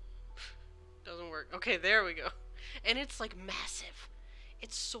 Nope. Doesn't work. Okay, there we go. And it's like massive.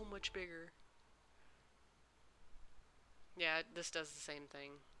 It's so much bigger. Yeah, this does the same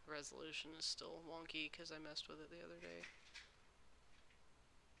thing. Resolution is still wonky because I messed with it the other day.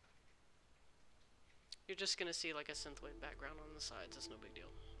 You're just gonna see like a synthwave background on the sides. It's no big deal.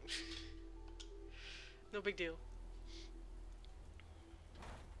 No big deal.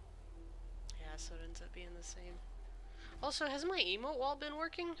 Yeah, so it ends up being the same. Also, has my emote wall been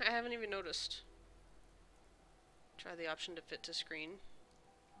working? I haven't even noticed. Try the option to fit to screen.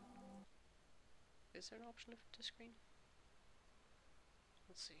 Is there an option to fit to screen?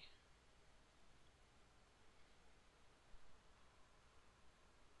 Let's see.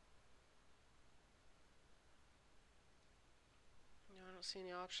 No, I don't see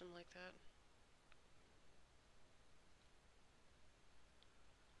any option like that.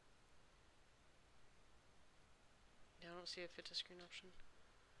 Yeah, I don't see a fit to screen option.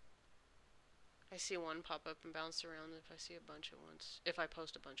 I see one pop up and bounce around if I see a bunch at once. If I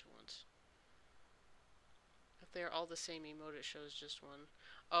post a bunch at once. If they're all the same emote, it shows just one.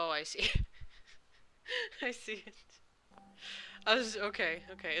 Oh, I see. I see it. Okay.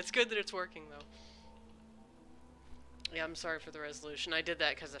 It's good that it's working though. Yeah, I'm sorry for the resolution. I did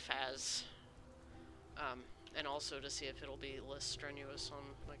that because of Faz. And also to see if it'll be less strenuous on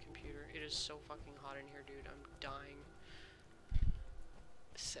my computer. It is so fucking hot in here, dude. I'm dying.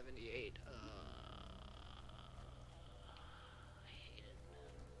 78. I hate it.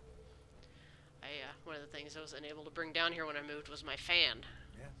 One of the things I was unable to bring down here when I moved was my fan.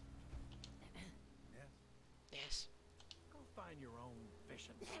 Yes. Yes. Go find your own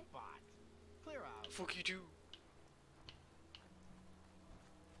fishing spot. Clear out. Fuck you too.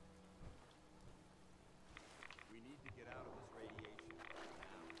 We need to get out of this radiation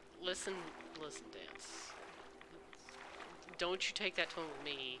now. Listen, Dance. Don't you take that tone with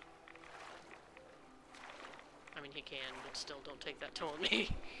me. I mean, he can, but still, don't take that tone with me.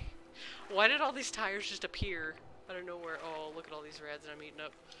 Why did all these tires just appear out of nowhere? Oh, look at all these reds that I'm eating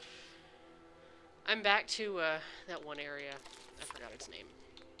up. I'm back to that one area. I forgot its name.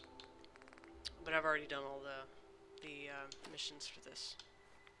 But I've already done all the missions for this.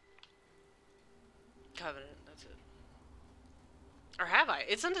 Covenant, that's it. Or have I?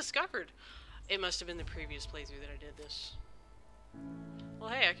 It's undiscovered. It must have been the previous playthrough that I did this. Well,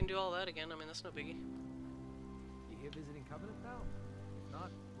 hey, I can do all that again. I mean, that's no biggie. You here visiting Covenant now? If not,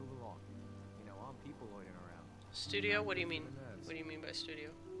 move along. You know, armed people loitering around. Studio? What do you mean? What do you mean by studio?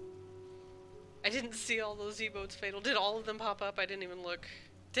 I didn't see all those emotes fatal. Did all of them pop up? I didn't even look.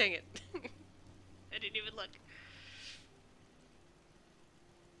 Dang it. I didn't even look.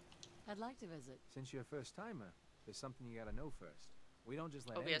 I'd like to visit. Since you're a first timer, there's something you gotta know first. We don't just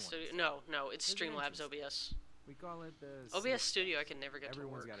let OBS Studio? No, it's Streamlabs OBS. We call it the OBS Studio I can never get to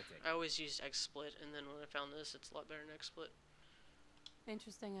Everyone's work. gotta take. I always used XSplit, and then when I found this, it's a lot better than XSplit.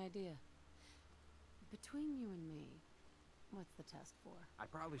 Interesting idea. Between you and me, what's the test for? I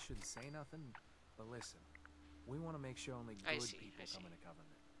probably shouldn't say nothing, but listen. We want to make sure only good people come into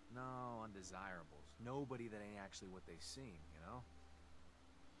Covenant. No undesirables. Nobody that ain't actually what they seem, you know?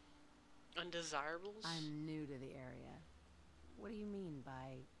 Undesirables? I'm new to the area. What do you mean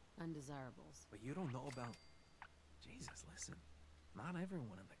by undesirables? But you don't know about... Jesus, listen. Not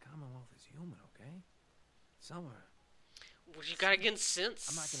everyone in the Commonwealth is human, okay? Some are... What you got against sense?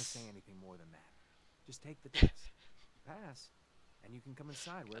 I'm not gonna say anything more than that. Just take the test. Pass, and you can come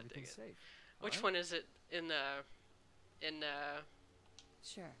inside where everything's safe. Which one is it in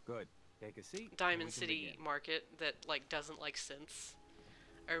Sure. Good. Take a seat. Diamond City Market that like doesn't like synths?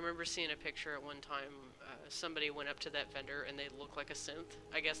 I remember seeing a picture at one time. Somebody went up to that vendor and they looked like a synth.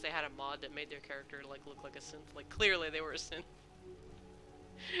 I guess they had a mod that made their character like look like a synth. Like clearly they were a synth.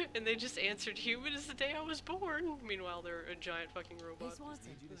 And they just answered, "Human is the day I was born." Meanwhile, they're a giant fucking robot.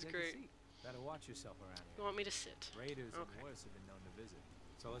 It's great. Better watch yourself around here. You want me to sit? Raiders and worse have been known to visit.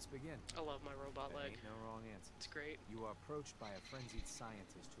 So let's begin. I love my robot leg. Ain't no wrong answer. It's great. You are approached by a frenzied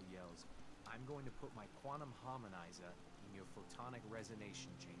scientist who yells, "I'm going to put my quantum harmonizer in your photonic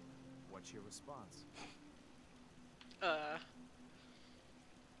resonation chamber." What's your response?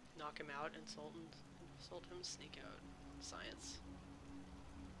 Knock him out, insult him, sneak out. Science.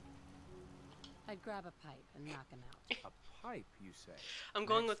 I'd grab a pipe and knock him out. A pipe, you say? I'm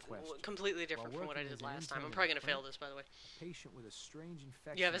going Next with question. completely different While from what I working did as an last time. I'm intern probably in gonna fail print, this, by the way. a patient with a strange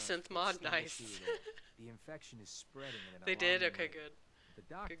infection. You have a on his synth foot mod? stumbled Nice. through the door. The infection is spreading at an They did? alarming Okay, rate. good. The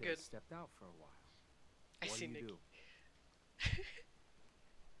doctor Good. stepped out for a while. I What see do you Nick. do?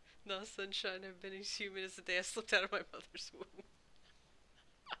 No sunshine, I've been as human as the day I slipped out of my mother's womb.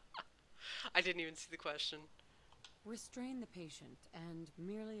 I didn't even see the question. Restrain the patient and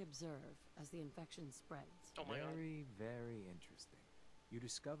merely observe as the infection spreads. Oh my god. Very, very interesting. You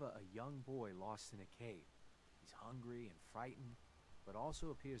discover a young boy lost in a cave. He's hungry and frightened, but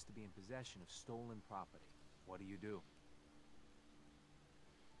also appears to be in possession of stolen property. What do you do?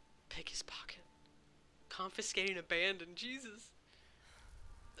 Pick his pocket. Confiscating abandoned, Jesus.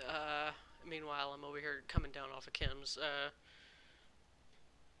 Meanwhile, I'm over here coming down off of Kim's.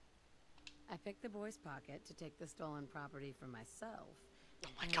 I pick the boy's pocket to take the stolen property for myself. Oh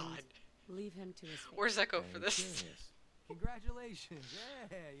my and god. Leave him to his fate. Where's that go Very for this? curious. Congratulations!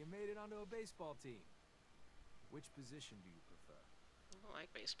 Yeah, you made it onto a baseball team. Which position do you prefer? I don't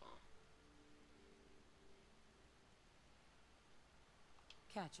like baseball.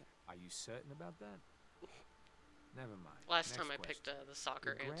 Catcher. Are you certain about that? Never mind. Last Next time I question. picked the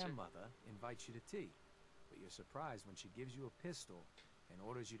soccer Your answer. grandmother invites you to tea, but you're surprised when she gives you a pistol and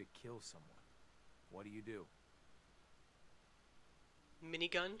orders you to kill someone. What do you do?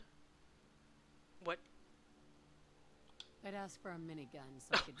 Minigun? What? I'd ask for a minigun so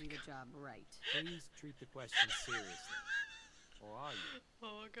I could do the job right. Please treat the question seriously. Or are you?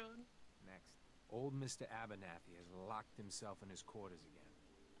 Oh my god. Next. Old Mr. Abernathy has locked himself in his quarters again,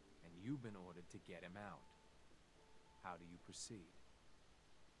 and you've been ordered to get him out. How do you proceed?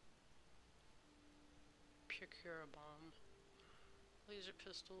 Procure a bomb. Laser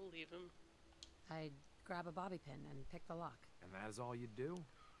pistol, leave him. I'd grab a bobby pin and pick the lock. And that is all you do?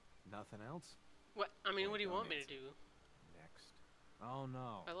 Nothing else? What? I mean, Boy, what do you don't want me to answer. do? Next. Oh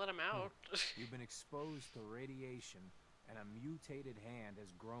no. I let him out. You've been exposed to radiation, and a mutated hand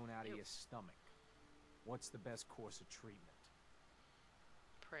has grown out of Ew. your stomach. What's the best course of treatment?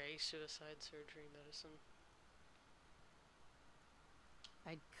 Pray, suicide, surgery, medicine.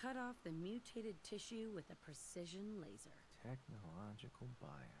 I'd cut off the mutated tissue with a precision laser. Technological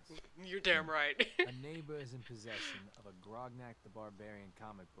bias. You're damn right. A neighbor is in possession of a Grognak the Barbarian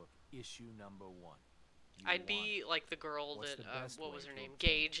comic book, issue number 1. You I'd want be like the girl What's that, the best what way was her to name? obtain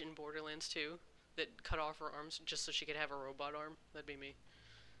Gage in Borderlands 2. That cut off her arms just so she could have a robot arm. That'd be me.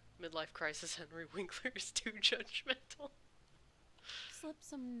 Midlife crisis Henry Winkler is too judgmental. Slip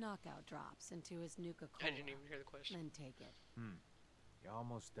some knockout drops into his Nuka-Cola. I didn't even hear the question. Then take it. You're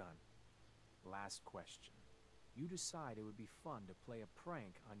almost done. Last question. You decide it would be fun to play a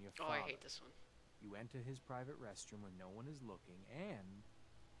prank on your Oh, father. I hate this one. You enter his private restroom when no one is looking, and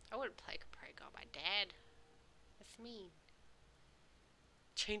I wouldn't play a prank on my dad. That's mean.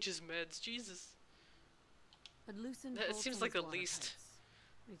 Change his meds, Jesus. I'd loosen That bolts seems on like his the water least- pipes.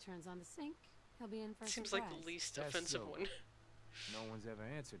 When he turns on the sink, he'll be in for a Seems like the surprise. least That's offensive so- one. no one's ever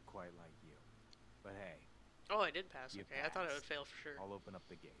answered quite like you. But hey, Oh, I did pass. You Okay, I thought I would passed. fail for sure. I'll open up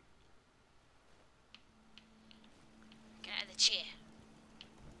the gate. Get out of the chair.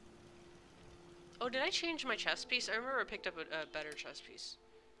 Oh, did I change my chest piece? I remember I picked up a better chest piece.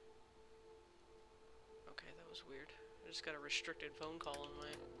 Okay, that was weird. I just got a restricted phone call on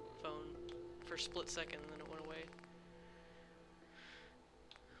my phone for a split second and then it went away.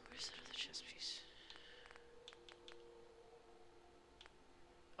 Where's that other chest piece?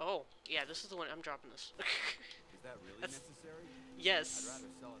 Oh, yeah, this is the one. I'm dropping this. Is that really That's- necessary? I'd Yes.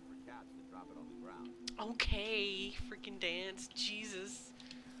 rather sell it for caps than drop it on the ground. Okay, freaking dance. Jesus.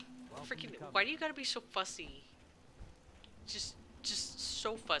 Welcome Freaking, to cover. why do you gotta be so fussy? Just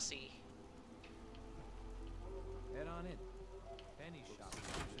so fussy. Head on in. Penny Looks shop.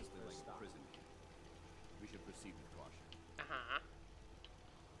 suspiciously like a prison. We should proceed with caution. Uh-huh.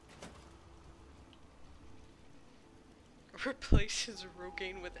 Replaces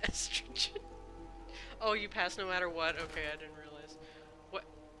Rogaine with estrogen. Oh, you pass no matter what? Okay, I didn't realize. What?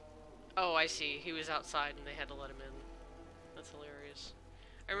 Oh, I see. He was outside and they had to let him in. That's hilarious.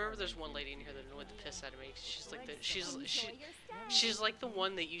 I remember there's one lady in here that annoyed the piss out of me. She's like the she's like the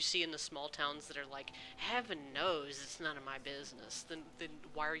one that you see in the small towns that are like, heaven knows it's none of my business. Then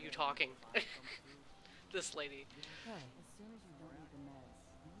why are you talking? This lady. Hey, as soon as you don't need the meds,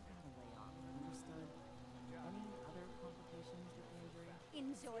 you gotta lay off. Understood? Any other complications with the injury?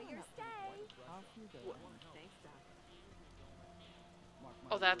 Enjoy your stay. Off you go. Thanks, Doc.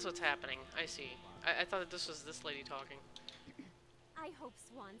 Oh, that's what's happening. I see. I thought that this was this lady talking. I hope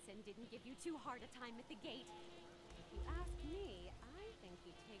Swanson didn't give you too hard a time at the gate. If you ask me, I think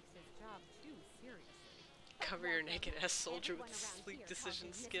he takes his job too seriously. Cover your naked ass soldier with sleek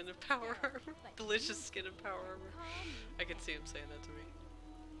decision skin and power armor. Delicious skin and power armor. I can see him saying that to me.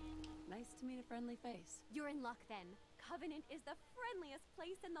 Nice to meet a friendly face. You're in luck then. Covenant is the friendliest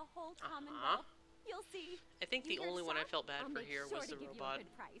place in the whole Commonwealth. You'll see. I think the only one I felt bad I'll for make here sure was to the give you a robot.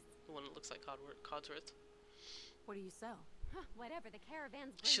 good price. The one that looks like Codsworth. What do you sell? Huh, whatever the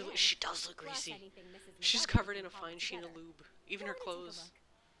caravans bring in. She does look Plus greasy. anything Mrs. She's McGovern covered can in a cobble fine sheen of together. lube. Even her Go on and take a clothes. look.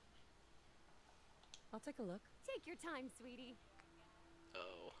 I'll take a look. Take your time, sweetie.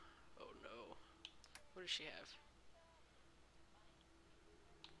 Oh. Oh no. What does she have?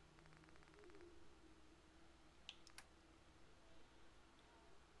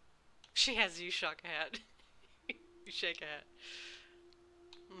 She has you shock a hat. You shake a hat.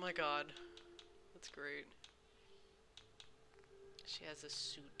 Oh my god. That's great. She has a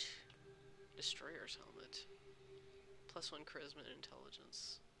suit. Destroyer's helmet. +1 charisma and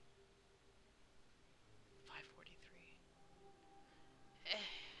intelligence. 543.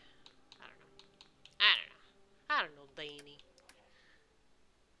 I don't know, Danny.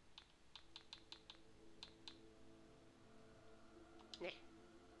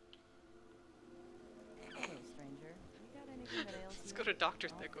 Hello, stranger. You got anything that ails Let's you? go to Dr.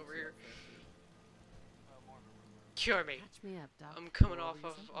 I'll Thick fix over you here. up first. Cure me. Catch me up, Doc. I'm coming You're off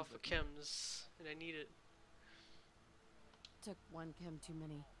always of something with me. chems, and I need it. Took one chem too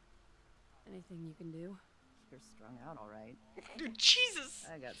many. Anything you can do? You're strung out, all right. Dude, Jesus!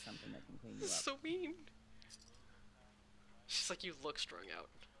 I got something that can clean you This is up. so mean. She's like, you look strung out.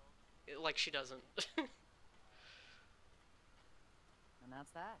 Like she doesn't. And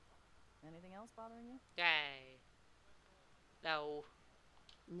that's that. Anything else bothering you? Yay. No.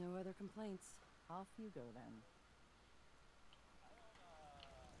 No other complaints. Off you go then.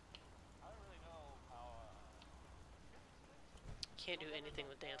 Can't do anything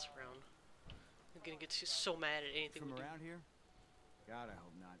with dance around. I'm gonna get so mad at anything From we do. around here? God, I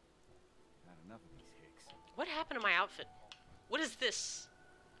hope not. Not enough of these hicks. What happened to my outfit? What is this?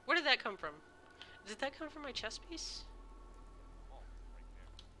 Where did that come from? Did that come from my chest piece?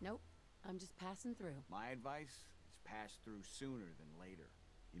 Nope. I'm just passing through. My advice is pass through sooner than later.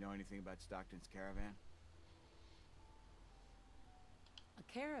 You know anything about Stockton's caravan? A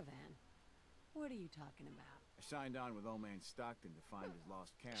caravan? What are you talking about? I signed on with old man Stockton to find his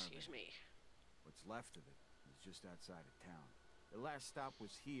lost caravan. Excuse me. What's left of it is just outside of town. The last stop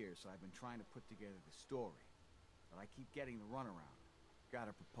was here, so I've been trying to put together the story. But I keep getting the runaround. Got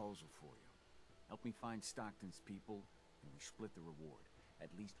a proposal for you. Help me find Stockton's people, and we split the reward. At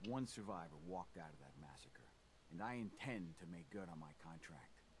least one survivor walked out of that massacre. And I intend to make good on my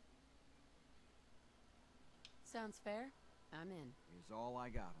contract. Sounds fair. I'm in. Here's all I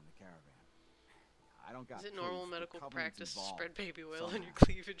got on the caravan. I don't got Is it proof, normal but medical Covenant's practice to involved spread baby oil in your somehow.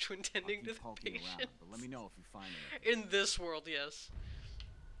 cleavage when I'll tending to keep the poking patient? around, but let me know if you find anything. In this world, yes.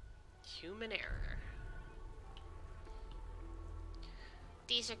 Human error.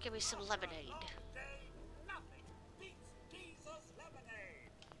 Deezer, give me some lemonade. Nothing beats Jesus lemonade.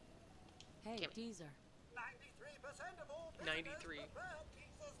 Hey, Gimme. Deezer. 93% of all 93. prefer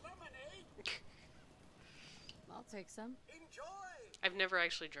Jesus lemonade. I'll take some. Enjoy. I've never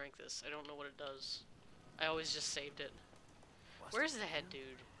actually drank this. I don't know what it does. I always just saved it. Where's the head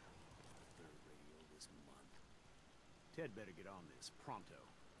dude? Third radio this month. Ted better get on this pronto.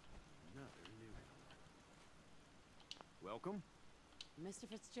 Another newcomer. Welcome. Mr.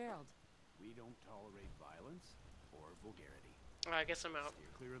 Fitzgerald. We don't tolerate violence or vulgarity. I guess I'm out. Steer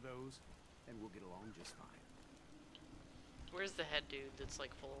clear of those, and we'll get along just fine. Where's the head dude that's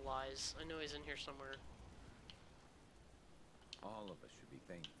like full of lies? I know he's in here somewhere. All of us should be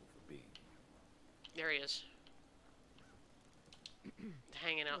thankful for being here. There he is.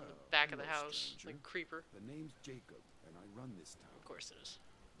 Hanging out in the back of the house, like a creeper. The name's Jacob, and I run this town. Of course it is.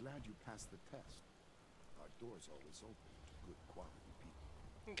 Glad you passed the test. Our door's always open to good quality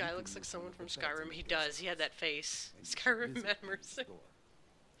people. Guy You looks can like use someone one from of the beds in Skyrim. the He guest does. He had that face. and you can Skyrim visit Matt me in the Mercer. store.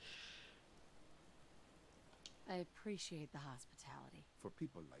 I appreciate the hospitality. For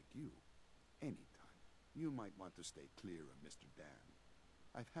people like you, anytime. You might want to stay clear of Mr. Dan.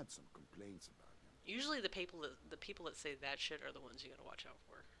 I've had some complaints about him. Usually the people that say that shit are the ones you gotta watch out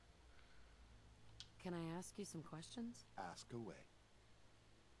for. Can I ask you some questions? Ask away.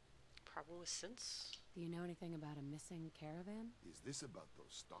 Problem with sense? Do you know anything about a missing caravan? Is this about those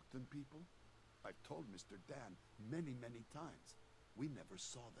Stockton people? I've told Mr. Dan many, many times. We never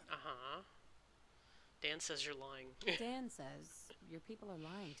saw them. Uh-huh. Dan says you're lying. Dan says your people are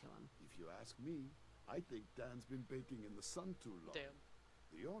lying to him. If you ask me, I think Dan's been baking in the sun too long. Damn.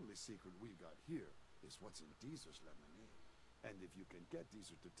 The only secret we got here is what's in Deezer's lemonade. And if you can get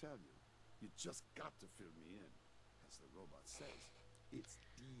Deezer to tell you, You just got to fill me in. As the robot says, it's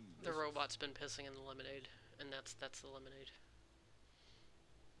delicious. The robot's been pissing in the lemonade, and that's the lemonade.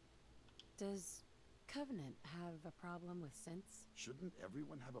 Does Covenant have a problem with synths? Shouldn't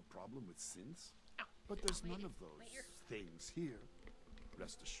everyone have a problem with synths? Ow. But there's none of those things here.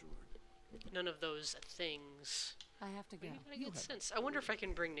 Rest assured. None of those things. I have to go. I get sense. I wonder if I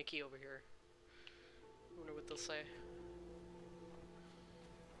can bring Nikki over here. I wonder what they'll say.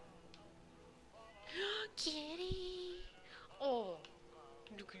 Kitty! Oh!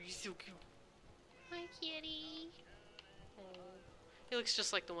 Look, he's so cute. Hi, kitty! Oh. He looks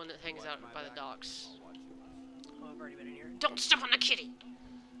just like the one that hangs out by the docks. Oh, I've already been in here. Don't step on the kitty!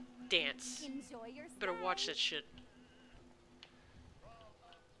 Dance. Enjoy your Better watch that shit.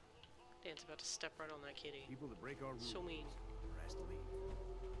 Dan's about to step right on that kitty. People that break our rules. So mean. The rest leave.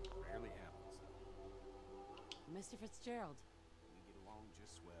 Rarely happens. Mr. Fitzgerald. We get along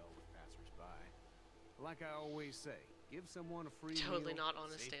just swell with passers-by. Like I always say, give someone a free Totally meal, not on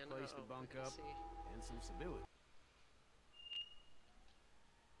a safe stand. place to bunk up, see. and some stability.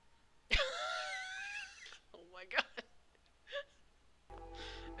 Oh my god.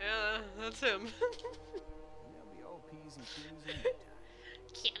 Yeah, that's him. And they'll be all peas and peas anytime.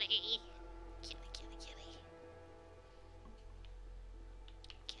 Kitty. Kitty, kitty, kitty.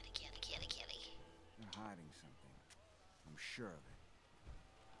 Kitty, kitty, kitty, kitty. They're hiding something. I'm sure of it.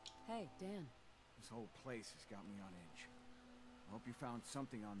 Hey, Dan. This whole place has got me on edge. I hope you found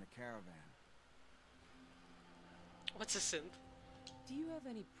something on the caravan. What's a synth? Do you have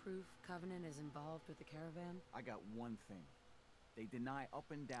any proof Covenant is involved with the caravan? I got one thing. They deny up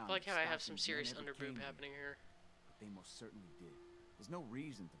and down. I like how I have some Stockton's serious men ever underboob came happening here. But they most certainly did. There's no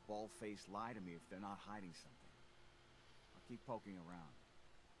reason to bald-faced lie to me if they're not hiding something. I'll keep poking around.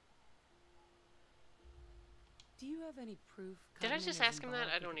 Do you have any proof? Did I Covenant just is ask him that?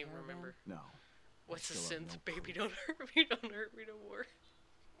 involved I don't with the even caravan? remember. No. What's a still have synth? no Baby, proof. don't hurt me. Don't hurt me no more.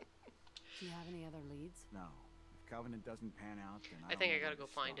 Do you have any other leads? No. If Covenant doesn't pan out, then I don't think I know gotta where go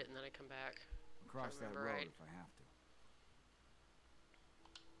to find start. it and then I come back. I'll cross that remember road right. if I have to.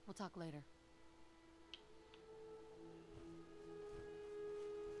 We'll talk later.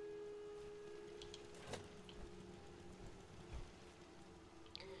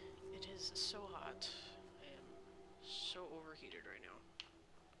 It is so hot. I am so overheated right now.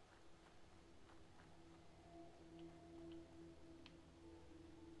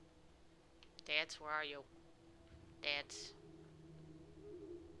 Dads, where are you? Dads.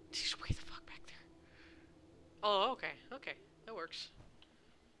 Just way the fuck back there. Oh, okay. Okay. That works.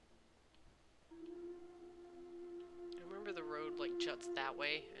 I remember the road, like, juts that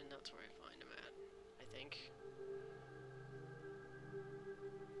way, and that's where I find him at. I think.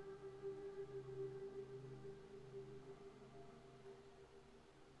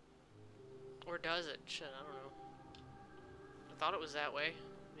 Or does it? Shit, I don't know. I thought it was that way.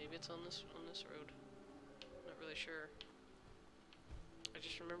 Maybe it's on this road. Not really sure. I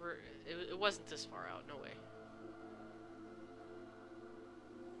just remember it wasn't this far out. No way.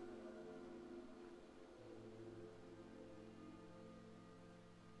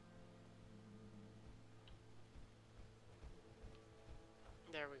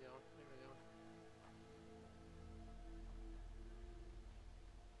 There we go. There we go.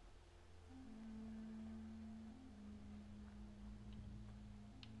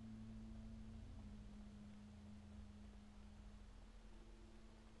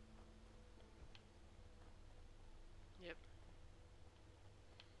 Yep.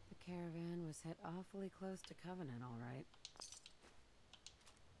 The caravan was hit awfully close to Covenant, all right.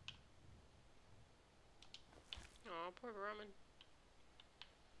 Aw, poor Roman.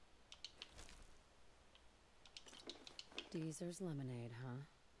 Deezer's lemonade, huh?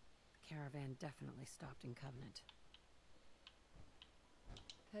 The caravan definitely stopped in Covenant.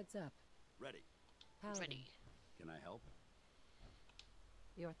 Heads up. Ready. Paladin. Ready. Can I help?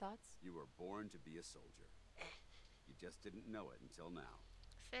 Your thoughts? You were born to be a soldier. You just didn't know it until now.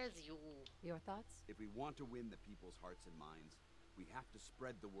 Says you. Your thoughts? If we want to win the people's hearts and minds, we have to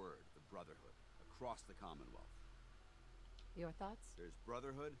spread the word of the Brotherhood across the Commonwealth. Your thoughts? There's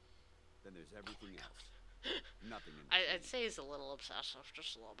Brotherhood, then there's everything else. Nothing in I'd say he's a little obsessive,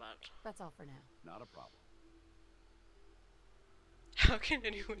 just a little bit. That's all for now. Not a problem. How can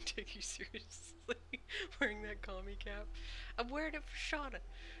anyone take you seriously wearing that commie cap? I'm wearing it for Shauna.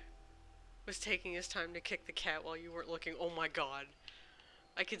 Was taking his time to kick the cat while you weren't looking. Oh my god.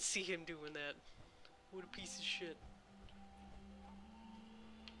 I could see him doing that. What a piece of shit.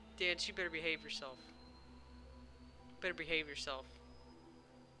 Dance, you better behave yourself. Better behave yourself.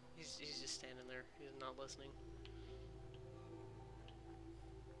 He's just standing there. He's not listening.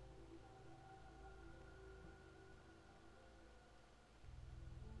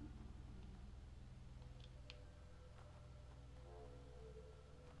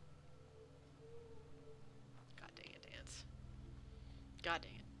 God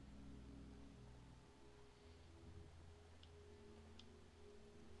dang it.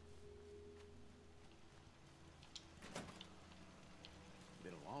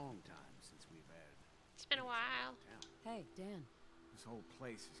 Been a long time since we've had. It's been a while. Hey, Dan. This whole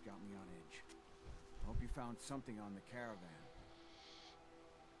place has got me on edge. I hope you found something on the caravan.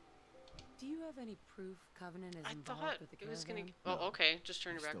 Do you have any proof Covenant is I involved thought with the it was caravan? gonna. Oh, okay. Just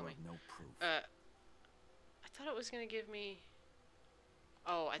turn I it back still on me. have no proof. I thought it was gonna give me.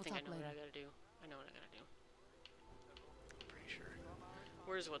 Oh, I think I talk know what I later. gotta do. I know what I gotta do. I'm pretty sure.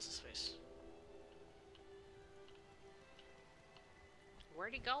 Where's what's his face?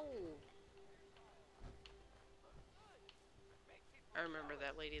 Where'd he go? I remember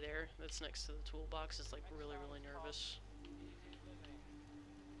that lady there that's next to the toolbox is like really, really nervous.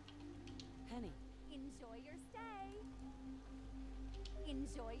 Penny. Enjoy your stay.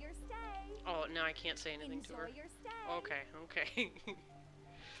 Enjoy your stay. Oh, now I can't say anything to her. Enjoy your stay. Okay, okay.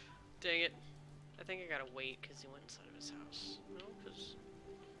 Dang it. I think I gotta wait because he went inside of his house. No, because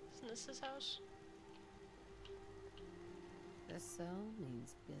isn't this his house? This cell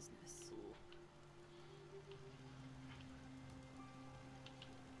means business. Ooh.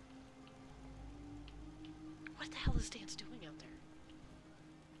 What the hell is Dan's doing out there?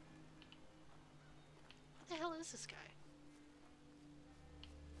 What the hell is this guy?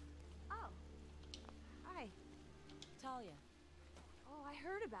 Oh. Hi. Talia. Oh, I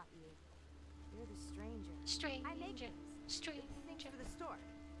heard about you. You're the stranger. Stranger. I make things. Stranger. Things for the store.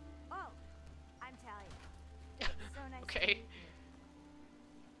 Oh, I'm Talia. So nice to Okay. meet you.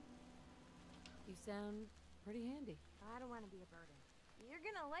 You sound pretty handy. I don't want to be a burden. You're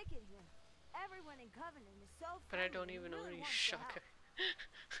gonna like it here. Everyone in Covenant is so But I friendly don't and even know really any wants to Shaka. help.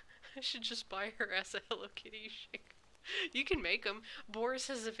 I should just buy her as a Hello Kitty shake. You can make them. Boris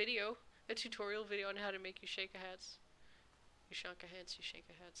has a video, a tutorial video on how to make you shake a hats. You shake a hats, you shake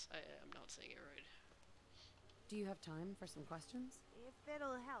a hats. I'm not saying it right. Do you have time for some questions? If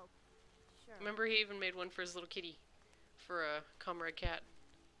it'll help, sure. Remember he even made one for his little kitty. For a comrade cat.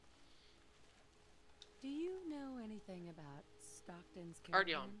 Do you know anything about Stockton's caravan?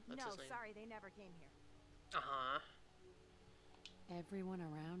 Artyom, that's No, his name. sorry, they never came here. Uh-huh. Everyone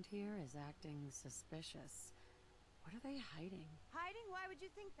around here is acting suspicious. What are they hiding? Hiding? Why would you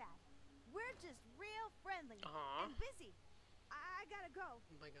think that? We're just real friendly Aw. and busy. I gotta go.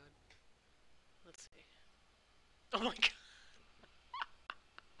 Oh my god. Let's see. Oh my god.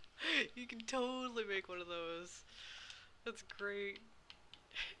 You can totally make one of those. That's great.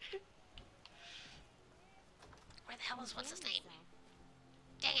 Where the hell is what's his name?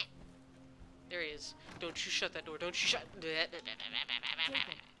 Dang it. There he is. Don't you shut that door. Don't you shut. I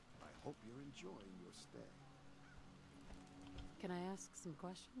hope you're enjoying your stay. Can I ask some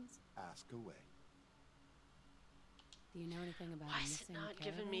questions? Ask away. Do you know anything about Why a is it missing not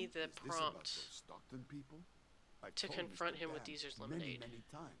caravan? giving me the Is this about prompt those Stockton people? I've to told confront Mr. him with Dan Deezer's many, lemonade? many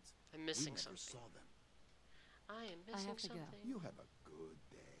times. I'm missing we never something. saw them. I am I missing have to go. something. You have a good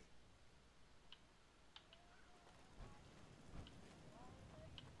day.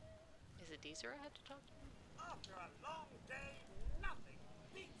 Is it Deezer I have to talk to? After a long day, nothing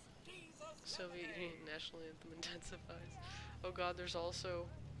beats Jesus Soviet lemonade. Union national anthem intensifies. Oh god, there's also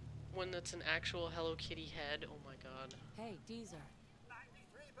one that's an actual Hello Kitty head. Oh my god. Hey, Deezer.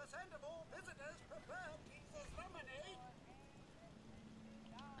 93% of all visitors prefer Jesus lemonade.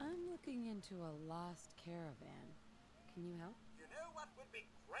 I'm looking into a lost caravan. Can you help? You know what would be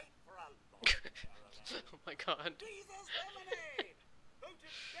great for a lost caravan? Oh my god. Jesus lemonade!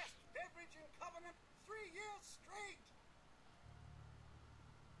 Voted best beverage in Covenant 3 years straight.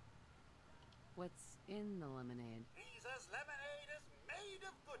 What's in the lemonade? Jesus lemonade is made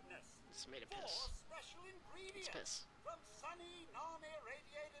of goodness. It's made of 4 piss. special ingredients It's piss. from sunny,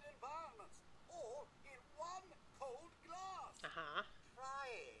 non-irradiated environments, all in one cold glass. Uh-huh. Try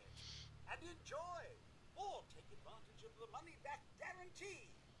it and enjoy, or take advantage of the money-back guarantee.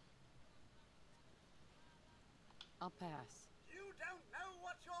 I'll pass. You don't know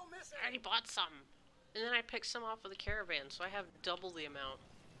what you're missing. I already bought some. And then I picked some off of the caravan, so I have double the amount.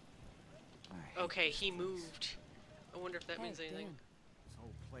 Okay, he moved. I wonder if that Hey, means anything. Dan. This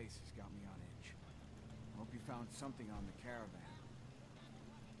whole place has got me on edge. I hope you found something on the caravan.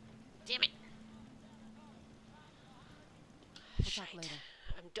 Damn it. We'll talk Shite. later.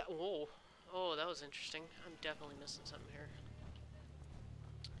 Whoa. Oh, that was interesting. I'm definitely missing something here.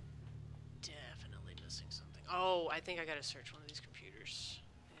 Definitely missing something. Oh, I think I gotta search one of these computers.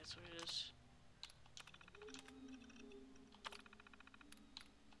 I think that's what it is.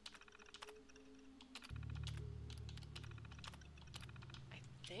 I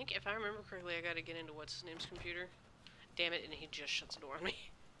think, if I remember correctly, I gotta get into what's his name's computer Damn it, and he just shuts the door on me.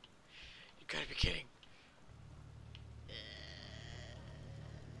 You gotta be kidding.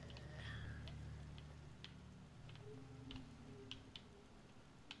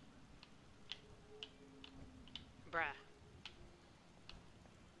 Bruh.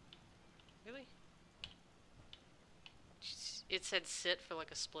 Really? It said sit for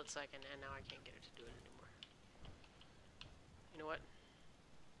like a split second, and now I can't get it to do it anymore. You know what?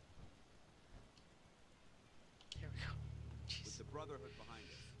 Here we go. Jeez. With the Brotherhood behind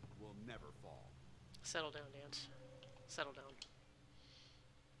us, we'll never fall. Settle down, Dance. Settle down.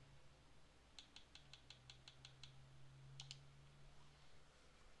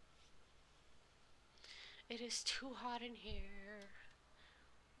 It is too hot in here.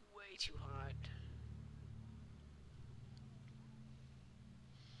 Way too hot.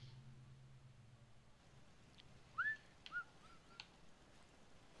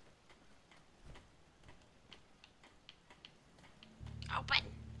 Open!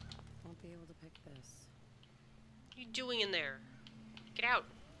 Won't be able to pick this. What are you doing in there? Get out.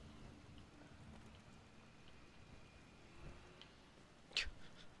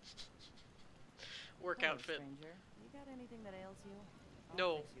 Work Hello, outfit. stranger. You got anything that ails you?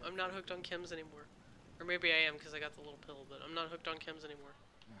 No, I'm not hooked on chems anymore. Or maybe I am because I got the little pill, but I'm not hooked on chems anymore.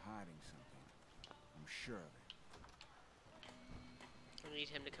 They're hiding something. I'm sure of it. I need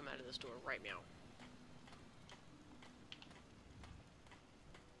him to come out of this door right now.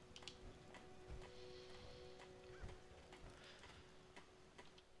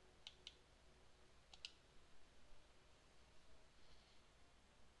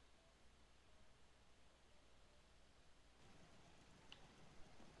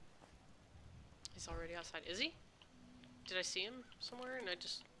 He's already outside. Is he? Did I see him somewhere and I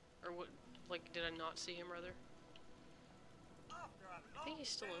just... Or what... Like, did I not see him, rather? I think he's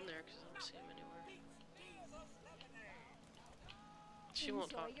still in there because I don't see him anywhere. She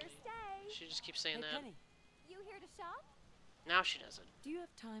won't talk to me. She just keeps saying that. Penny. You here to shop? Now she doesn't. Do you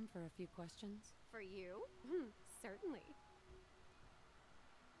have time for a few questions? For you? Certainly.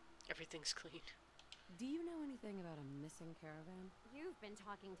 Everything's clean. Do you know anything about a missing caravan? You've been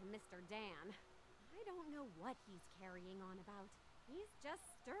talking to Mr. Dan. I don't know what he's carrying on about. He's just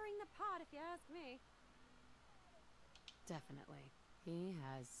stirring the pot, if you ask me. Definitely. He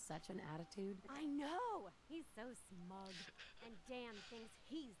has such an attitude. I know! He's so smug. And Dan thinks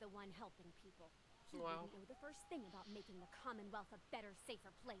he's the one helping people. He Wow. wouldn't know the first thing about making the Commonwealth a better,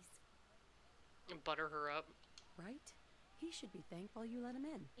 safer place. And butter her up. Right? He should be thankful you let him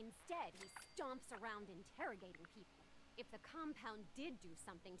in. Instead, he stomps around interrogating people. If the compound did do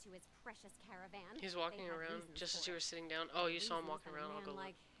something to his precious caravan, He's walking they'd have around reasons just as for you were it. sitting down. Oh, you saw him Reasons walking that a around. I'll man go look.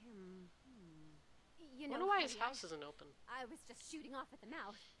 like him. You Wonder know, why his honey, house isn't open. I was just shooting off at the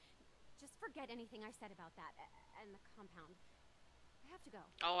mouth. Just forget anything I said about that and the compound. I have to go.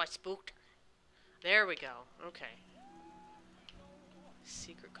 Oh, I spooked her. There we go. Okay.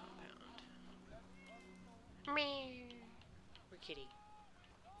 Secret compound. Meow. Where kitty?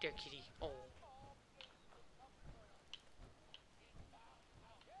 There, kitty. Oh.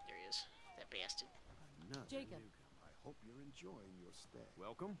 There he is. That bastard. Another Jacob. newcomer. I hope you're enjoying your stay.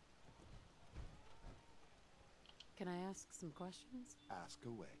 Welcome. Can I ask some questions? Ask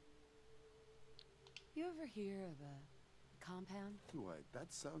away. You ever hear of a compound? Why,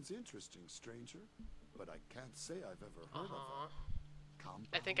 that sounds interesting, stranger. But I can't say I've ever heard of it.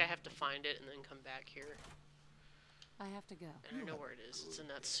 I think I have to find it and then come back here. I have to go. And I know where it is. It's in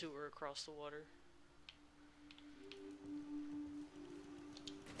that sewer across the water.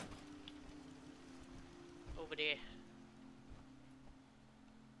 Over there.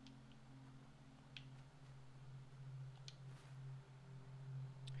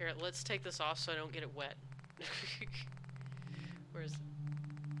 Here, let's take this off so I don't get it wet. Where is it?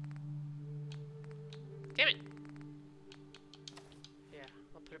 Damn it! Yeah,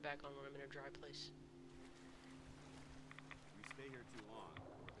 I'll put it back on when I'm in a dry place. We stay here too long,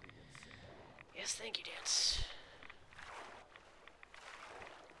 we're gonna get sick. Yes, thank you, Dance.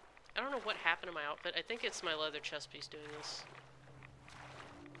 I don't know what happened to my outfit. I think it's my leather chest piece doing this.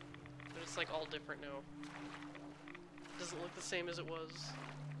 But it's like all different now. Doesn't look the same as it was.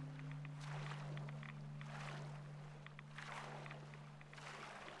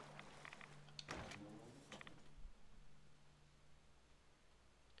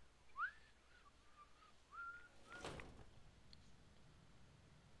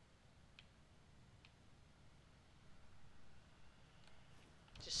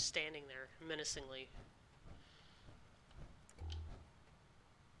 Just standing there menacingly.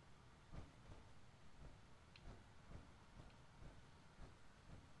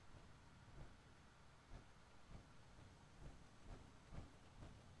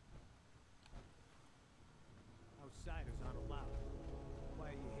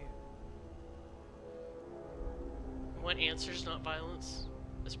 want answers, not violence.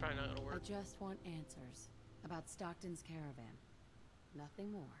 That's probably not gonna I work. just want answers about Stockton's caravan. Nothing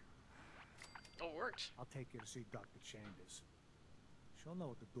more. Oh, it worked. I'll take you to see Dr. Chambers. She'll know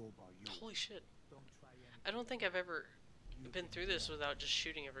what to do about you. Holy shit. Don't try anything. I don't think I've ever been through this without just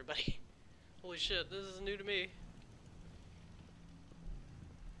shooting everybody. Holy shit, this is new to me.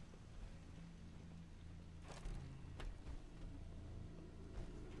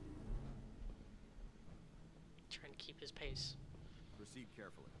 Trying to keep his pace. Proceed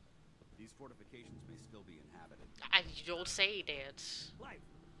carefully. These fortifications may still be inhabited. You don't say, Dad. Blake!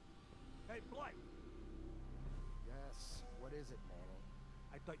 Hey, Blake! Yes, what is it, Manny?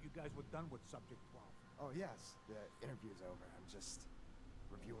 I thought you guys were done with Subject 12. Oh, yes, the interview's over. I'm just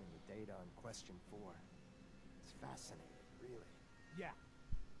reviewing the data on question 4. It's fascinating, really. Yeah,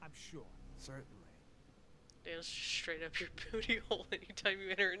 I'm sure. Certainly. Dan's straight up your booty hole anytime you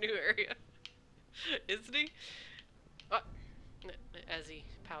enter a new area. Isn't he? Oh, as he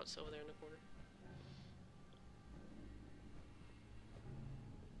pouts over there in the corner.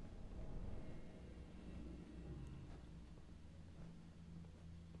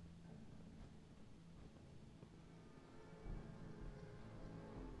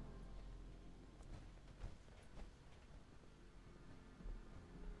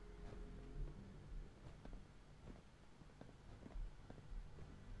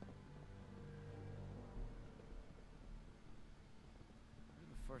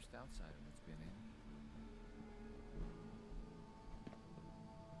 First outsider that's been in.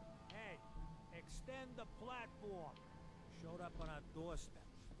 Hey, extend the platform. Showed up on our doorstep.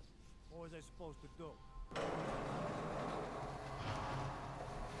 What was I supposed to do?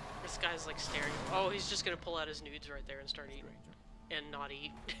 This guy's like staring. Oh, he's just gonna pull out his nudes right there and start eating. And not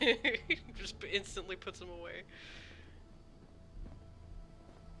eat. Just instantly puts them away.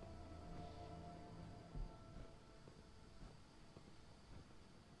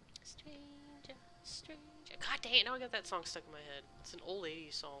 Stranger, stranger. God dang it, now I got that song stuck in my head. It's an old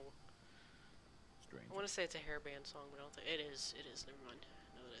 80s song. Stranger. I want to say it's a hair band song, but I don't think it is. It is. Never mind.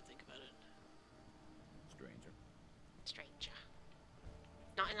 Now that I think about it. Stranger. Stranger.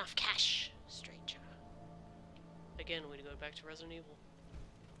 Not enough cash. Stranger. Again, we go back to Resident Evil.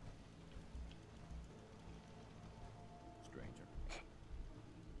 Stranger.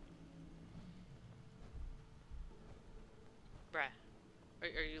 Bruh.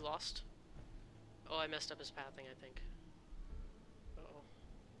 Are you lost? Oh, I messed up his pathing, I think. Uh-oh.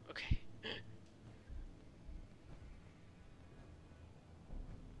 Okay.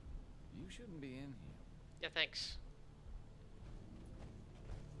 You shouldn't be in here. Yeah, thanks.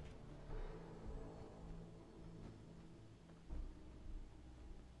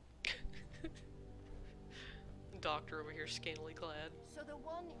 Doctor over here scantily clad. So the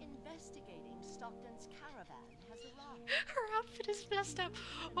one investigating Stockton's caravan has arrived. Her outfit is messed up.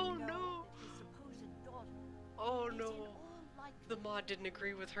 Oh no. His supposed daughter Oh is no. in all likelihood The mod didn't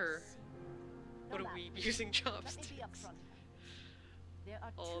agree with her. No What are matter. we using Let me chopsticks? be upfront. There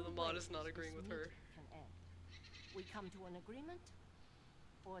are Oh, two the mod ways is not agreeing this with her. meeting can end. We come to an agreement,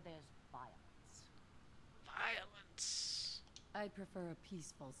 or there's violence. Violence. I'd prefer a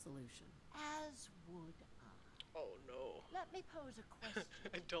peaceful solution. As would I. Oh no. Let me pose a question.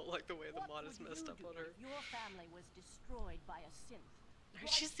 I don't like the way the What mod is would messed you up do on her. if your family was destroyed by a synth?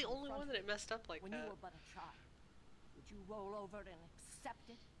 She's right the in only front one of that you it messed up like when that. you were but a child? Would you roll over and accept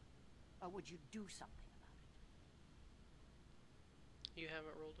it? Or would you do something about it? You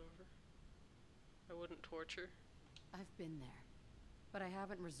haven't rolled over? I wouldn't torture. I've been there, but I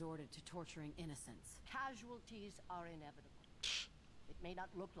haven't resorted to torturing innocents. Casualties are inevitable. It may not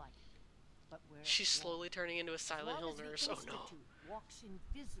look like it, but we're She's at war. slowly turning into a Silent Hill nurse. Oh no. Walks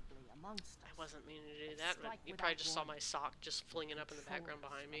invisibly amongst us. I wasn't meaning to do that, but you probably just saw my sock just flinging up in the background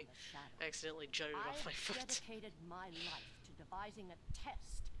behind me. I accidentally jutted it off my foot. I've dedicated my life to devising a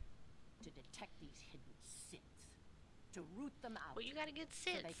test to detect these hidden synths, to root them out. Well, you gotta get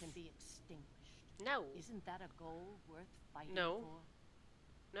so they synths. can be extinguished. No. Isn't that a goal worth fighting No.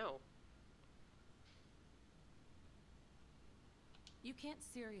 for? No. You can't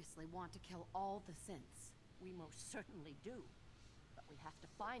seriously want to kill all the synths. We most certainly do. But we have to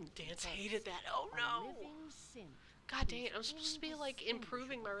find them Dance first. hated that. Oh A no. living synth God dang it, is I'm supposed to be like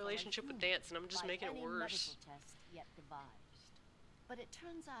improving my indistinguishable from a relationship with human Dance and I'm just by making it any worse. medical test yet devised. But it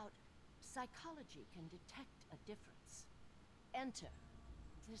turns out psychology can detect a difference. Enter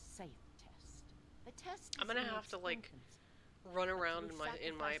the safe test. The test I'm is gonna in have its to like infancy. run But around through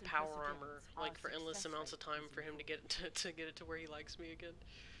in my sacrifice and power armor perseverance, like our for endless success amounts of rate time is for him to get to get it to where he likes me again.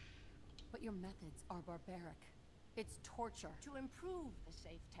 But your methods are barbaric. It's torture. To improve the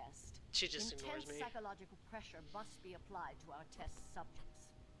safe test, She just ignores intense me. psychological pressure must be applied to our test subjects.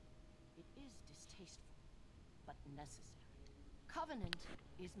 It is distasteful, but necessary. Covenant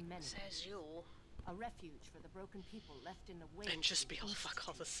is menacing. Says you. A refuge for the broken people left in the wake. And just of be all fuck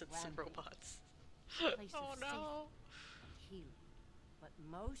all the Institute Simpson rampage. robots. A place Oh of no. safety and healing. But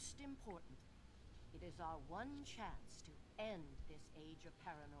most importantly, it is our one chance to end this age of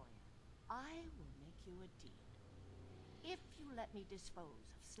paranoia. I will make you a deal. If you let me dispose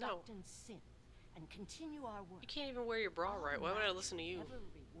of Stockton's synth and continue our work, You can't even wear your bra right. Why would I listen to you? whatever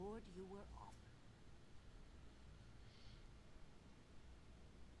reward you were offered.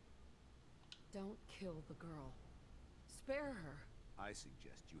 Don't kill the girl. Spare her. I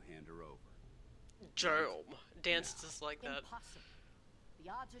suggest you hand her over. Damn. Dance is like that. Impossible. The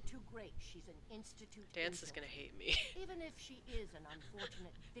odds are too great she's an institute. Dance is gonna hate me. Even if she is an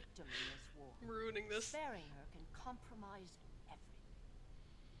unfortunate victim in this war, I'm ruining this. sparing her can compromise everything.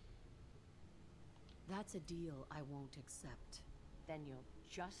 That's a deal I won't accept. Then you'll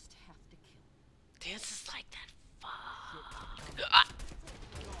just have to kill her. Dance is like that. Fuck. Ah!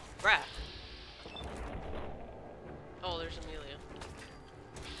 Bruh. Oh, there's Amelia.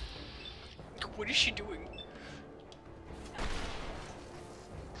 What is she doing?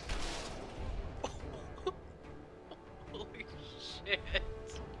 Holy shit.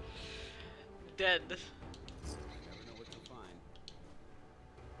 Dead. Never know what you'll find.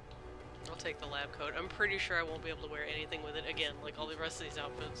 I'll take the lab coat. I'm pretty sure I won't be able to wear anything with it again, like all the rest of these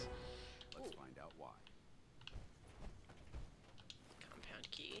outfits. Let's find out why.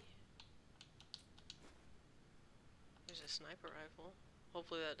 Compound key. There's a sniper rifle.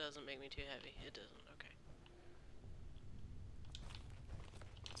 Hopefully that doesn't make me too heavy. It doesn't, okay.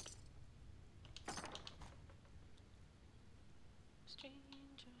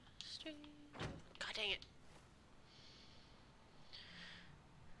 Stranger, stranger. God dang it.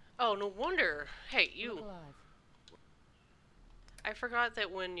 Oh, no wonder. Hey, you. I forgot that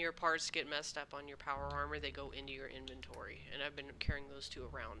when your parts get messed up on your power armor, they go into your inventory. And I've been carrying those two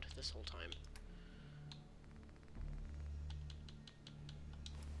around this whole time.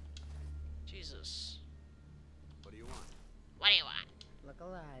 Jesus. What do you want? What do you want? Look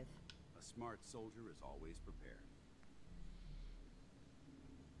alive. A smart soldier is always prepared.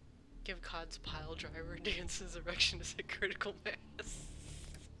 Give COD's pile driver Dance's erection as a critical mass.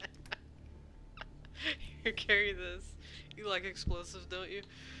 You carry this. You like explosives, don't you?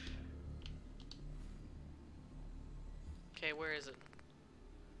 Okay, where is it?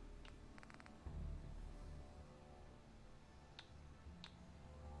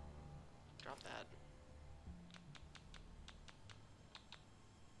 Drop that.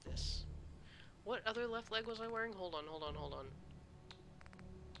 This. What other left leg was I wearing? Hold on, hold on, hold on.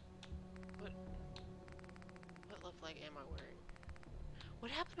 What left leg am I wearing?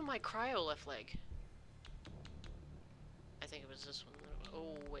 What happened to my cryo left leg? I think it was this one.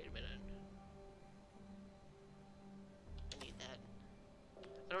 Oh, wait a minute. I need that.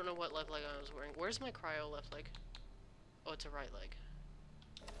 I don't know what left leg I was wearing. Where's my cryo left leg? Oh, it's a right leg.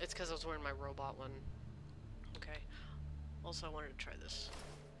 It's because I was wearing my robot one. Okay. Also, I wanted to try this.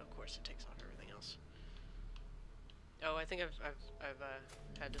 Of course, it takes off everything else. Oh, I think I've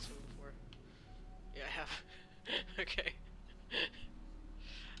had this one before. Yeah, I have. Okay.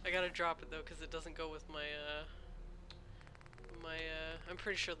 I gotta drop it though, because it doesn't go with my I'm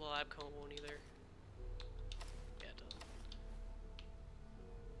pretty sure the lab coat won't either. Yeah, it doesn't.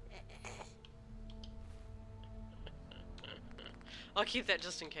 I'll keep that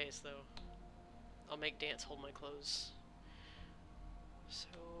just in case, though. I'll make Dance hold my clothes. So...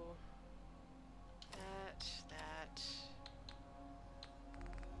 that...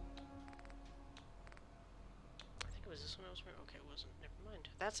 I think it was this one I was wearing. Okay, it wasn't. Never mind.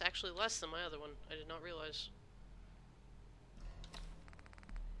 That's actually less than my other one. I did not realize.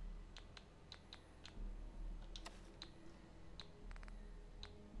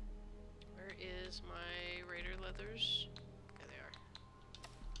 Where is my Raider leathers? There they are.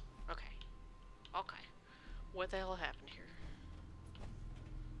 Okay. Okay. What the hell happened here?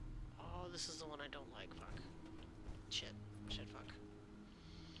 Oh, this is the one I don't like. Fuck. Shit. Shit, fuck.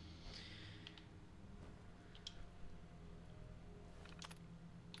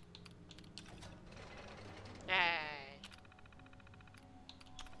 Hey.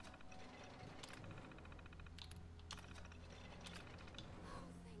 Oh,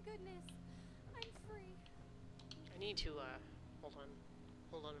 thank goodness. I'm free. I need to, hold on.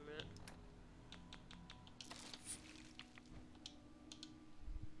 Hold on a minute.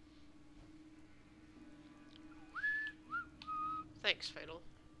 Thanks, Fatal.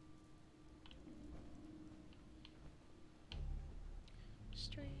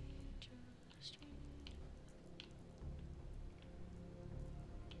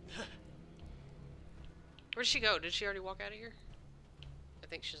 Where'd she go? Did she already walk out of here? I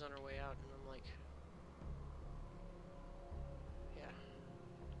think she's on her way out, and I'm like...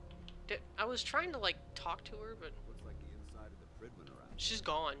 Yeah. I was trying to, like, talk to her, but... Looks like the inside of the Prid went around. She's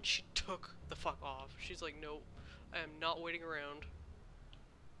gone. She took the fuck off. She's like, nope, I am not waiting around.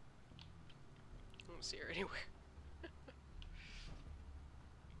 I don't see her anywhere.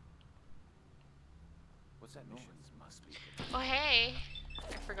 What's that noise? Must be. Oh, hey!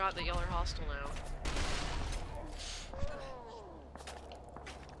 I forgot that y'all are hostile now.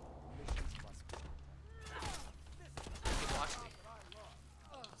 He blocked me.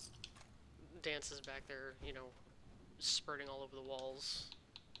 Dance is back there, you know, spurting all over the walls.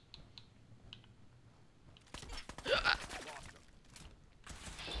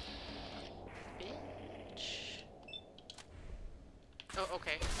 Bitch. Oh,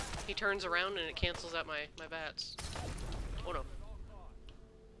 okay. He turns around and it cancels out my bats. Oh no.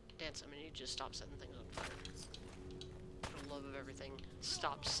 Dance, I mean, you just stop setting things on fire. For the love of everything,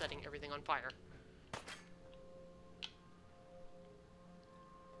 stop setting everything on fire.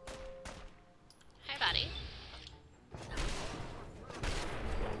 Hi, buddy.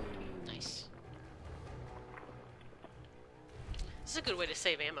 Nice. This is a good way to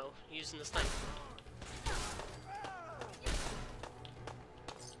save ammo, using this thing.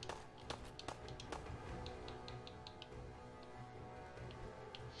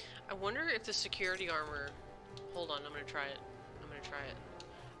 I wonder if the security armor... Hold on, I'm gonna try it. I'm gonna try it.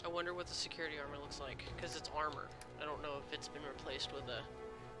 I wonder what the security armor looks like, because it's armor. I don't know if it's been replaced with a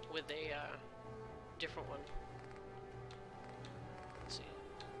different one. Let's see.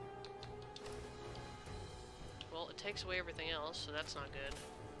 Well, it takes away everything else, so that's not good.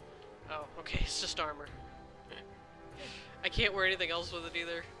 Oh, okay, it's just armor. I can't wear anything else with it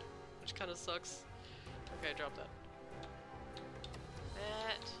either, which kind of sucks. Okay, drop that.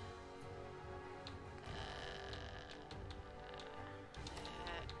 That.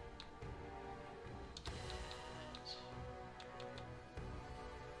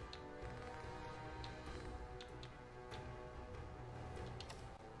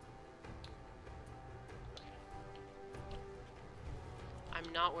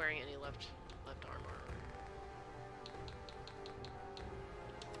 I'm not wearing any left arm armor.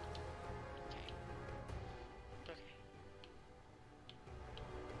 Okay. Okay.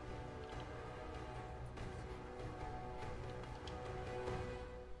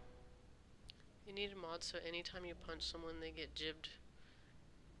 You need a mod so anytime you punch someone they get jibbed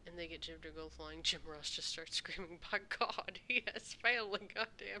or go flying, Jim Ross just starts screaming, by God, he has failed, god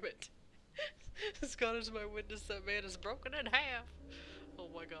damn it. As God is my witness, that man is broken in half. Oh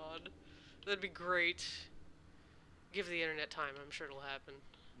my God. That'd be great. Give the internet time, I'm sure it'll happen.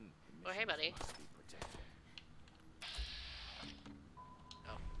 Oh, hey, buddy.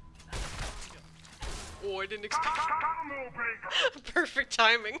 Oh. Oh, I didn't expect... Perfect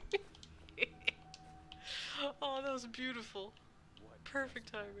timing. Oh, that was beautiful.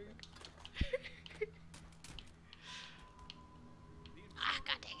 Perfect timing. Ah,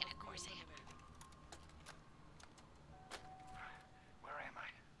 god dang it, of course I am. Where am I?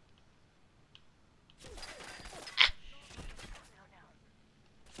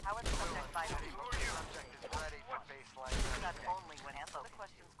 How is the subject vital? Subject is ready for baseline. Not only when answer the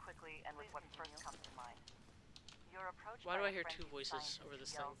questions quickly and with what first comes to mind. Your approach. Why do I hear two voices over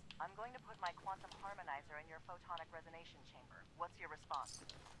this thing? I'm going to put my quantum harmonizer in your photonic resonation chamber. What's your response?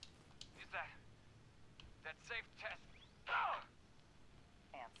 Is that safe test?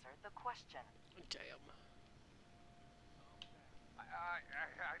 Answer the question. Damn.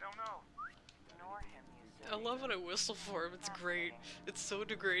 I don't know. Ignore him, you I love when I whistle for him, it's great. It's so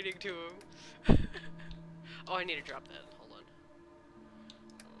degrading to him. Oh, I need to drop that. Hold on.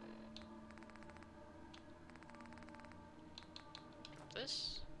 Drop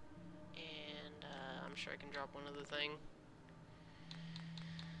this. And I'm sure I can drop one other thing.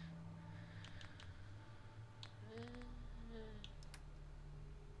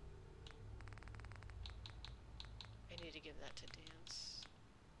 I need to give that to Dance.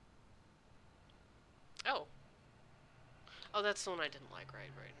 Oh. Oh, that's the one I didn't like,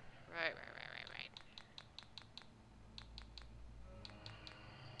 right.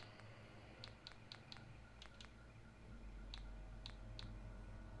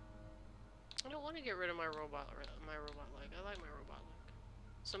 I don't want to get rid of my robot leg. I like my robot leg.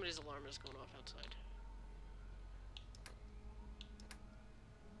 Somebody's alarm is going off outside.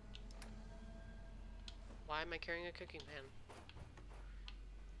 Why am I carrying a cooking pan?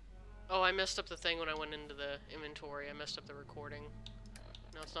 Oh, I messed up the thing when I went into the inventory. I messed up the recording.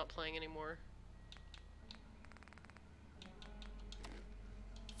 Now it's not playing anymore.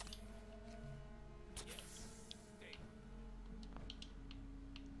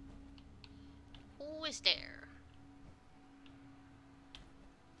 is there?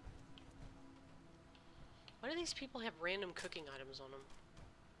 Why do these people have random cooking items on them?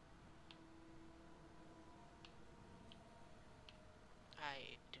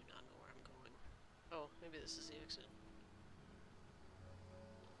 I do not know where I'm going. Oh, maybe this is the exit.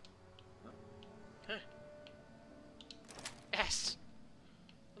 Huh. Yes!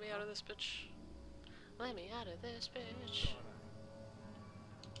 Let me out of this bitch. Let me out of this bitch.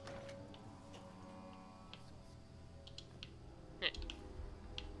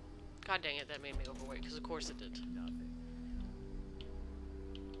 God dang it, that made me overweight, because of course it did. Nothing.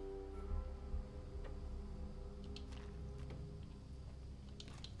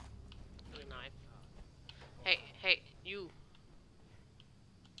 With a knife. Hey, hey, you.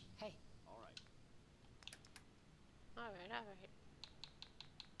 Hey. Alright. Alright, alright.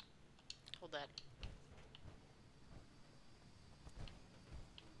 Hold that.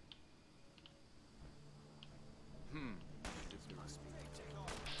 This must be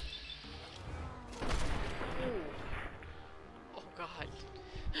Ooh. Oh god.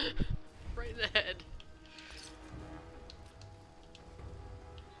 Right in the head.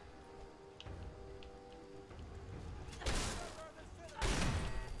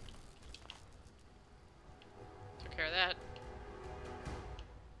 Took care of that.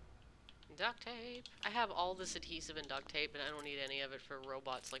 Duct tape. I have all this adhesive and duct tape, and I don't need any of it for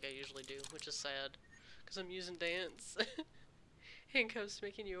robots like I usually do, which is sad. Because I'm using dance. Handcuffs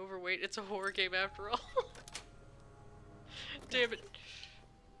making you overweight. It's a horror game after all. Damn it.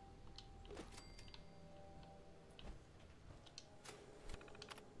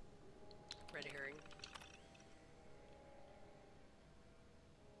 Red herring.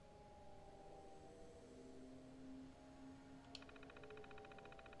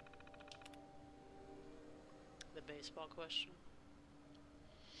 The baseball question.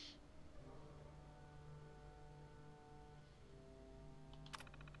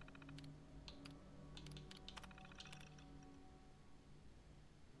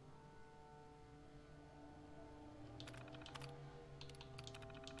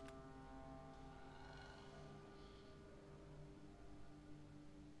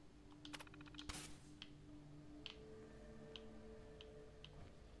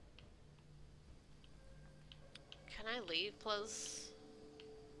 Can I leave, please?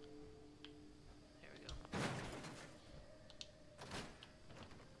 There we go.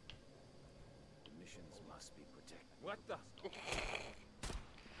 The missions must be protected. What the?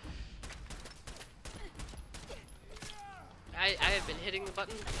 I have been hitting the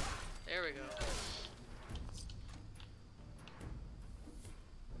button. There we go.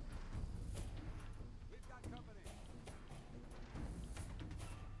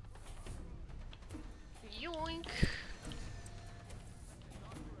 Yoink!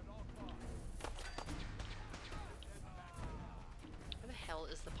 Where the hell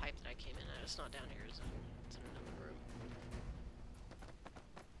is the pipe that I came in at? It's not down here, is it? It's in another room.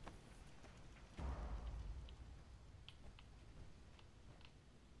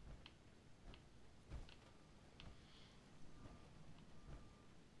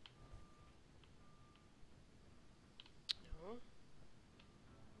 No.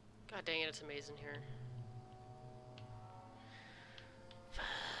 God dang it, it's a maze in here.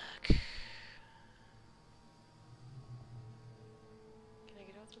 Fuck. Can I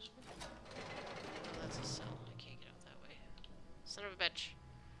get out this way? Oh, that's a cell. I can't get out that way. Son of a bitch.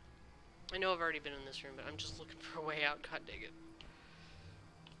 I know I've already been in this room, but I'm just looking for a way out. God dang it.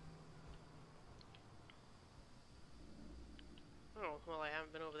 Oh, well, I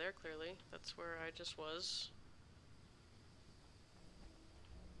haven't been over there, clearly. That's where I just was.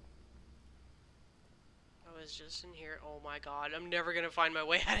 I was just in here. Oh my god, I'm never gonna find my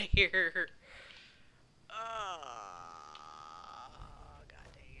way out of here. God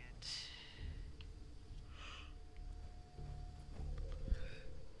dang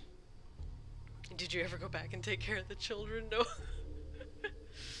it. Did you ever go back and take care of the children? No.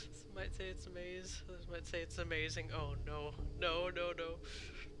 Some might say it's a maze. Others might say it's amazing. Oh no. No, no, no.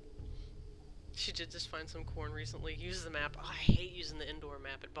 She did just find some corn recently. Use the map. Oh, I hate using the indoor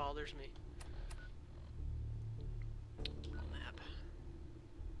map. It bothers me. Map.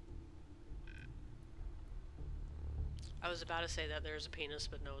 I was about to say that there's a penis,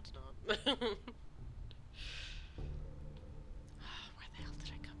 but no, it's not. Where the hell did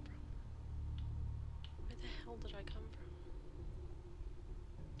I come from? Where the hell did I come from?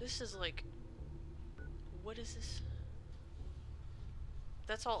 This is like... What is this?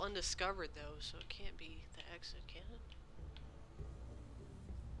 That's all undiscovered, though, so it can't be the exit, can it?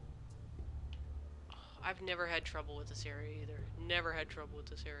 Oh, I've never had trouble with this area, either. Never had trouble with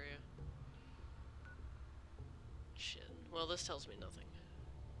this area. Well, this tells me nothing.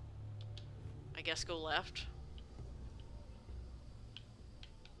 I guess go left.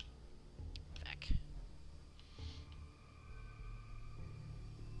 Feck.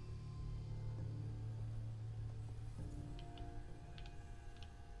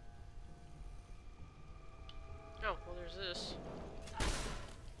 Oh, well, there's this.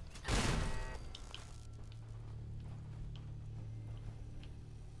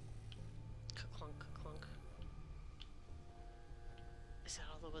 Clunk, clunk. Is that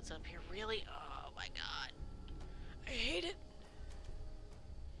all the what's up here? Really? Oh my god. I hate it.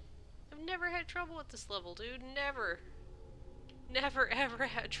 I've never had trouble with this level, dude. Never. Never ever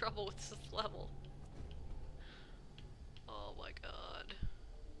had trouble with this level. Oh my god.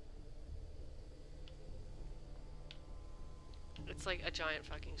 It's like a giant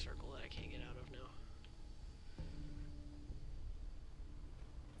fucking circle that I can't get out of now.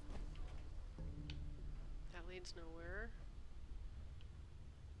 That leads nowhere.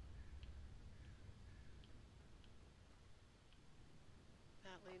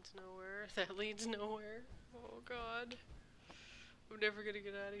 That leads nowhere. That leads nowhere. Oh god. I'm never gonna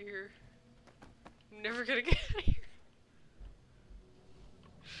get out of here. I'm never gonna get out of here.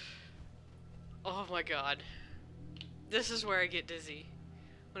 Oh my god. This is where I get dizzy.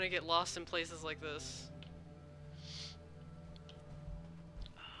 When I get lost in places like this.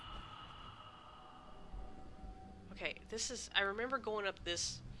 Okay, this is... I remember going up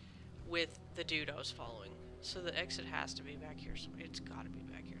this with the dude I was following. So the exit has to be back here somewhere. It's gotta be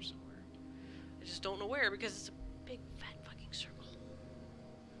back here somewhere. I just don't know where because it's a big fat fucking circle.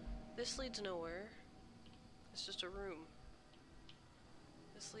 This leads nowhere. It's just a room.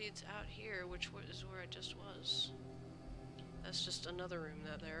 This leads out here, which is where I just was. That's just another room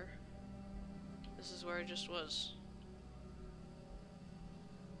that there. This is where I just was.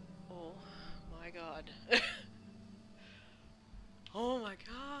 Oh my god. Oh my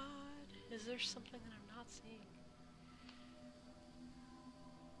god. Is there something that I'm not seeing?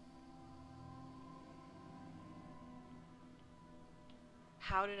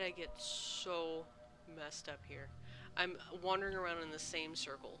 How did I get so messed up here? I'm wandering around in the same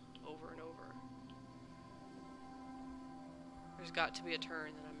circle over and over. There's got to be a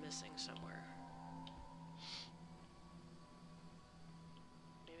turn that I'm missing somewhere.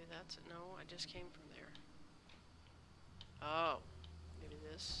 Maybe that's it. No, I just came from there. Oh. Maybe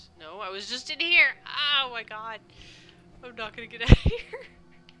this. No, I was just in here! Oh my god. I'm not gonna get out of here.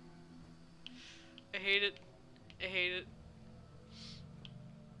 I hate it. I hate it.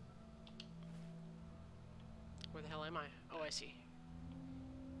 Where the hell am I? Oh, I see.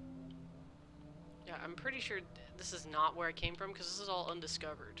 Yeah, I'm pretty sure this is not where I came from because this is all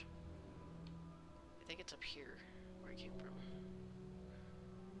undiscovered. I think it's up here where I came from.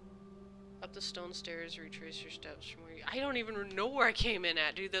 Up the stone stairs, retrace your steps from where you... I don't even know where I came in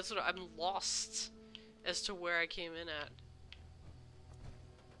at, dude. That's what I'm lost as to where I came in at.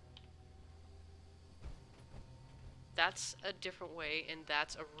 That's a different way, and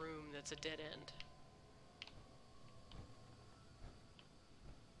that's a room that's a dead end.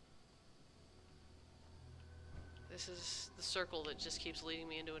 This is the circle that just keeps leading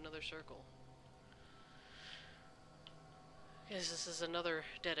me into another circle. Because this is another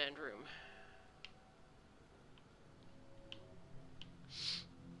dead end room.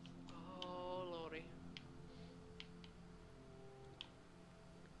 Oh lordy.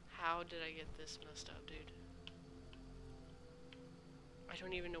 How did I get this messed up, dude? I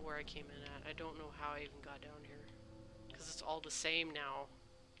don't even know where I came in at. I don't know how I even got down here. Because it's all the same now.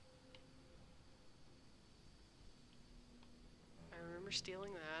 I remember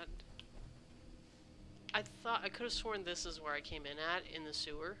stealing that. I thought I could have sworn this is where I came in at, in the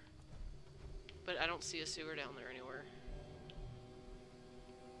sewer. But I don't see a sewer down there anywhere.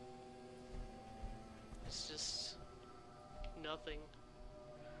 It's just nothing.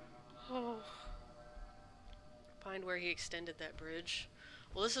 Oh. Find where he extended that bridge.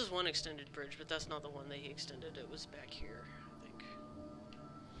 Well, this is one extended bridge, but that's not the one that he extended. It was back here, I think.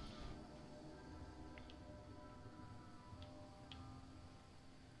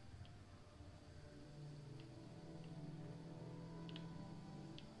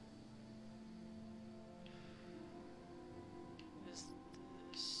 Is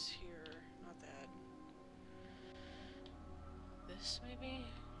this here? Not that. This, maybe?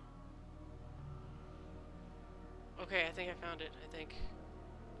 Okay, I think I found it. I think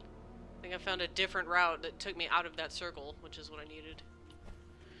I found a different route that took me out of that circle, which is what I needed.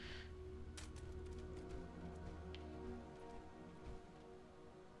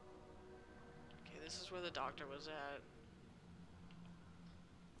 Okay, this is where the doctor was at.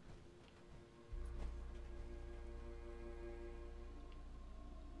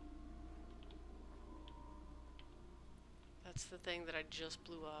 the thing that I just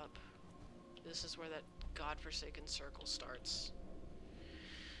blew up. This is where that godforsaken circle starts.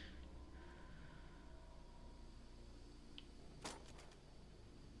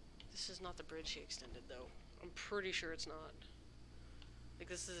 This is not the bridge he extended, though. I'm pretty sure it's not. Like,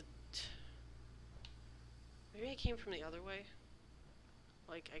 this is a... Maybe I came from the other way?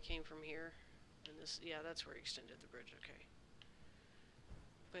 Like, I came from here, and this... Yeah, that's where he extended the bridge, okay.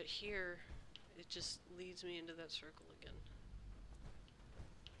 But here, it just leads me into that circle again.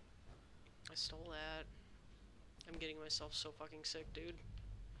 I stole that. I'm getting myself so fucking sick, dude.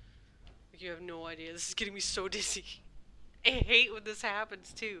 Like, you have no idea. This is getting me so dizzy. I hate when this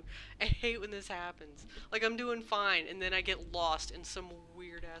happens, too. I hate when this happens. Like, I'm doing fine, and then I get lost in some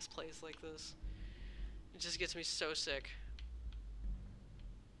weird-ass place like this. It just gets me so sick.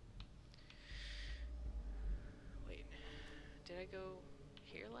 Wait. Did I go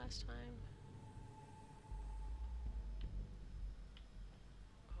here last time?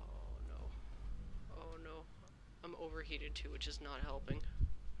 Oh, no. Oh, no. I'm overheated, too, which is not helping.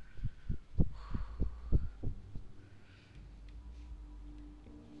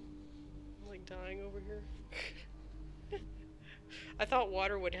 I'm, like, dying over here. I thought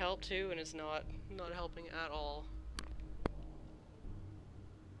water would help too, and it's not helping at all.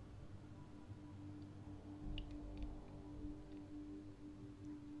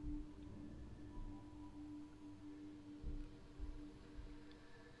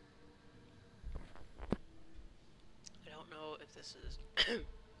 I don't know if this is if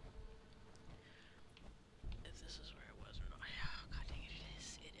this is where I was or not. Oh, God dang it, it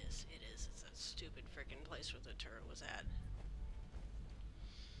is. It is. It is. It's that stupid freaking place where the turret was at.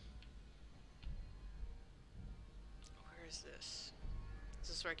 Where is this? Is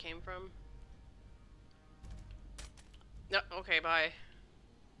this where I came from? No, okay, bye.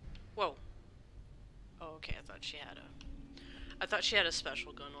 Whoa. Oh, okay, I thought she had a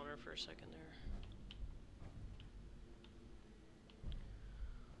special gun on her for a second there.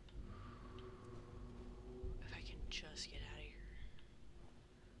 If I can just get out of here.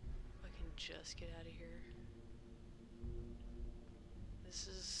 If I can just get out of here.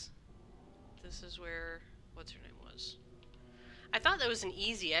 This is where what's her name was. I thought that was an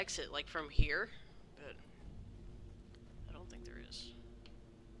easy exit, like from here, but I don't think there is.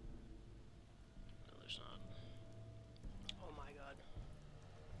 No, there's not. Oh my god.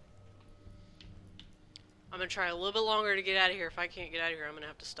 I'm gonna try a little bit longer to get out of here. If I can't get out of here, I'm gonna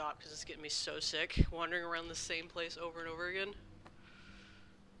have to stop because it's getting me so sick, wandering around the same place over and over again.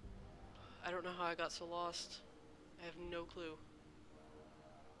 I don't know how I got so lost. I have no clue.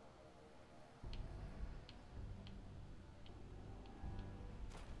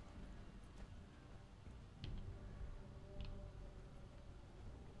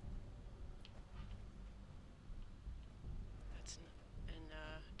 That's an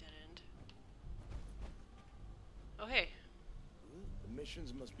dead end. Oh, hey. The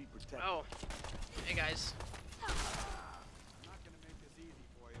missions must be protected. Oh. Hey, guys. I'm not gonna make this easy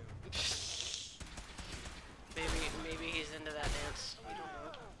for you. Maybe he's into that dance. We don't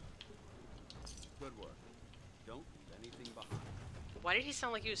know. Good work. Don't leave anything behind. Why did he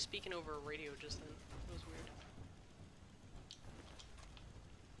sound like he was speaking over a radio just then? That was weird.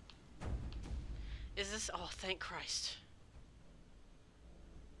 Is this... Oh, thank Christ.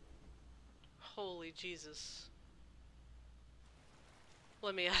 Holy Jesus.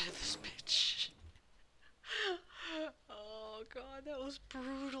 Let me out of this bitch. Oh god, that was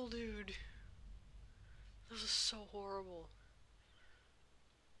brutal, dude. That was so horrible.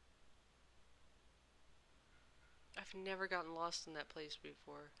 I've never gotten lost in that place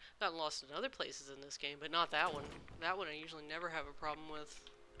before. Gotten lost in other places in this game, but not that one. That one I usually never have a problem with.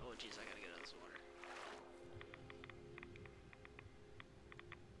 Oh jeez, I gotta get out of this water.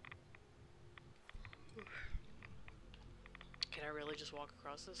 Can I really just walk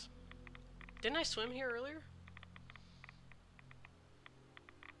across this? Didn't I swim here earlier?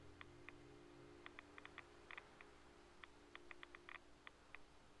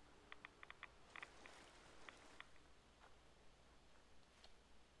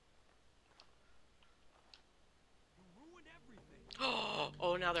 You ruined everything.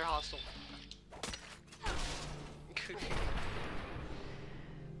 Oh, now they're hostile.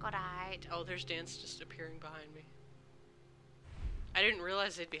 Alright. Oh, there's Dance just appearing behind me. I didn't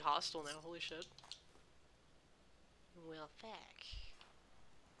realize they'd be hostile now. Holy shit. Well, fuck.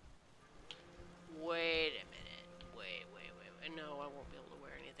 Wait a minute. Wait. No, I won't be able to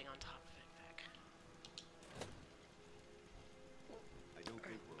wear anything on top of it. Back. I don't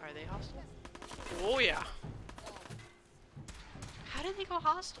think we're... Are they hostile? Oh, yeah. How did they go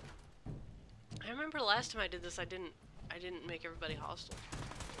hostile? I remember last time I did this, I didn't I didn't make everybody hostile.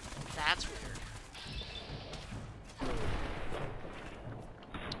 That's weird.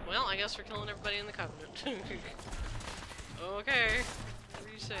 Well, I guess we're killing everybody in the Covenant. Okay. What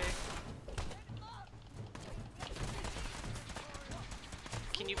do you say?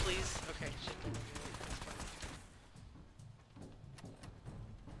 Can you please? Okay. Shit.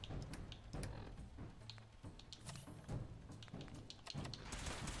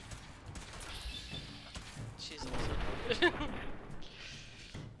 She's also.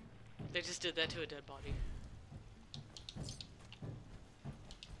 They just did that to a dead body.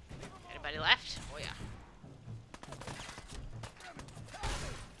 Anybody left? Oh yeah.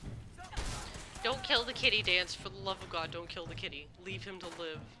 Don't kill the kitty, Dance. For the love of God, don't kill the kitty. Leave him to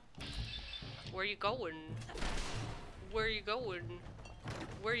live. Where you going? Where you going?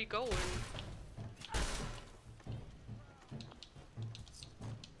 Where you going?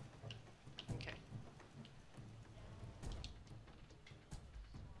 Okay.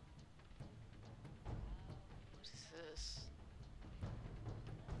 What is this?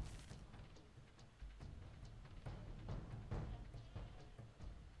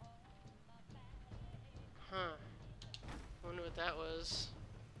 Huh. Wonder what that was.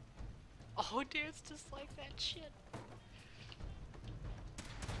 Oh, Dance just like that shit.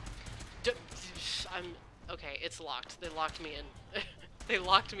 I'm okay. It's locked. They locked me in. They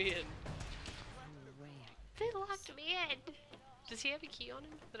locked me in. They locked me in. Does he have a key on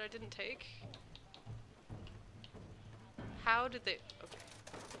him that I didn't take? How did they? Okay.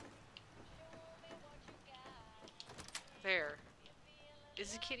 There.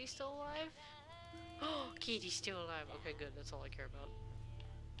 Is the kitty still alive? Oh, kitty's still alive. Okay, good. That's all I care about.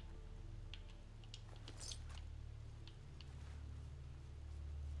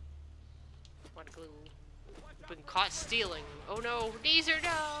 What glue? Been caught stealing. Oh no, Deezer,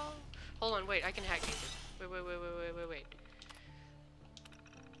 no! Hold on, wait, I can hack Deezer. Wait.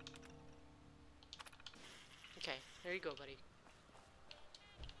 Okay, there you go, buddy.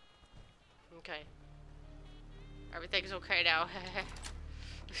 Okay. Everything's okay now.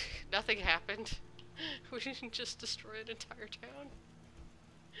 Nothing happened. We didn't just destroy an entire town.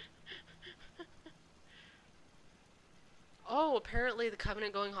 Oh, apparently the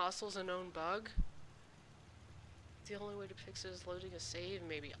Covenant going hostile is a known bug. The only way to fix it is loading a save,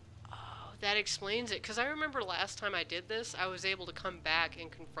 maybe. Oh, that explains it. Because I remember last time I did this, I was able to come back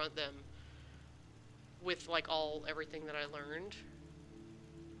and confront them with, like, everything that I learned.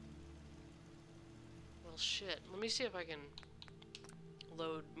 Well, shit. Let me see if I can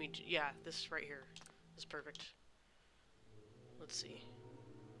load me. Yeah, this right here is perfect. Let's see.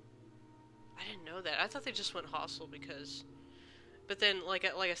 I didn't know that. I thought they just went hostile because... But then, like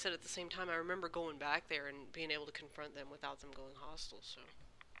I said, at the same time, I remember going back there and being able to confront them without them going hostile, so...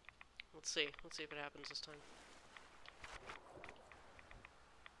 Let's see. Let's see if it happens this time.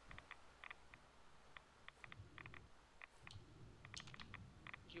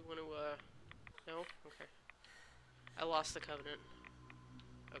 You want to, no? Okay. I lost the Covenant.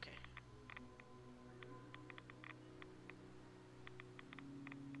 Okay.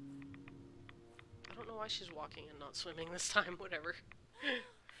 I don't know why she's walking and not swimming this time, whatever.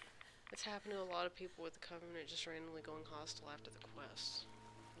 It's happened to a lot of people with the Covenant just randomly going hostile after the quest.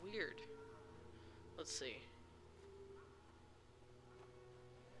 Weird. Let's see.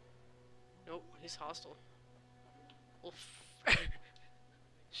 Nope, he's hostile. Well,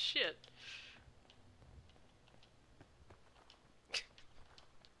 shit.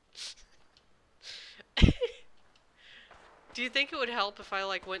 Do you think it would help if I,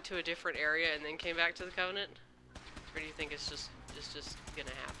 like, went to a different area and then came back to the Covenant? Or do you think it's just gonna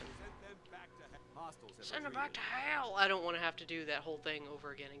happen? Send them back to hell! I don't want to have to do that whole thing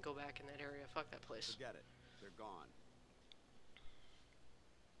over again and go back in that area. Fuck that place. Forget it. They're gone.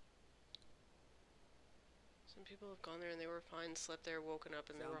 Some people have gone there and they were fine, slept there, woken up,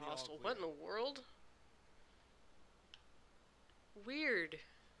 and they were hostile. What in the world? Weird.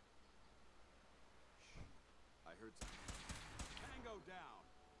 I heard something. Tango down.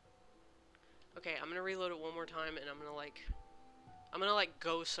 Okay, I'm gonna reload it one more time, and I'm gonna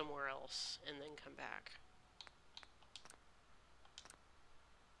go somewhere else and then come back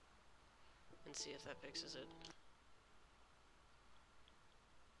and see if that fixes it.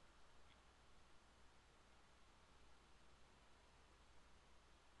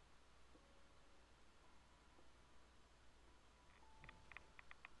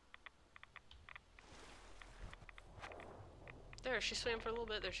 There, she swam for a little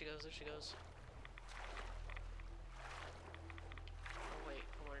bit. There she goes. There she goes. Oh wait,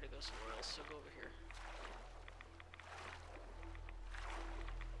 I wanted to go somewhere else, so go over here.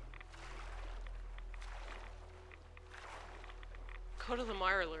 Go to the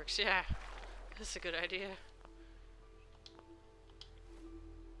Mirelurks, yeah. That's a good idea.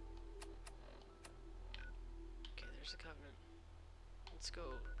 Okay, there's the Covenant. Let's go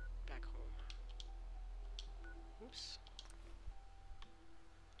back home. Oops.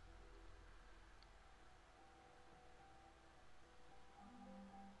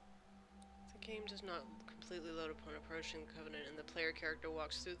 The game does not completely load upon approaching the Covenant, and the player character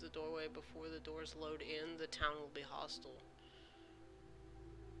walks through the doorway before the doors load in. The town will be hostile.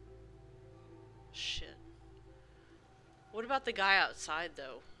 Shit. What about the guy outside,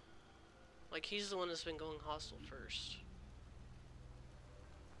 though? Like, he's the one that's been going hostile first.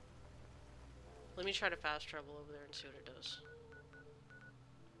 Let me try to fast travel over there and see what it does.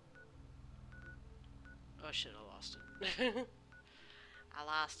 Oh shit, I lost it. I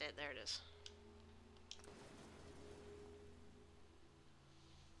lost it. There it is.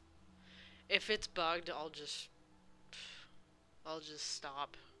 If it's bugged, I'll just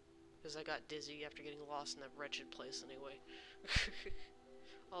stop. Because I got dizzy after getting lost in that wretched place anyway.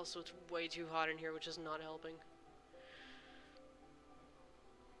 Also, it's way too hot in here, which is not helping.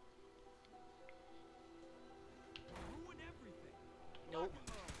 Ruin everything. Nope.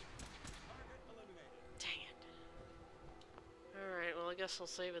 Dang it. Alright, well I guess I'll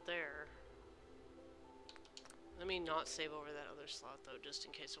save it there. Let me not save over that other slot though, just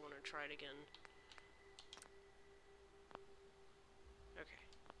in case I want to try it again. Okay.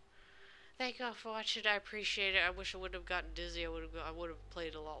 Thank you all for watching. I appreciate it. I wish I would have gotten dizzy. I would have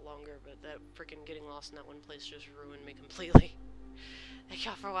played a lot longer, but that freaking getting lost in that one place just ruined me completely. Thank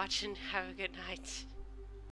y'all for watching. Have a good night.